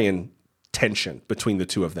sectarian tension between the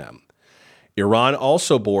two of them. Iran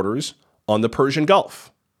also borders on the Persian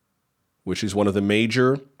Gulf, which is one of the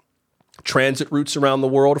major transit routes around the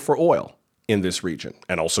world for oil in this region,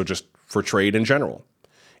 and also just for trade in general.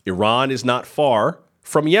 Iran is not far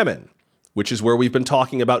from Yemen, which is where we've been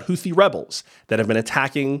talking about Houthi rebels that have been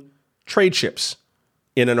attacking trade ships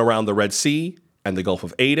in and around the Red Sea and the Gulf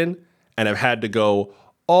of Aden, and have had to go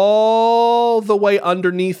all the way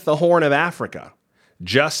underneath the Horn of Africa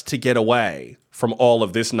just to get away from all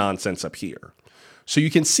of this nonsense up here. So you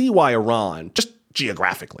can see why Iran, just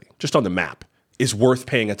geographically, just on the map, is worth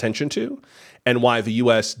paying attention to, and why the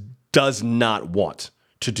U.S. does not want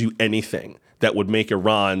to do anything that would make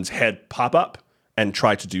Iran's head pop up and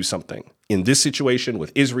try to do something in this situation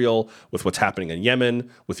with Israel, with what's happening in Yemen,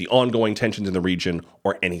 with the ongoing tensions in the region,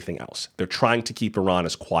 or anything else. They're trying to keep Iran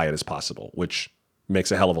as quiet as possible, which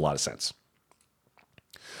makes a hell of a lot of sense.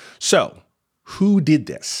 So, who did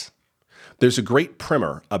this? There's a great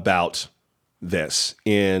primer about this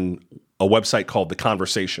in a website called The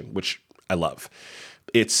Conversation, which I love.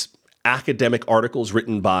 It's academic articles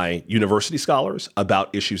written by university scholars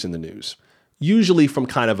about issues in the news, usually from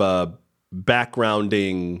kind of a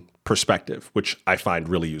backgrounding perspective, which I find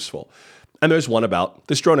really useful. And there's one about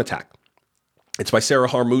this drone attack. It's by Sarah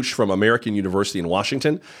Harmouche from American University in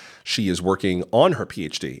Washington. She is working on her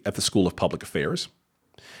PhD at the School of Public Affairs.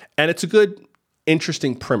 And it's a good,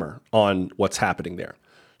 interesting primer on what's happening there.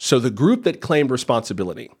 So the group that claimed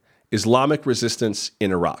responsibility, Islamic Resistance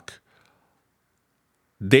in Iraq,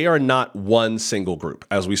 they are not one single group,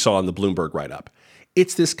 as we saw in the Bloomberg write-up.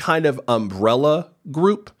 It's this kind of umbrella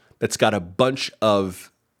group that's got a bunch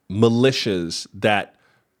of militias that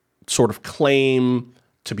sort of claim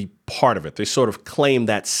to be part of it. They sort of claim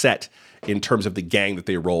that set in terms of the gang that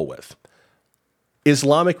they roll with.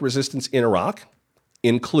 Islamic Resistance in Iraq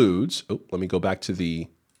includes, let me go back to the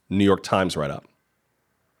New York Times write-up.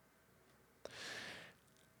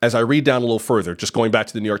 As I read down a little further, just going back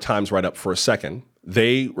to the New York Times write-up for a second,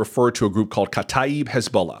 they refer to a group called Kataib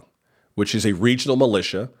Hezbollah, which is a regional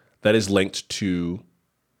militia that is linked to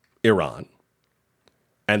Iran.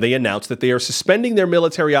 And they announced that they are suspending their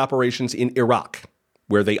military operations in Iraq,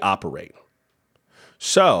 where they operate.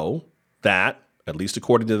 So that, at least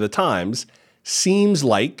according to the Times, seems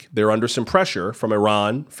like they're under some pressure from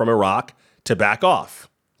Iran, from Iraq, to back off,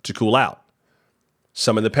 to cool out.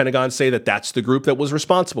 Some in the Pentagon say that that's the group that was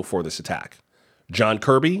responsible for this attack. John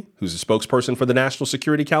Kirby, who's a spokesperson for the National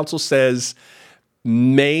Security Council, says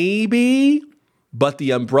maybe, but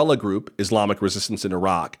the umbrella group, Islamic Resistance in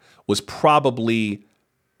Iraq, was probably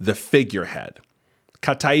the figurehead.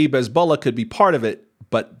 Kataib Hezbollah could be part of it,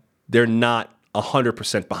 but they're not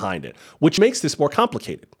 100% behind it, which makes this more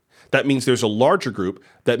complicated. That means there's a larger group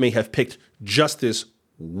that may have picked just this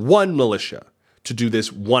one militia to do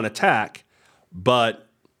this one attack, but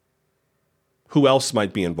who else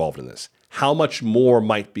might be involved in this? How much more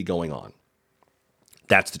might be going on?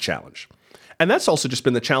 That's the challenge. And that's also just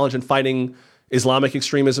been the challenge in fighting Islamic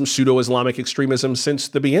extremism, pseudo-Islamic extremism since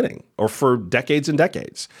the beginning, or for decades and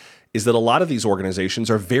decades, is that a lot of these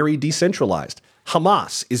organizations are very decentralized.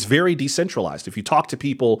 Hamas is very decentralized. If you talk to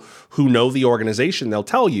people who know the organization, they'll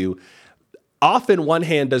tell you often one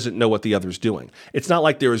hand doesn't know what the other's doing. It's not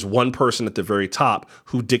like there is one person at the very top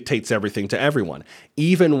who dictates everything to everyone.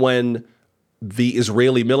 Even when the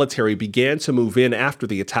Israeli military began to move in after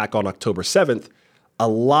the attack on October 7th, a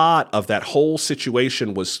lot of that whole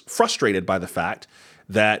situation was frustrated by the fact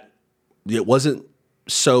that it wasn't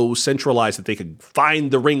so centralized that they could find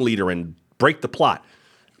the ringleader and break the plot.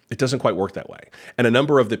 It doesn't quite work that way. And a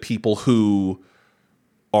number of the people who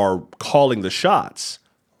are calling the shots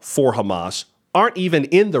for Hamas aren't even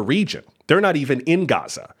in the region. They're not even in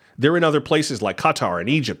Gaza. They're in other places like Qatar and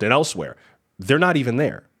Egypt and elsewhere. They're not even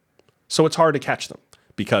there. So it's hard to catch them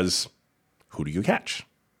because who do you catch?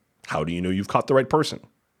 How do you know you've caught the right person?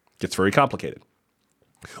 It gets very complicated.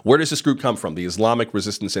 Where does this group come from? The Islamic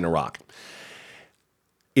resistance in Iraq.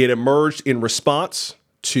 It emerged in response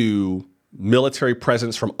to military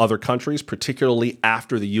presence from other countries, particularly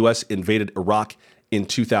after the U.S. invaded Iraq in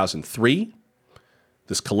 2003.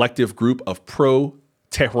 This collective group of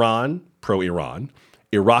pro-Tehran, pro-Iran,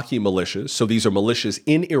 Iraqi militias. So these are militias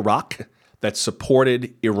in Iraq that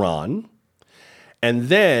supported Iran, and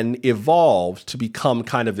then evolved to become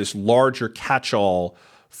kind of this larger catch-all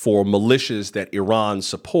for militias that Iran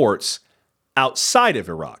supports outside of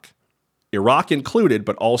Iraq. Iraq included,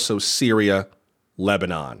 but also Syria,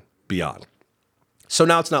 Lebanon, beyond. So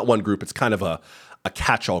now it's not one group, it's kind of a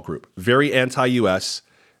catch-all group. Very anti-US,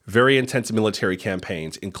 very intense military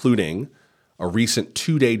campaigns, including a recent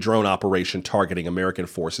 2-day drone operation targeting American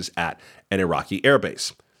forces at an Iraqi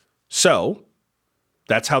airbase. So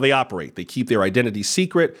that's how they operate. They keep their identity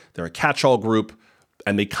secret, they're a catch-all group,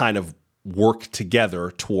 and they kind of work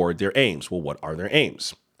together toward their aims. Well, what are their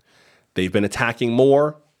aims? They've been attacking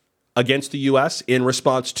more against the U.S. in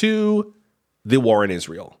response to the war in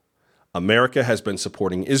Israel. America has been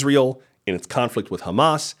supporting Israel in its conflict with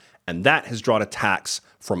Hamas, and that has drawn attacks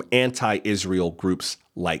from anti-Israel groups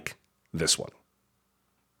like this one.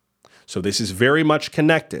 So this is very much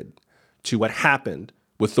connected to what happened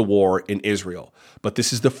with the war in Israel. But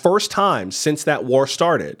this is the first time since that war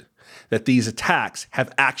started that these attacks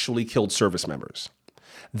have actually killed service members.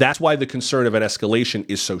 That's why the concern of an escalation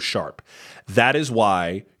is so sharp. That is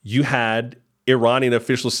why you had Iranian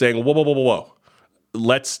officials saying, whoa, whoa, whoa, whoa,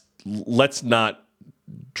 whoa. Let's not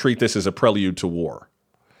treat this as a prelude to war.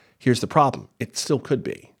 Here's the problem. It still could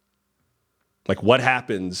be. Like what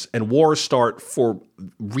happens, and wars start for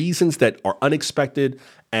reasons that are unexpected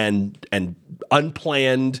and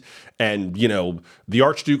unplanned, and, you know, the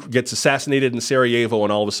Archduke gets assassinated in Sarajevo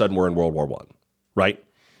and all of a sudden we're in World War I, right?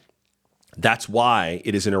 That's why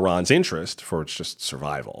it is in Iran's interest, for its just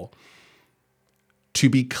survival, to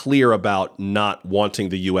be clear about not wanting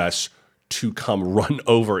the U.S. to come run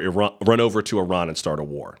over to Iran and start a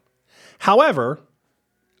war. However,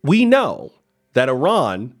 we know that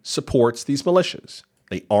Iran supports these militias.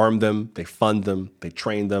 They arm them, they fund them, they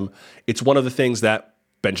train them. It's one of the things that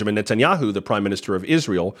Benjamin Netanyahu, the prime minister of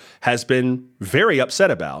Israel, has been very upset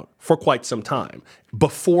about for quite some time,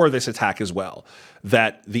 before this attack as well,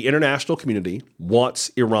 that the international community wants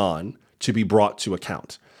Iran to be brought to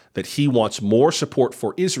account, that he wants more support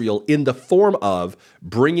for Israel in the form of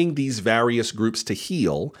bringing these various groups to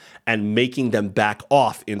heel and making them back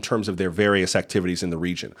off in terms of their various activities in the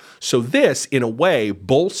region. So this, in a way,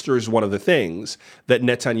 bolsters one of the things that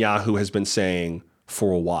Netanyahu has been saying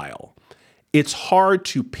for a while. It's hard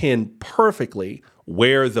to pin perfectly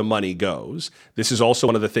where the money goes. This is also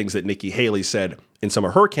one of the things that Nikki Haley said in some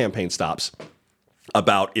of her campaign stops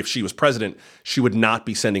about if she was president, she would not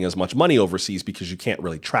be sending as much money overseas because you can't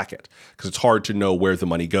really track it, because it's hard to know where the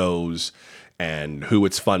money goes and who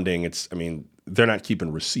it's funding. They're not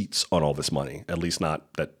keeping receipts on all this money, at least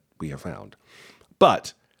not that we have found.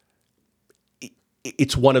 But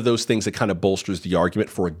it's one of those things that kind of bolsters the argument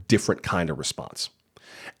for a different kind of response.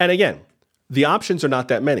 And again, the options are not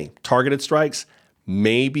that many. Targeted strikes,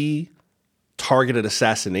 maybe targeted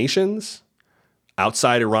assassinations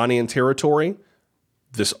outside Iranian territory.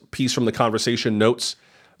 This piece from The Conversation notes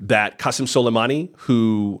that Qasem Soleimani,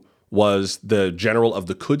 who was the general of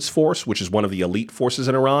the Quds Force, which is one of the elite forces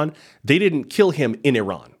in Iran, they didn't kill him in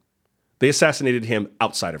Iran. They assassinated him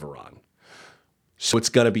outside of Iran. So it's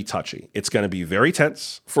going to be touchy. It's going to be very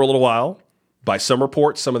tense for a little while. By some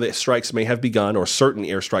reports, some of the strikes may have begun, or certain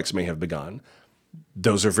airstrikes may have begun.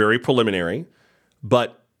 Those are very preliminary.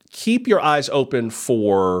 But keep your eyes open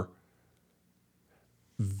for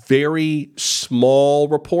very small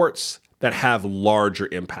reports that have larger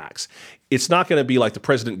impacts. it's not going to be like the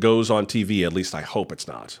president goes on TV, at least I hope it's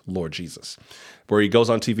not, Lord Jesus, where he goes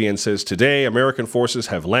on TV and says, today American forces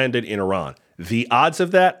have landed in Iran. The odds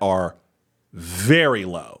of that are very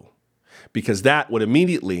low, because that would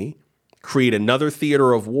immediately create another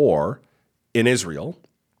theater of war in Israel,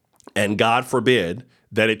 and God forbid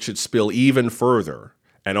that it should spill even further.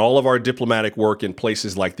 And all of our diplomatic work in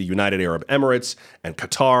places like the United Arab Emirates and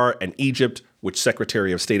Qatar and Egypt, which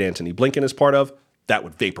Secretary of State Antony Blinken is part of, that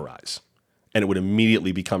would vaporize. And it would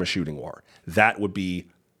immediately become a shooting war. That would be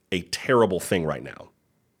a terrible thing right now,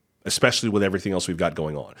 especially with everything else we've got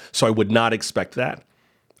going on. So I would not expect that.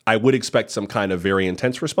 I would expect some kind of very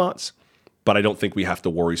intense response, but I don't think we have to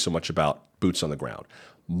worry so much about boots on the ground.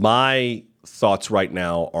 My thoughts right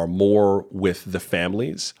now are more with the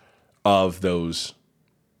families of those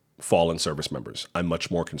fallen service members. I'm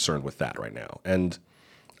much more concerned with that right now. And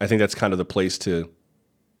I think that's kind of the place to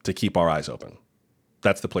keep our eyes open.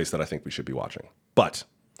 That's the place that I think we should be watching. But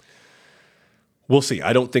we'll see.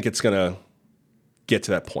 I don't think it's going to get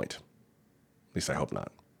to that point. At least I hope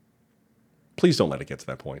not. Please don't let it get to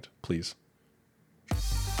that point. Please.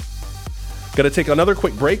 Going to take another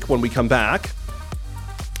quick break. When we come back,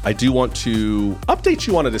 I do want to update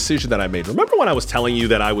you on a decision that I made. Remember when I was telling you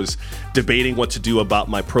that I was debating what to do about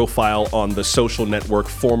my profile on the social network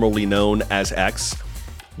formerly known as X?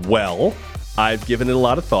 Well, I've given it a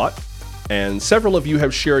lot of thought, and several of you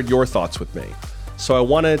have shared your thoughts with me. So I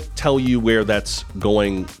want to tell you where that's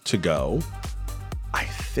going to go. I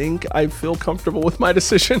think I feel comfortable with my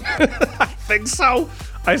decision. I think so.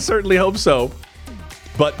 I certainly hope so.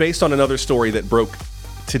 But based on another story that broke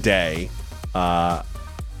today,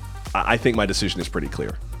 I think my decision is pretty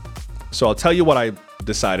clear. So I'll tell you what I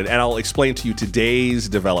decided, and I'll explain to you today's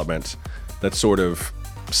development that sort of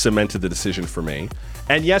cemented the decision for me.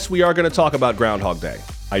 And yes, we are going to talk about Groundhog Day.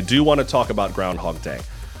 I do want to talk about Groundhog Day.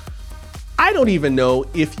 I don't even know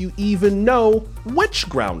if you even know which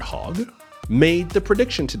groundhog made the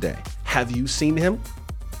prediction today. Have you seen him?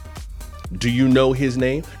 Do you know his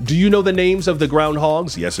name? Do you know the names of the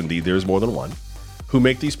groundhogs? Yes, indeed, there's more than one. Who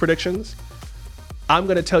make these predictions? I'm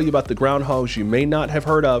going to tell you about the groundhogs you may not have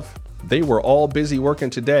heard of. They were all busy working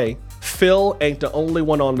today. Phil ain't the only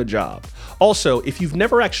one on the job. Also, if you've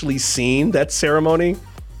never actually seen that ceremony,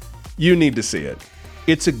 you need to see it.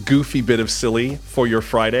 It's a goofy bit of silly for your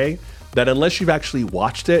Friday that unless you've actually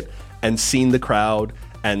watched it and seen the crowd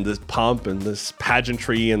and the pomp and this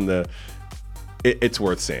pageantry and it's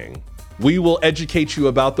worth seeing. We will educate you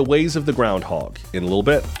about the ways of the groundhog in a little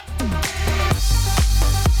bit.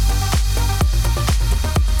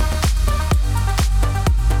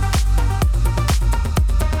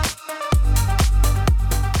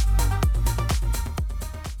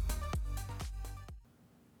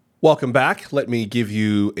 Welcome back. Let me give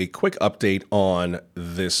you a quick update on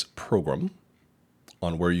this program,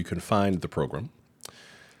 on where you can find the program.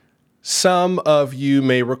 Some of you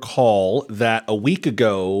may recall that a week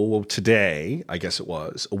ago today, I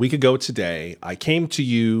came to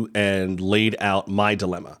you and laid out my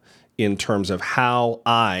dilemma in terms of how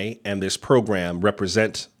I and this program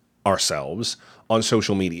represent ourselves on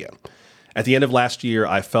social media. At the end of last year,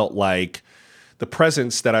 I felt like the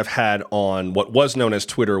presence that I've had on what was known as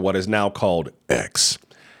Twitter, what is now called X,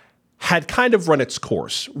 had kind of run its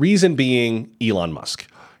course. Reason being Elon Musk.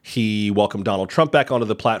 He welcomed Donald Trump back onto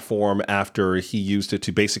the platform after he used it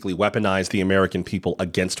to basically weaponize the American people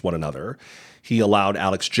against one another. He allowed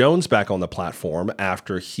Alex Jones back on the platform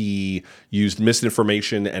after he used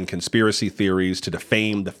misinformation and conspiracy theories to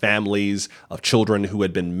defame the families of children who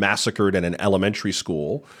had been massacred in an elementary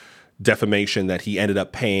school, defamation that he ended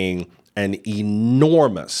up paying an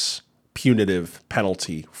enormous punitive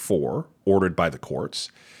penalty for, ordered by the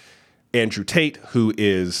courts. Andrew Tate, who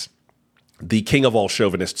is the king of all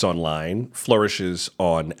chauvinists online, flourishes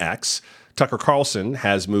on X. Tucker Carlson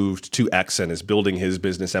has moved to X and is building his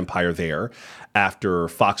business empire there after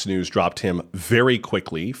Fox News dropped him very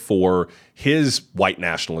quickly for his white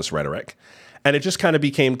nationalist rhetoric. And it just kind of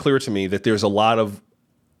became clear to me that there's a lot of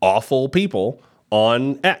awful people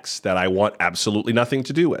on X that I want absolutely nothing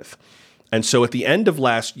to do with. And so at the end of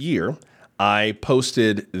last year, I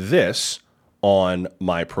posted this on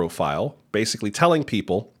my profile, basically telling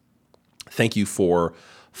people, thank you for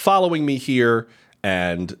following me here,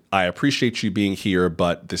 and I appreciate you being here,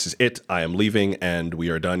 but this is it. I am leaving, and we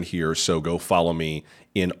are done here, so go follow me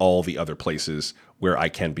in all the other places where I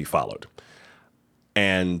can be followed.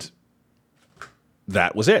 And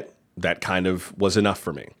that was it. That kind of was enough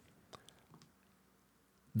for me.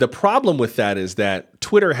 The problem with that is that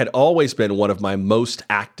Twitter had always been one of my most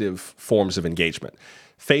active forms of engagement.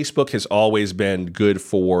 Facebook has always been good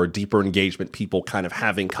for deeper engagement, people kind of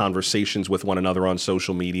having conversations with one another on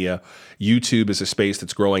social media. YouTube is a space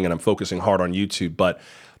that's growing, and I'm focusing hard on YouTube. But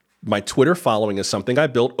my Twitter following is something I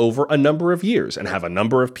built over a number of years and have a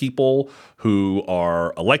number of people who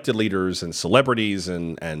are elected leaders and celebrities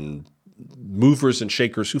and movers and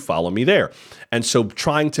shakers who follow me there. And so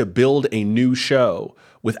trying to build a new show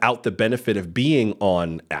without the benefit of being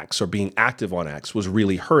on X or being active on X was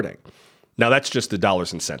really hurting. Now, that's just the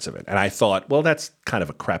dollars and cents of it. And I thought, well, that's kind of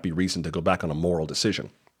a crappy reason to go back on a moral decision.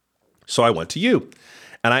 So I went to you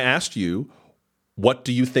and I asked you, what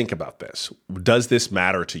do you think about this? Does this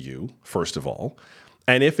matter to you, first of all?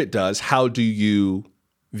 And if it does, how do you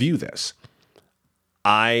view this?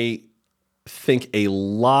 I think a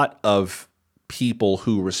lot of people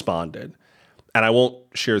who responded, and I won't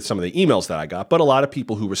share some of the emails that I got, but a lot of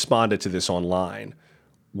people who responded to this online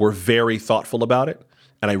were very thoughtful about it.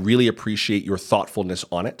 And I really appreciate your thoughtfulness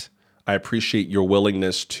on it. I appreciate your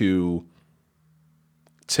willingness to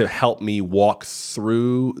help me walk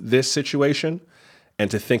through this situation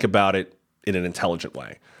and to think about it in an intelligent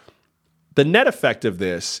way. The net effect of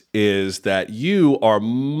this is that you are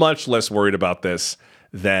much less worried about this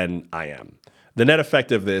than I am. The net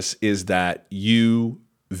effect of this is that you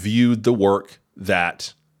viewed the work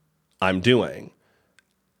that I'm doing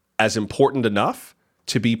as important enough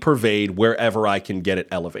to be purveyed wherever I can get it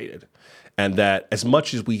elevated. And that as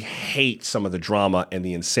much as we hate some of the drama and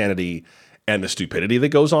the insanity and the stupidity that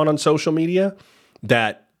goes on social media,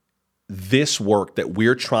 that this work that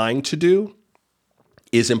we're trying to do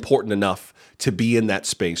is important enough to be in that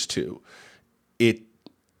space too. It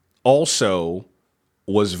also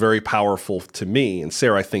was very powerful to me, and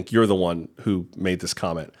Sarah, I think you're the one who made this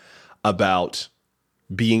comment about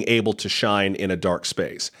being able to shine in a dark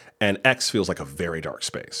space. And X feels like a very dark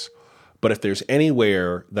space. But if there's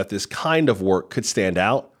anywhere that this kind of work could stand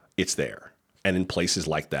out, it's there. And in places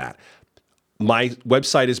like that. My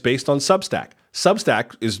website is based on Substack.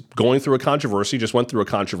 Substack is going through a controversy, just went through a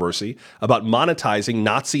controversy about monetizing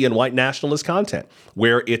Nazi and white nationalist content,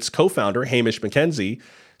 where its co-founder, Hamish McKenzie,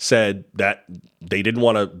 said that they didn't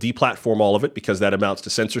want to deplatform all of it because that amounts to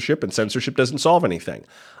censorship, and censorship doesn't solve anything.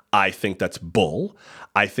 I think that's bull.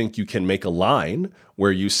 I think you can make a line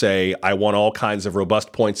where you say, I want all kinds of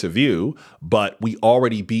robust points of view, but we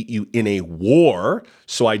already beat you in a war,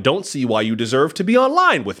 so I don't see why you deserve to be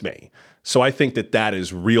online with me. So I think that that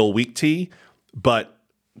is real weak tea, but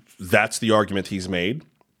that's the argument he's made.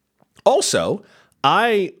 Also,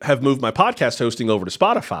 I have moved my podcast hosting over to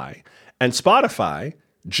Spotify, and Spotify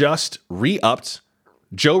just re-upped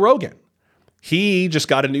Joe Rogan. He just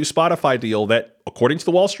got a new Spotify deal that, according to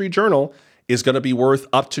the Wall Street Journal, is going to be worth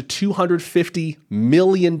up to $250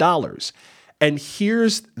 million. And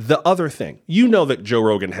here's the other thing. You know that Joe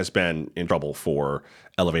Rogan has been in trouble for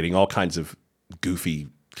elevating all kinds of goofy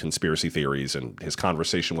conspiracy theories, and his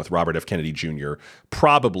conversation with Robert F. Kennedy Jr.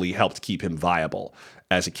 probably helped keep him viable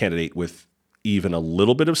as a candidate with even a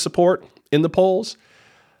little bit of support in the polls.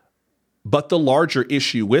 But the larger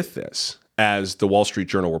issue with this, as the Wall Street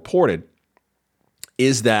Journal reported,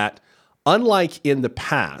 is that unlike in the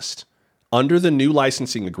past, under the new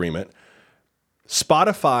licensing agreement,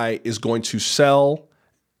 Spotify is going to sell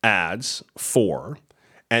ads for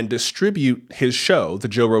and distribute his show, The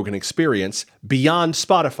Joe Rogan Experience, beyond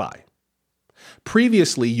Spotify.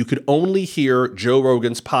 Previously, you could only hear Joe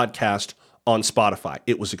Rogan's podcast on Spotify.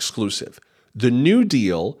 It was exclusive. The new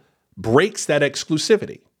deal breaks that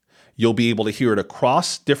exclusivity. You'll be able to hear it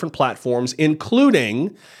across different platforms,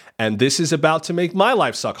 including, and this is about to make my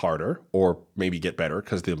life suck harder, or maybe get better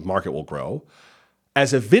because the market will grow,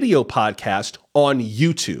 as a video podcast on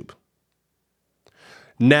YouTube.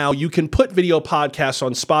 Now, you can put video podcasts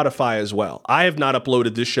on Spotify as well. I have not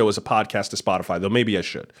uploaded this show as a podcast to Spotify, though maybe I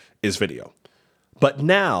should, is video. But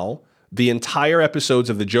now, the entire episodes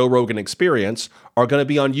of the Joe Rogan Experience are going to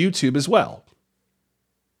be on YouTube as well.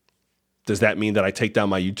 Does that mean that I take down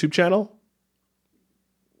my YouTube channel?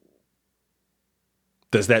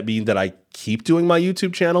 Does that mean that I keep doing my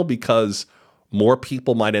YouTube channel because more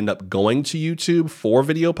people might end up going to YouTube for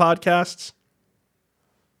video podcasts?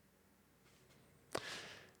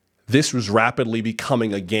 This was rapidly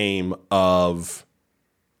becoming a game of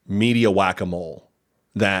media whack-a-mole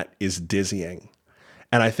that is dizzying.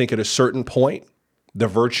 And I think at a certain point, the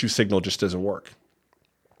virtue signal just doesn't work.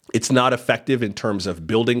 It's not effective in terms of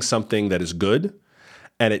building something that is good,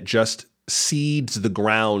 and it just seeds the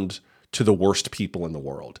ground to the worst people in the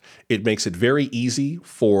world. It makes it very easy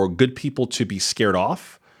for good people to be scared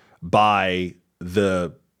off by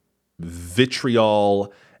the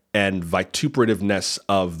vitriol and vituperativeness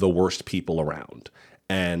of the worst people around.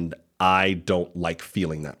 And I don't like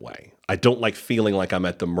feeling that way. I don't like feeling like I'm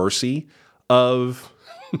at the mercy of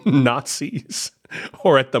Nazis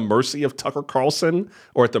or at the mercy of Tucker Carlson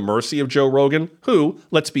or at the mercy of Joe Rogan, who,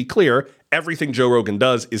 let's be clear, everything Joe Rogan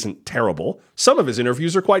does isn't terrible. Some of his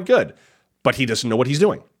interviews are quite good, but he doesn't know what he's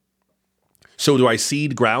doing. So do I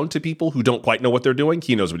cede ground to people who don't quite know what they're doing?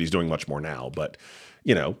 He knows what he's doing much more now, but,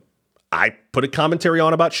 you know, I put a commentary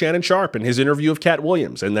on about Shannon Sharpe and his interview of Cat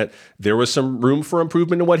Williams and that there was some room for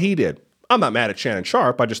improvement in what he did. I'm not mad at Shannon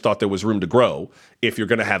Sharpe. I just thought there was room to grow if you're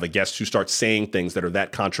going to have a guest who starts saying things that are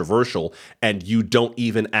that controversial and you don't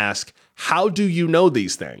even ask, how do you know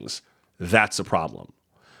these things? That's a problem.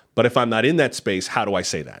 But if I'm not in that space, how do I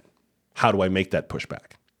say that? How do I make that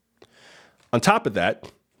pushback? On top of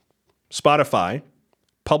that, Spotify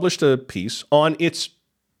published a piece on its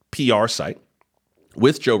PR site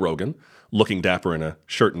with Joe Rogan looking dapper in a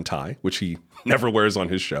shirt and tie, which he never wears on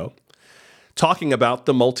his show, talking about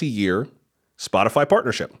the multi-year Spotify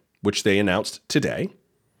partnership, which they announced today.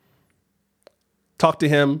 Talk to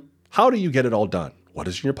him. How do you get it all done? What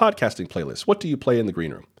is in your podcasting playlist? What do you play in the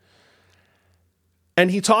green room?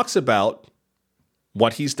 And he talks about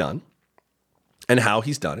what he's done and how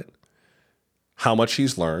he's done it, how much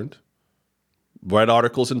he's learned, read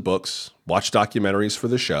articles and books, watched documentaries for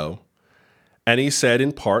the show. And he said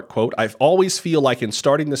in part, quote, I always feel like in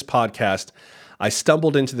starting this podcast, I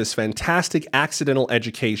stumbled into this fantastic accidental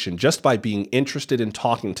education just by being interested in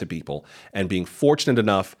talking to people and being fortunate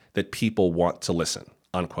enough that people want to listen,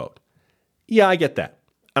 unquote. Yeah, I get that.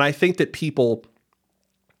 And I think that people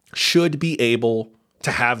should be able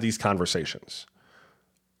to have these conversations.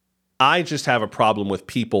 I just have a problem with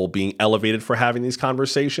people being elevated for having these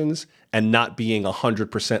conversations and not being 100%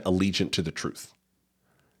 allegiant to the truth.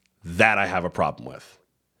 That I have a problem with.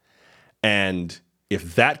 And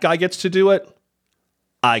if that guy gets to do it,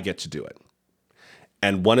 I get to do it.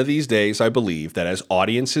 And one of these days, I believe that as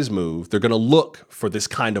audiences move, they're going to look for this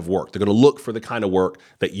kind of work. They're going to look for the kind of work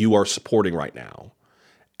that you are supporting right now.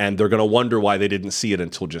 And they're going to wonder why they didn't see it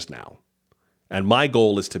until just now. And my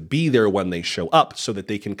goal is to be there when they show up so that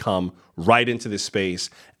they can come right into this space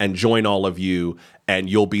and join all of you, and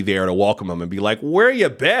you'll be there to welcome them and be like, where you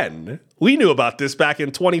been? We knew about this back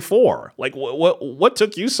in 24. Like, what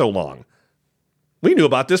took you so long? We knew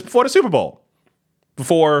about this before the Super Bowl.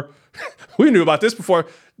 We knew about this before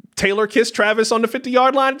Taylor kissed Travis on the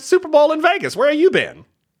 50-yard line at the Super Bowl in Vegas. Where have you been?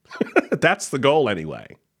 That's the goal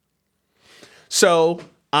anyway. So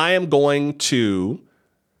I am going to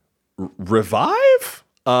revive?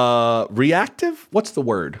 Reactive? What's the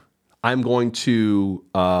word? I'm going to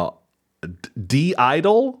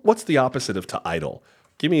de-idle? What's the opposite of to idle?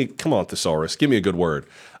 Come on, thesaurus. Give me a good word.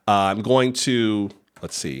 I'm going to,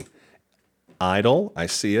 let's see. Idle, I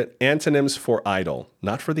see it. Antonyms for idle,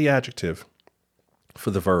 not for the adjective,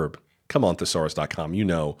 for the verb. Come on, thesaurus.com. You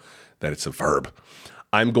know that it's a verb.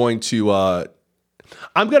 I'm going to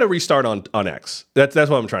restart on X. That's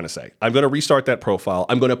what I'm trying to say. I'm going to restart that profile.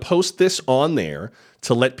 I'm going to post this on there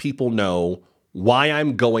to let people know why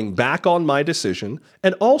I'm going back on my decision,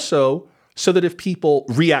 and also so that if people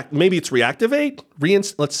react, maybe it's reactivate,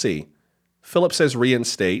 let's see. Philip says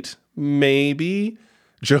reinstate. Maybe.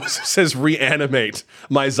 Joseph says reanimate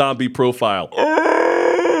my zombie profile.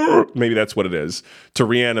 Maybe that's what it is, to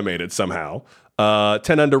reanimate it somehow.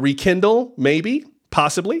 10 under rekindle, maybe,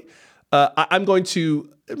 possibly. I'm going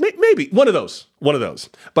to, maybe, one of those.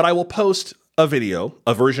 But I will post a video,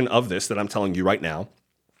 a version of this that I'm telling you right now,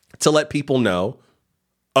 to let people know,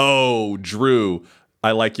 oh, Drew,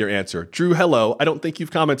 I like your answer. Drew, hello. I don't think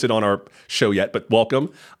you've commented on our show yet, but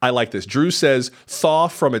welcome. I like this. Drew says, thaw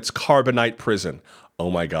from its carbonite prison. Oh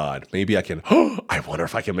my God, maybe I can, I wonder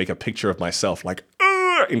if I can make a picture of myself like,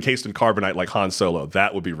 encased in carbonite like Han Solo.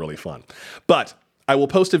 That would be really fun. But I will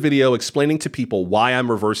post a video explaining to people why I'm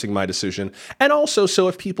reversing my decision. And also, so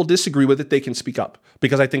if people disagree with it, they can speak up,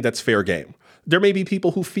 because I think that's fair game. There may be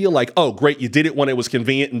people who feel like, oh, great, you did it when it was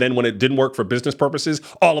convenient, and then when it didn't work for business purposes,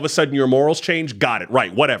 all of a sudden your morals change. Got it,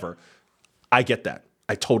 right, whatever. I get that.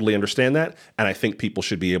 I totally understand that, and I think people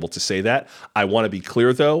should be able to say that. I want to be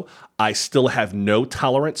clear, though, I still have no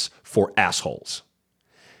tolerance for assholes.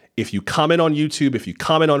 If you comment on YouTube, if you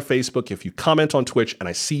comment on Facebook, if you comment on Twitch, and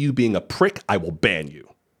I see you being a prick, I will ban you.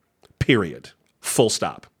 Period. Full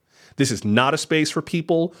stop. This is not a space for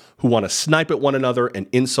people who want to snipe at one another and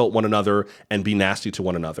insult one another and be nasty to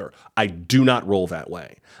one another. I do not roll that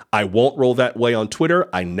way. I won't roll that way on Twitter.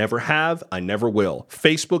 I never have. I never will.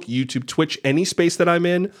 Facebook, YouTube, Twitch, any space that I'm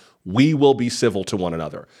in, we will be civil to one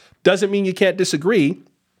another. Doesn't mean you can't disagree.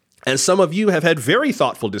 And some of you have had very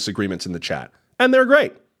thoughtful disagreements in the chat, and they're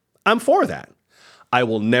great. I'm for that. I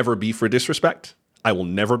will never be for disrespect. I will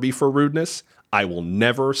never be for rudeness. I will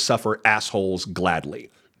never suffer assholes gladly.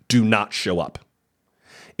 Do not show up.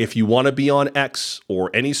 If you want to be on X or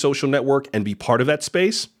any social network and be part of that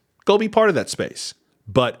space, go be part of that space.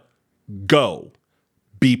 But go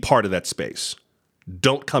be part of that space.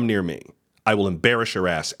 Don't come near me. I will embarrass your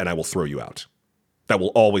ass and I will throw you out. That will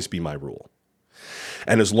always be my rule.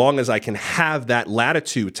 And as long as I can have that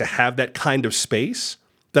latitude to have that kind of space,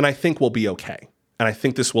 then I think we'll be okay. And I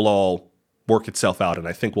think this will all work itself out, and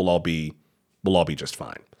I think we'll all be just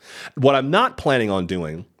fine. What I'm not planning on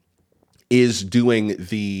doing is doing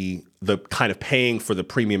the kind of paying for the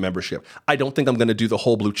premium membership. I don't think I'm going to do the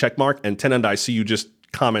whole blue check mark. And Tenanda, I see you just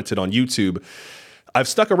commented on YouTube. I've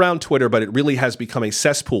stuck around Twitter, but it really has become a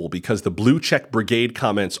cesspool because the blue check brigade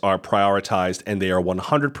comments are prioritized and they are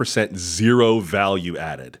 100% zero value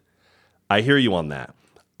added. I hear you on that.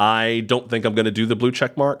 I don't think I'm going to do the blue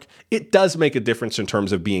check mark. It does make a difference in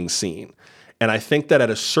terms of being seen. And I think that at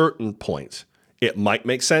a certain point, it might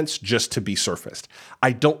make sense just to be surfaced.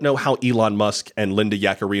 I don't know how Elon Musk and Linda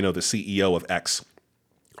Yaccarino, the CEO of X,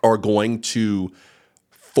 are going to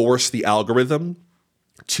force the algorithm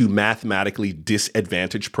to mathematically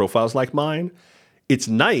disadvantage profiles like mine. It's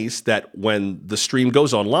nice that when the stream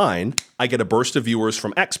goes online, I get a burst of viewers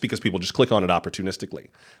from X because people just click on it opportunistically.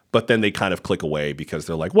 But then they kind of click away because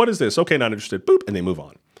they're like, what is this? Okay, not interested. Boop, and they move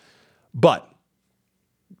on. But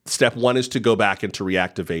step one is to go back and to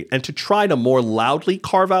reactivate and to try to more loudly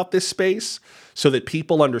carve out this space so that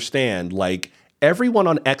people understand, like, everyone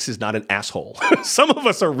on X is not an asshole. Some of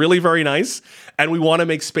us are really very nice, and we want to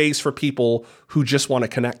make space for people who just want to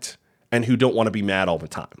connect and who don't want to be mad all the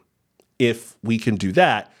time. If we can do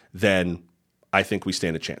that, then I think we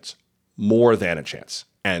stand a chance, more than a chance.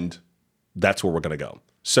 And that's where we're going to go.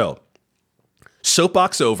 So,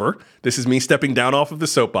 soapbox over. This is me stepping down off of the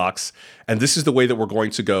soapbox, and this is the way that we're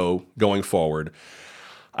going to go going forward.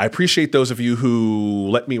 I appreciate those of you who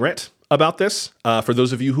let me rant about this. For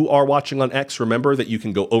those of you who are watching on X, remember that you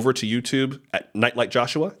can go over to YouTube at Nightlight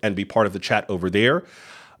Joshua and be part of the chat over there.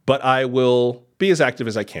 But I will be as active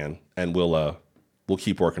as I can, and we'll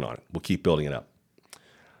keep working on it. We'll keep building it up.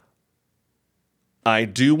 I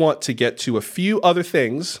do want to get to a few other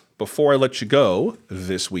things before I let you go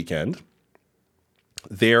this weekend.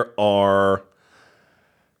 There's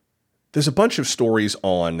a bunch of stories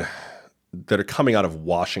that are coming out of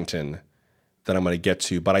Washington that I'm going to get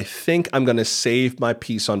to, but I think I'm going to save my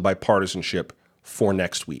piece on bipartisanship for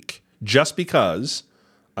next week, just because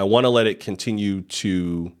I want to let it continue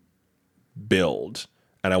to build,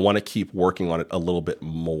 and I want to keep working on it a little bit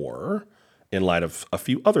more in light of a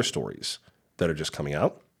few other stories that are just coming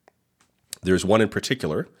out. There's one in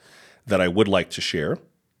particular that I would like to share.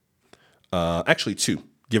 Actually, two.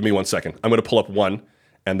 Give me 1 second. I'm going to pull up one,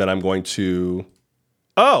 and then I'm going to...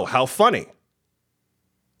 Oh, how funny.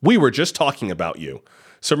 We were just talking about you.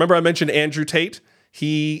 So remember I mentioned Andrew Tate?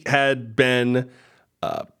 He had been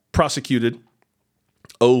prosecuted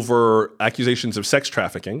over accusations of sex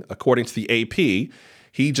trafficking. According to the AP,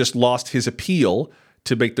 he just lost his appeal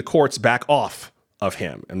to make the courts back off of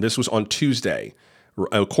him. And this was on Tuesday.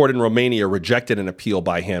 A court in Romania rejected an appeal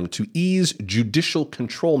by him to ease judicial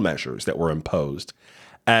control measures that were imposed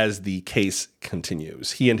as the case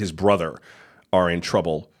continues. He and his brother are in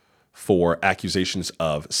trouble for accusations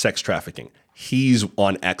of sex trafficking. He's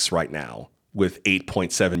on X right now with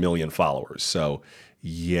 8.7 million followers. So,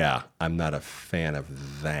 yeah, I'm not a fan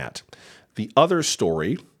of that. The other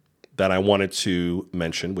story that I wanted to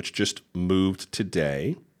mention, which just moved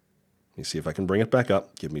today, let me see if I can bring it back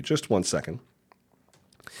up. Give me just 1 second.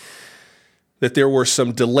 That there were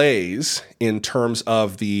some delays in terms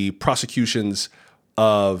of the prosecutions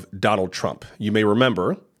of Donald Trump. You may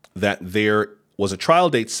remember that there was a trial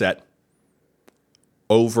date set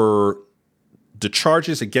over the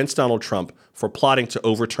charges against Donald Trump for plotting to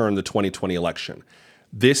overturn the 2020 election.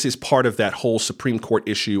 This is part of that whole Supreme Court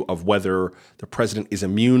issue of whether the president is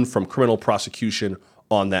immune from criminal prosecution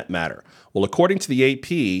on that matter. Well, according to the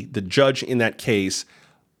AP, the judge in that case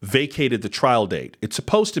vacated the trial date. It's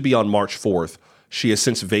supposed to be on March 4th. She has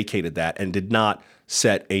since vacated that and did not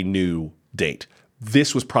set a new date.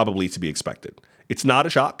 This was probably to be expected. It's not a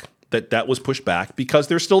shock that was pushed back because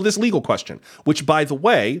there's still this legal question, which, by the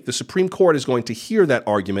way, the Supreme Court is going to hear that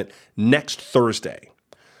argument next Thursday.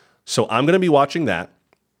 So I'm going to be watching that.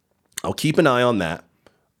 I'll keep an eye on that.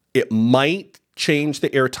 It might change the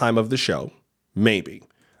airtime of the show, maybe,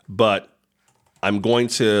 but I'm going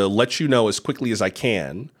to let you know as quickly as I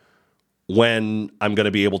can when I'm going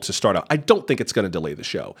to be able to start out. I don't think it's going to delay the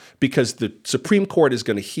show because the Supreme Court is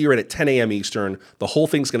going to hear it at 10 a.m. Eastern. The whole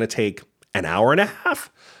thing's going to take an hour and a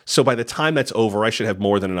half. So by the time that's over, I should have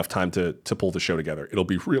more than enough time to pull the show together. It'll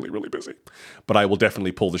be really, really busy, but I will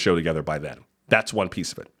definitely pull the show together by then. That's one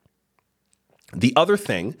piece of it. The other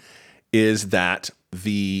thing is that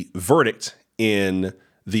the verdict in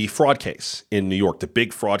the fraud case in New York, the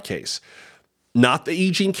big fraud case, not the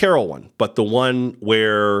E. Jean Carroll one, but the one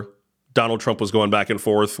where Donald Trump was going back and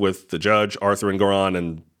forth with the judge, Arthur Engoron,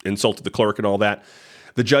 and insulted the clerk and all that.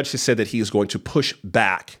 The judge has said that he is going to push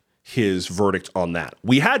back his verdict on that.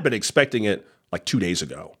 We had been expecting it like 2 days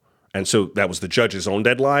ago. And so that was the judge's own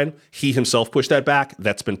deadline. He himself pushed that back.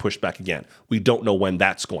 That's been pushed back again. We don't know when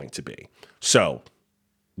that's going to be. So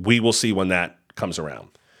we will see when that comes around.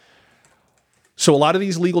 So a lot of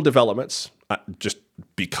these legal developments, just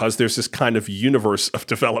because there's this kind of universe of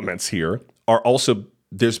developments here, are also,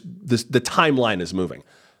 the timeline is moving.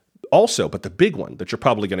 Also, but the big one that you're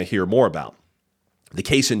probably going to hear more about, the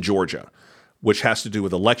case in Georgia, which has to do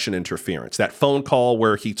with election interference. That phone call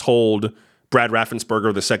where he told Brad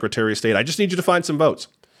Raffensperger, the Secretary of State, I just need you to find some votes.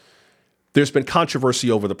 There's been controversy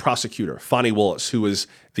over the prosecutor, Fani Willis, who is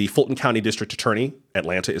the Fulton County District Attorney.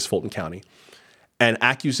 Atlanta is Fulton County. And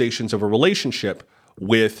accusations of a relationship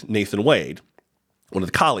with Nathan Wade, one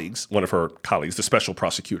of her colleagues, the special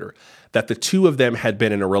prosecutor, that the two of them had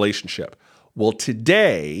been in a relationship. Well,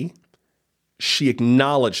 today, she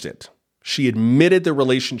acknowledged it. She admitted the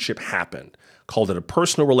relationship happened, called it a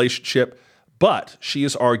personal relationship, but she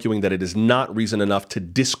is arguing that it is not reason enough to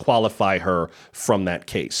disqualify her from that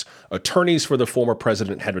case. Attorneys for the former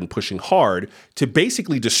president had been pushing hard to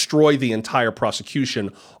basically destroy the entire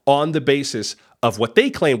prosecution on the basis of what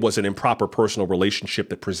they claimed was an improper personal relationship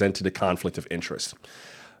that presented a conflict of interest.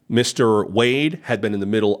 Mr. Wade had been in the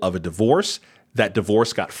middle of a divorce. That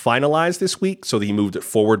divorce got finalized this week, so he moved it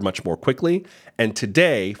forward much more quickly. And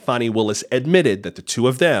today, Fani Willis admitted that the two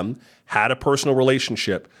of them had a personal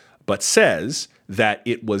relationship, but says that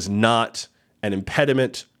it was not an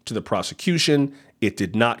impediment to the prosecution. It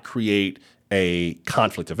did not create a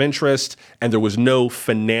conflict of interest, and there was no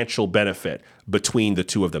financial benefit between the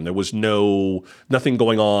two of them. There was nothing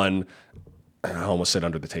going on. I almost said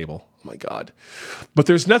under the table. Oh my God. But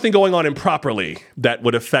there's nothing going on improperly that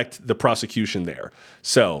would affect the prosecution there.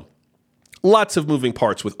 So lots of moving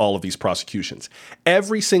parts with all of these prosecutions.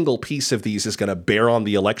 Every single piece of these is going to bear on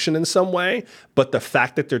the election in some way, but the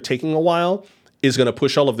fact that they're taking a while is going to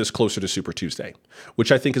push all of this closer to Super Tuesday,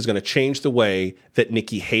 which I think is going to change the way that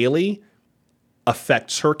Nikki Haley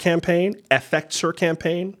affects her campaign, affects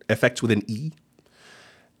with an E,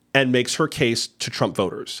 and makes her case to Trump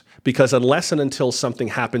voters. Because unless and until something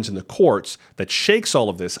happens in the courts that shakes all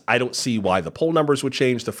of this, I don't see why the poll numbers would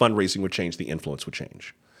change, the fundraising would change, the influence would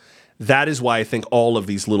change. That is why I think all of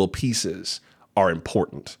these little pieces are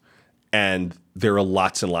important. And there are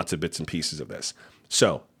lots and lots of bits and pieces of this.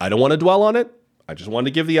 So I don't want to dwell on it. I just wanted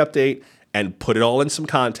to give the update and put it all in some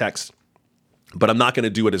context. But I'm not going to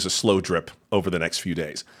do it as a slow drip over the next few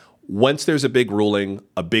days. Once there's a big ruling,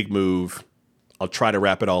 a big move, I'll try to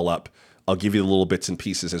wrap it all up. I'll give you the little bits and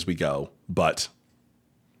pieces as we go, but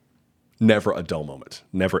never a dull moment.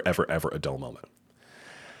 Never, ever, ever a dull moment.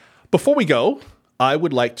 Before we go, I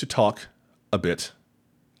would like to talk a bit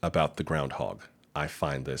about the Groundhog. I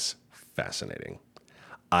find this fascinating.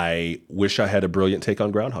 I wish I had a brilliant take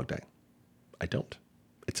on Groundhog Day. I don't.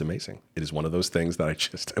 It's amazing. It is one of those things that I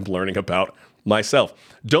just am learning about myself.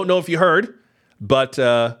 Don't know if you heard, but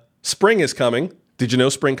spring is coming. Did you know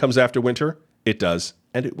spring comes after winter? It does,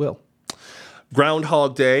 and it will.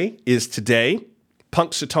 Groundhog Day is today.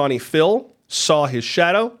 Punxsutawney Phil saw his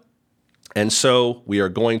shadow, and so we are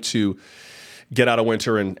going to get out of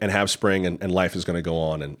winter and have spring, and life is going to go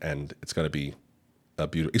on, and it's going to be a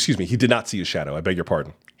beautiful... Excuse me, he did not see his shadow. I beg your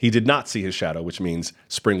pardon. He did not see his shadow, which means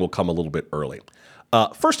spring will come a little bit early.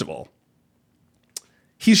 First of all,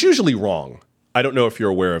 he's usually wrong. I don't know if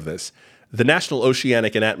you're aware of this. The National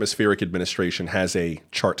Oceanic and Atmospheric Administration has a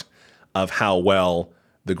chart of how well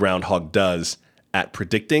the groundhog does at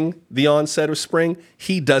predicting the onset of spring.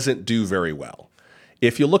 He doesn't do very well.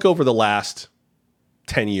 If you look over the last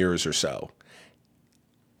 10 years or so,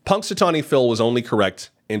 Punxsutawney Phil was only correct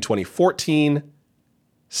in 2014,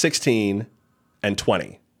 16, and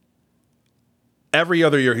 20. Every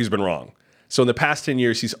other year he's been wrong. So in the past 10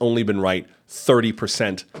 years, he's only been right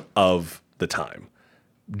 30% of the time.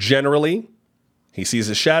 Generally, he sees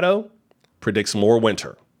a shadow, predicts more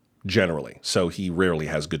winter, generally. So he rarely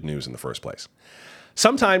has good news in the first place.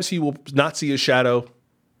 Sometimes he will not see his shadow,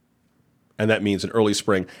 and that means an early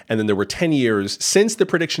spring. And then there were 10 years since the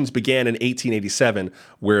predictions began in 1887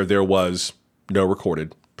 where there was no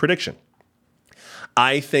recorded prediction.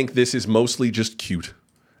 I think this is mostly just cute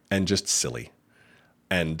and just silly.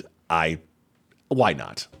 And Why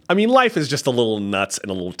not? I mean, life is just a little nuts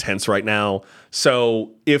and a little tense right now.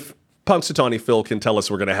 So if Punxsutawney Phil can tell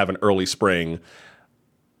us we're going to have an early spring,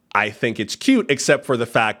 I think it's cute, except for the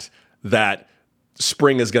fact that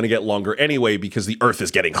spring is going to get longer anyway because the earth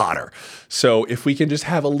is getting hotter. So if we can just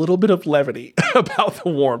have a little bit of levity about the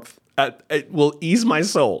warmth, it will ease my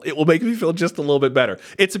soul. It will make me feel just a little bit better.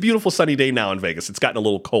 It's a beautiful sunny day now in Vegas. It's gotten a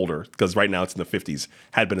little colder because right now it's in the 50s,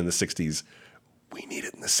 had been in the 60s. We need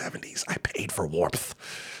it in the 70s. I paid for warmth.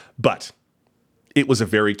 But it was a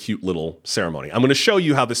very cute little ceremony. I'm going to show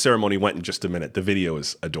you how the ceremony went in just a minute. The video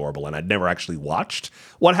is adorable, and I'd never actually watched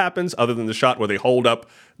what happens other than the shot where they hold up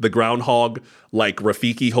the groundhog like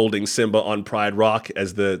Rafiki holding Simba on Pride Rock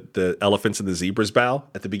as the elephants and the zebras bow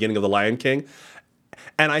at the beginning of The Lion King.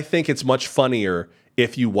 And I think it's much funnier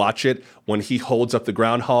if you watch it when he holds up the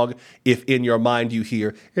groundhog, if in your mind you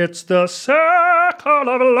hear, it's the circle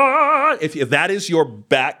of life. If that is your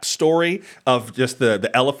backstory of just the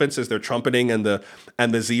elephants as they're trumpeting and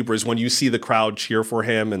the zebras, when you see the crowd cheer for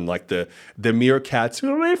him and like the meerkats,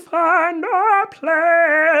 will we find our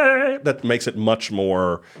play? That makes it much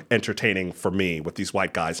more entertaining for me with these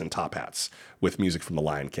white guys in top hats with music from The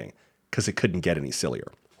Lion King, because it couldn't get any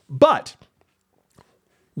sillier. But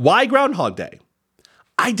why Groundhog Day?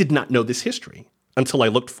 I did not know this history until I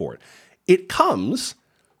looked for it. It comes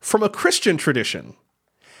from a Christian tradition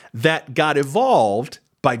that got evolved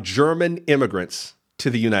by German immigrants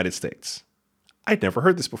to the United States. I'd never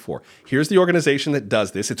heard this before. Here's the organization that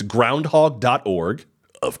does this. It's groundhog.org,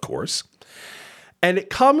 of course. And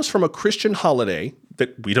it comes from a Christian holiday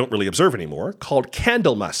that we don't really observe anymore called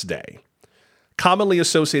Candlemas Day, commonly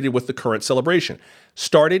associated with the current celebration.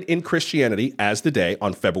 Started in Christianity as the day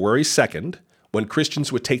on February 2nd, when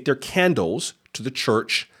Christians would take their candles to the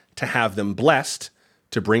church to have them blessed,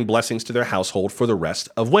 to bring blessings to their household for the rest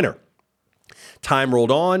of winter. Time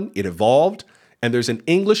rolled on, it evolved, and there's an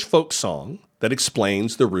English folk song that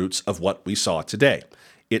explains the roots of what we saw today.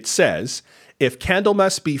 It says, if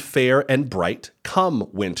Candlemas be fair and bright, come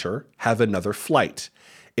winter, have another flight.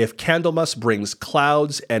 If Candlemas brings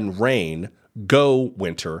clouds and rain, go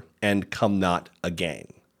winter, and come not again.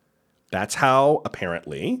 That's how,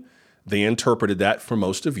 apparently, they interpreted that for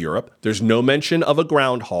most of Europe. There's no mention of a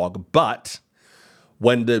groundhog, but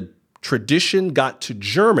when the tradition got to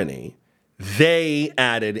Germany, they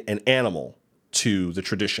added an animal to the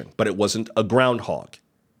tradition, but it wasn't a groundhog.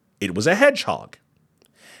 It was a hedgehog.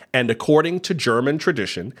 And according to German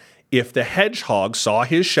tradition, if the hedgehog saw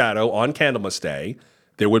his shadow on Candlemas Day,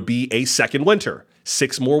 there would be a second winter,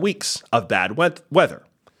 6 more weeks of bad weather.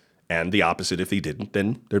 And the opposite, if they didn't,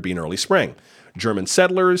 then there'd be an early spring. German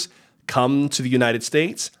settlers come to the United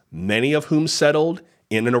States, many of whom settled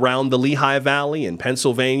in and around the Lehigh Valley in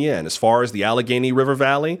Pennsylvania and as far as the Allegheny River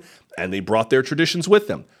Valley, and they brought their traditions with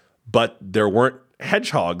them. But there weren't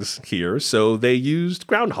hedgehogs here, so they used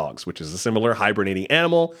groundhogs, which is a similar hibernating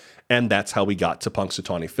animal, and that's how we got to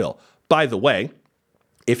Punxsutawney Phil. By the way,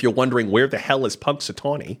 if you're wondering where the hell is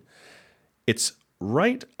Punxsutawney, it's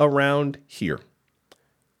right around here.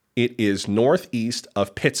 It is northeast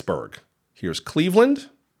of Pittsburgh. Here's Cleveland.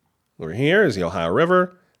 Over here is the Ohio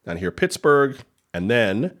River. Down here, Pittsburgh. And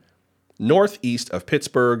then northeast of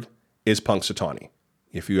Pittsburgh is Punxsutawney,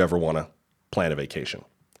 if you ever want to plan a vacation.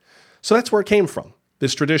 So that's where it came from,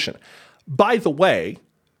 this tradition. By the way,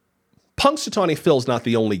 Punxsutawney Phil's not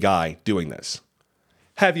the only guy doing this.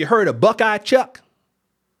 Have you heard of Buckeye Chuck?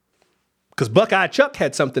 Because Buckeye Chuck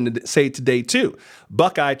had something to say today, too.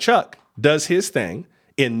 Buckeye Chuck does his thing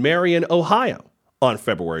in Marion, Ohio, on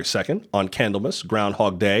February 2nd, on Candlemas,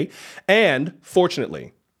 Groundhog Day. And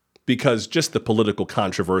fortunately, because just the political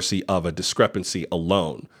controversy of a discrepancy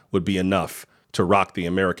alone would be enough to rock the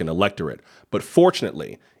American electorate. But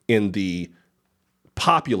fortunately, in the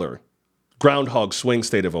popular groundhog swing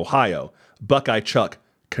state of Ohio, Buckeye Chuck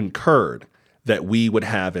concurred that we would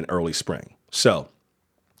have an early spring. So,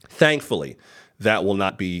 thankfully, that will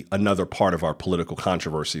not be another part of our political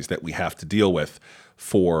controversies that we have to deal with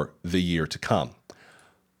for the year to come.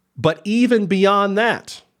 But even beyond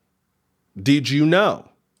that, did you know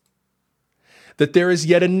that there is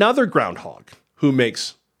yet another groundhog who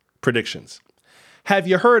makes predictions? Have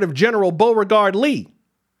you heard of General Beauregard Lee?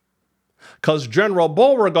 Because General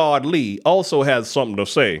Beauregard Lee also has something to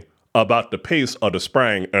say about the pace of the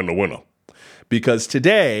spring and the winter. Because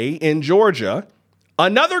today in Georgia,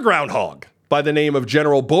 another groundhog by the name of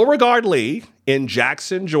General Beauregard Lee in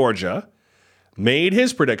Jackson, Georgia, made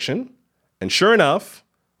his prediction. And sure enough,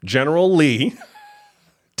 General Lee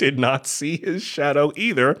did not see his shadow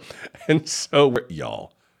either. And so,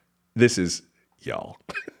 y'all, this is y'all.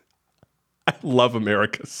 I love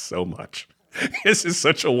America so much. This is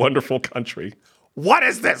such a wonderful country. What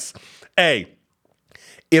is this? Hey,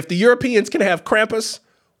 if the Europeans can have Krampus,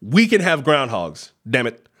 we can have groundhogs. Damn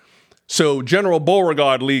it. So General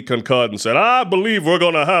Beauregard Lee concurred and said, I believe we're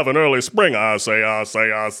going to have an early spring. I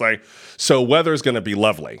say. So weather's going to be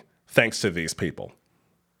lovely, thanks to these people.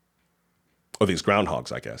 Or these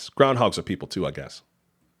groundhogs, I guess. Groundhogs are people too, I guess.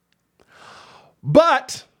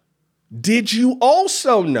 But did you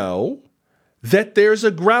also know that there's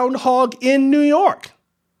a groundhog in New York?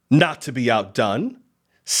 Not to be outdone,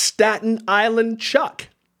 Staten Island Chuck.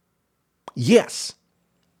 Yes,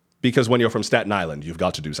 because when you're from Staten Island, you've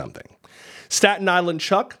got to do something. Staten Island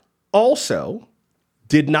Chuck also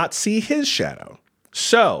did not see his shadow.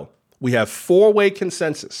 So we have four-way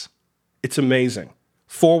consensus. It's amazing.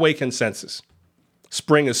 Four-way consensus.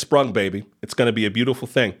 Spring is sprung, baby. It's going to be a beautiful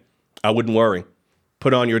thing. I wouldn't worry.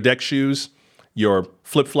 Put on your deck shoes, your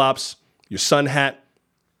flip-flops, your sun hat.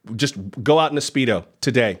 Just go out in a Speedo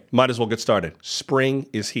today. Might as well get started. Spring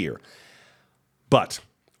is here. But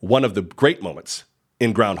one of the great moments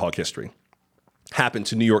in Groundhog history happened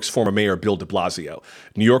to New York's former mayor, Bill de Blasio.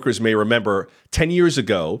 New Yorkers may remember 10 years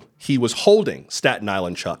ago, he was holding Staten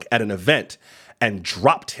Island Chuck at an event and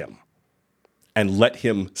dropped him and let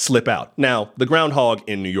him slip out. Now, the groundhog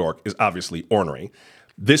in New York is obviously ornery.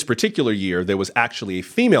 This particular year, there was actually a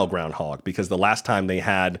female groundhog because the last time they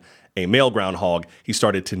had a male groundhog, he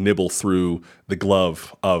started to nibble through the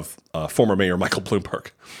glove of former Mayor Michael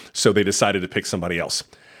Bloomberg. So they decided to pick somebody else.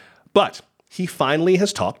 But he finally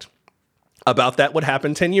has talked about that what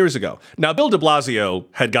happened 10 years ago. Now, Bill de Blasio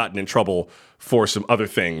had gotten in trouble for some other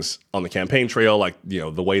things on the campaign trail, like,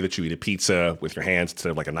 the way that you eat a pizza with your hands instead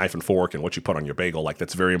of like a knife and fork and what you put on your bagel. Like,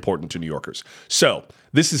 that's very important to New Yorkers. So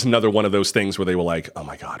this is another one of those things where they were like, oh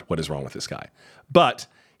my God, what is wrong with this guy? But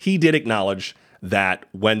he did acknowledge that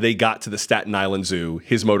when they got to the Staten Island Zoo,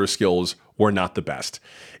 his motor skills were not the best.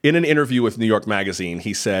 In an interview with New York Magazine,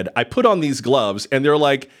 he said, I put on these gloves and they're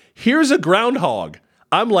like, here's a groundhog.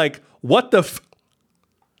 I'm like, what the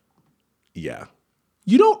Yeah.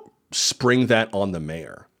 You don't spring that on the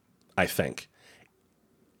mayor, I think.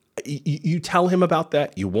 You tell him about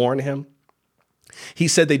that. You warn him. He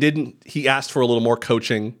said they didn't. He asked for a little more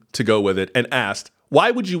coaching to go with it and asked,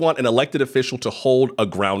 why would you want an elected official to hold a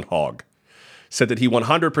groundhog? Said that he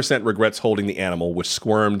 100% regrets holding the animal, which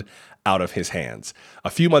squirmed out of his hands. A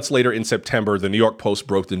few months later in September, the New York Post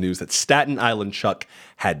broke the news that Staten Island Chuck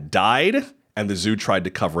had died, and the zoo tried to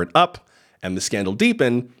cover it up. And the scandal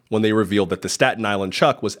deepened when they revealed that the Staten Island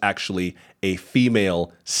Chuck was actually a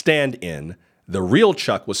female stand-in. The real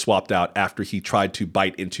Chuck was swapped out after he tried to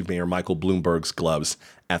bite into Mayor Michael Bloomberg's gloves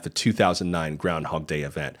at the 2009 Groundhog Day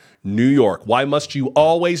event. New York, why must you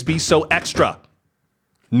always be so extra?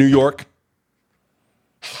 New York.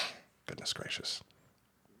 Goodness gracious.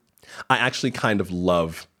 I actually kind of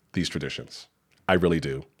love these traditions. I really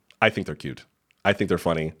do. I think they're cute. I think they're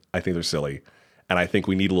funny. I think they're silly. And I think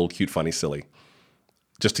we need a little cute, funny, silly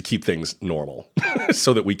just to keep things normal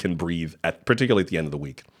so that we can breathe, particularly at the end of the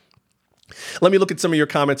week. Let me look at some of your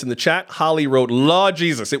comments in the chat. Holly wrote, Lord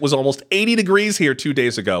Jesus, it was almost 80 degrees here 2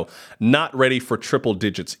 days ago. Not ready for triple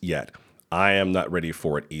digits yet. I am not ready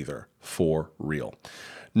for it either, for real.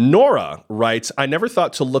 Nora writes, I never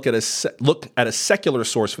thought to look at a secular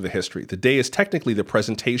source for the history. The day is technically the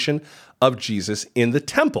presentation of Jesus in the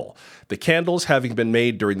temple. The candles, having been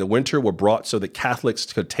made during the winter, were brought so that Catholics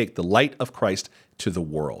could take the light of Christ to the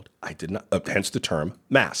world. I did not, hence the term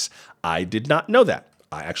Mass. I did not know that.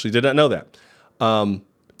 I actually did not know that.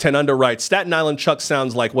 10 Under writes, Staten Island Chuck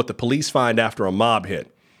sounds like what the police find after a mob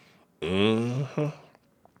hit. Mm-hmm.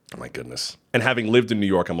 Oh my goodness. And having lived in New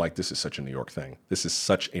York, I'm like, this is such a New York thing. This is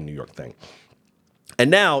such a New York thing.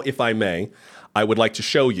 And now, if I may, I would like to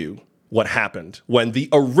show you what happened when the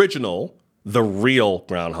real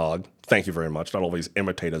groundhog, thank you very much, not always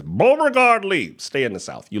imitate us, Beauregard Lee, stay in the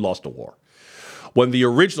South, you lost a war. When the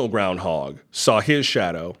original groundhog saw his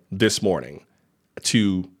shadow this morning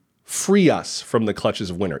to free us from the clutches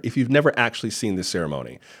of winter. If you've never actually seen this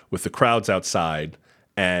ceremony with the crowds outside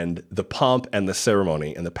and the pomp and the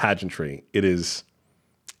ceremony and the pageantry, it is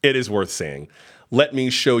worth seeing. Let me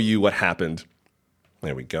show you what happened.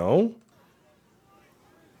 There we go.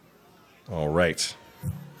 All right.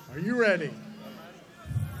 Are you ready?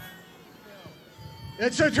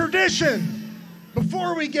 It's a tradition.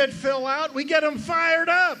 Before we get Phil out, we get him fired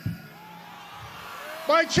up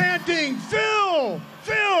by chanting, Phil,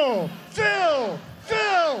 Phil, Phil,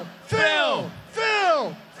 Phil, Phil,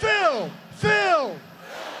 Phil, Phil, Phil.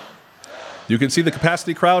 You can see the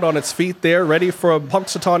capacity crowd on its feet there, ready for a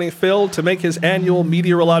Punxsutawney Phil to make his annual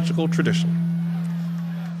meteorological tradition.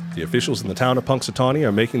 The officials in the town of Punxsutawney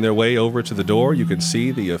are making their way over to the door. You can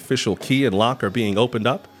see the official key and lock are being opened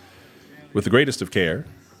up with the greatest of care.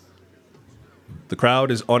 The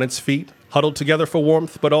crowd is on its feet, huddled together for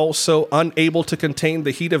warmth, but also unable to contain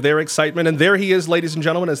the heat of their excitement. And there he is, ladies and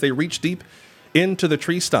gentlemen, as they reach deep into the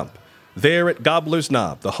tree stump, there at Gobbler's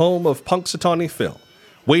Knob, the home of Punxsutawney Phil,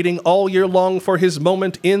 waiting all year long for his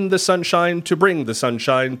moment in the sunshine to bring the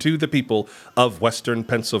sunshine to the people of Western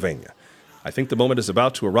Pennsylvania. I think the moment is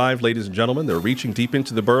about to arrive, ladies and gentlemen. They're reaching deep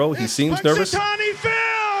into the burrow. He seems nervous. Punxsutawney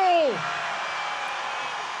Phil!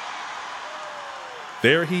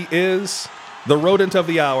 There he is, the rodent of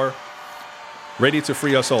the hour, ready to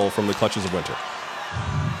free us all from the clutches of winter.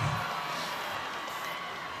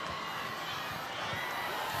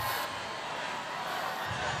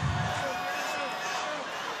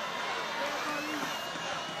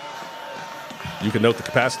 You can note the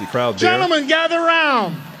capacity crowd there. Gentlemen, gather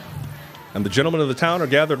round. And the gentlemen of the town are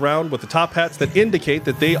gathered round with the top hats that indicate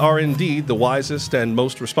that they are indeed the wisest and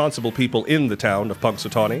most responsible people in the town of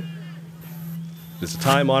Punxsutawney. It is a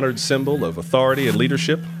time-honored symbol of authority and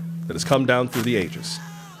leadership that has come down through the ages.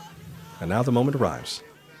 And now the moment arrives.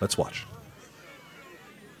 Let's watch.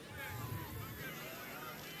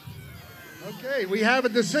 Okay, we have a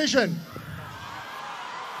decision.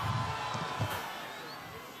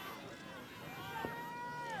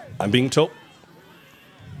 I'm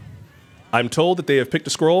told that they have picked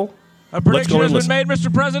a scroll. A prediction has been made,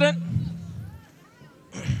 Mr. President.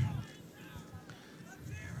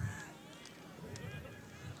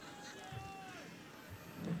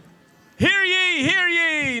 Hear ye, hear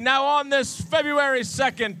ye. Now on this February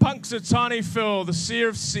 2nd, Punxsutawney Phil, the seer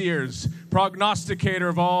of seers, prognosticator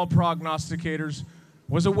of all prognosticators,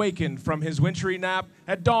 was awakened from his wintry nap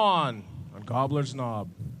at dawn on Gobbler's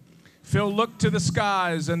Knob. Phil looked to the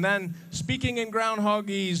skies and then, speaking in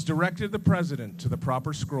Groundhogese, directed the president to the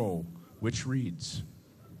proper scroll, which reads,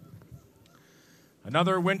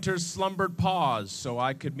 "Another winter's slumbered pause so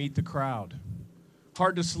I could meet the crowd.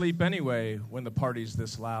 Hard to sleep anyway when the party's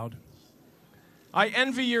this loud. I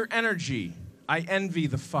envy your energy. I envy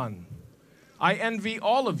the fun. I envy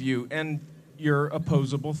all of you and your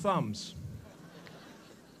opposable thumbs.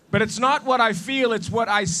 But it's not what I feel, it's what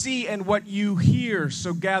I see and what you hear,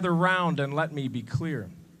 so gather round and let me be clear.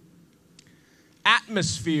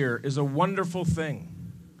 Atmosphere is a wonderful thing,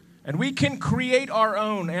 and we can create our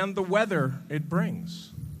own and the weather it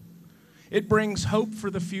brings. It brings hope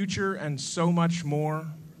for the future and so much more.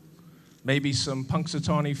 Maybe some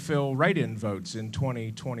Punxsutawney Phil write-in votes in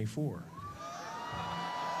 2024.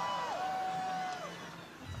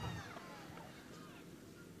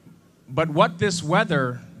 But what this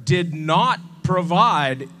weather did not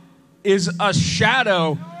provide is a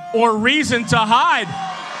shadow or reason to hide.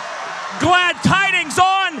 Glad tidings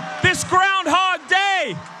on this Groundhog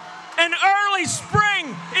Day. An early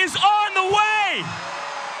spring is on the way.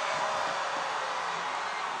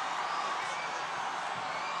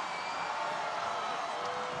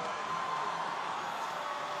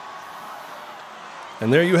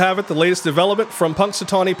 And there you have it, the latest development from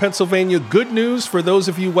Punxsutawney, Pennsylvania. Good news for those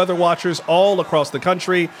of you weather watchers all across the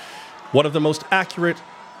country. One of the most accurate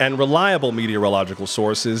and reliable meteorological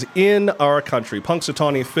sources in our country.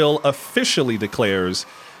 Punxsutawney Phil officially declares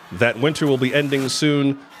that winter will be ending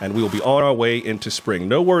soon and we will be on our way into spring.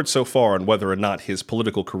 No word so far on whether or not his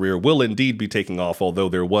political career will indeed be taking off, although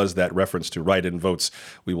there was that reference to write-in votes.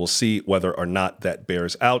 We will see whether or not that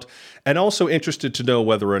bears out. And also interested to know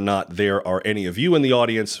whether or not there are any of you in the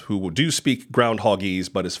audience who do speak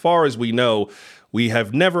Groundhogese, but as far as we know, we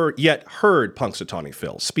have never yet heard Punxsutawney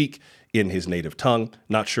Phil speak in his native tongue.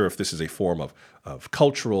 Not sure if this is a form of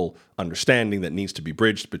cultural understanding that needs to be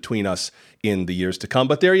bridged between us in the years to come.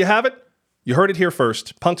 But there you have it. You heard it here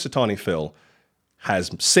first. Punxsutawney Phil has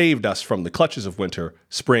saved us from the clutches of winter.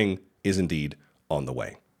 Spring is indeed on the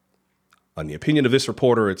way. On the opinion of this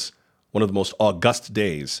reporter, it's one of the most august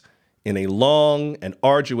days in a long and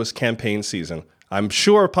arduous campaign season. I'm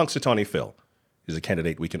sure Punxsutawney Phil is a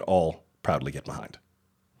candidate we can all proudly get behind.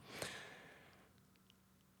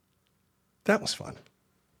 That was fun.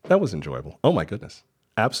 That was enjoyable. Oh my goodness.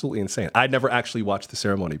 Absolutely insane. I'd never actually watched the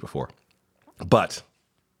ceremony before. But,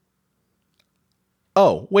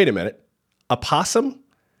 oh, wait a minute. A possum?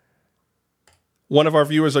 One of our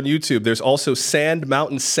viewers on YouTube, there's also Sand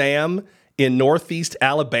Mountain Sam in Northeast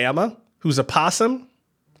Alabama, who's a possum.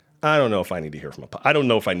 I don't know if I need to hear from a possum. I don't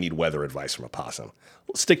know if I need weather advice from a possum.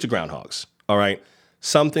 Let's stick to groundhogs, all right?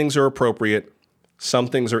 Some things are appropriate. Some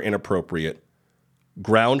things are inappropriate.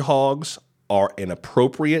 Groundhogs are an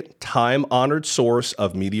appropriate, time-honored source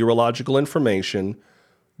of meteorological information.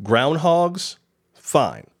 Groundhogs,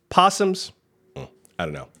 fine. Possums, I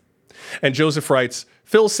don't know. And Joseph writes,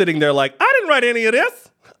 Phil's sitting there like, I didn't write any of this.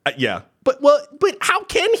 Yeah, but how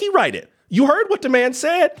can he write it? You heard what the man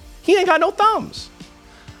said. He ain't got no thumbs.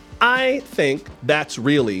 I think that's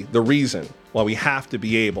really the reason why we have to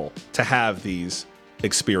be able to have these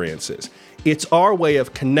experiences. It's our way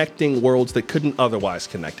of connecting worlds that couldn't otherwise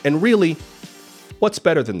connect. And really, what's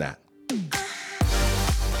better than that?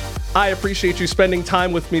 I appreciate you spending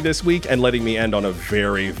time with me this week and letting me end on a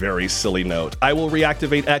very, very silly note. I will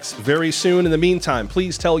reactivate X very soon. In the meantime,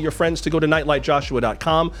 please tell your friends to go to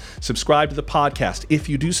nightlightjoshua.com, subscribe to the podcast. If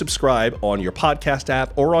you do subscribe on your podcast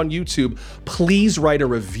app or on YouTube, please write a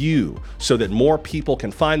review so that more people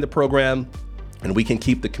can find the program and we can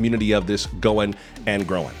keep the community of this going and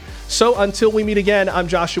growing. So until we meet again, I'm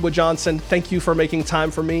Joshua Johnson. Thank you for making time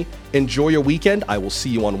for me. Enjoy your weekend. I will see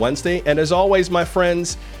you on Wednesday. And as always, my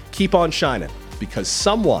friends, keep on shining because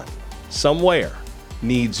someone, somewhere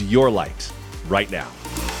needs your light right now.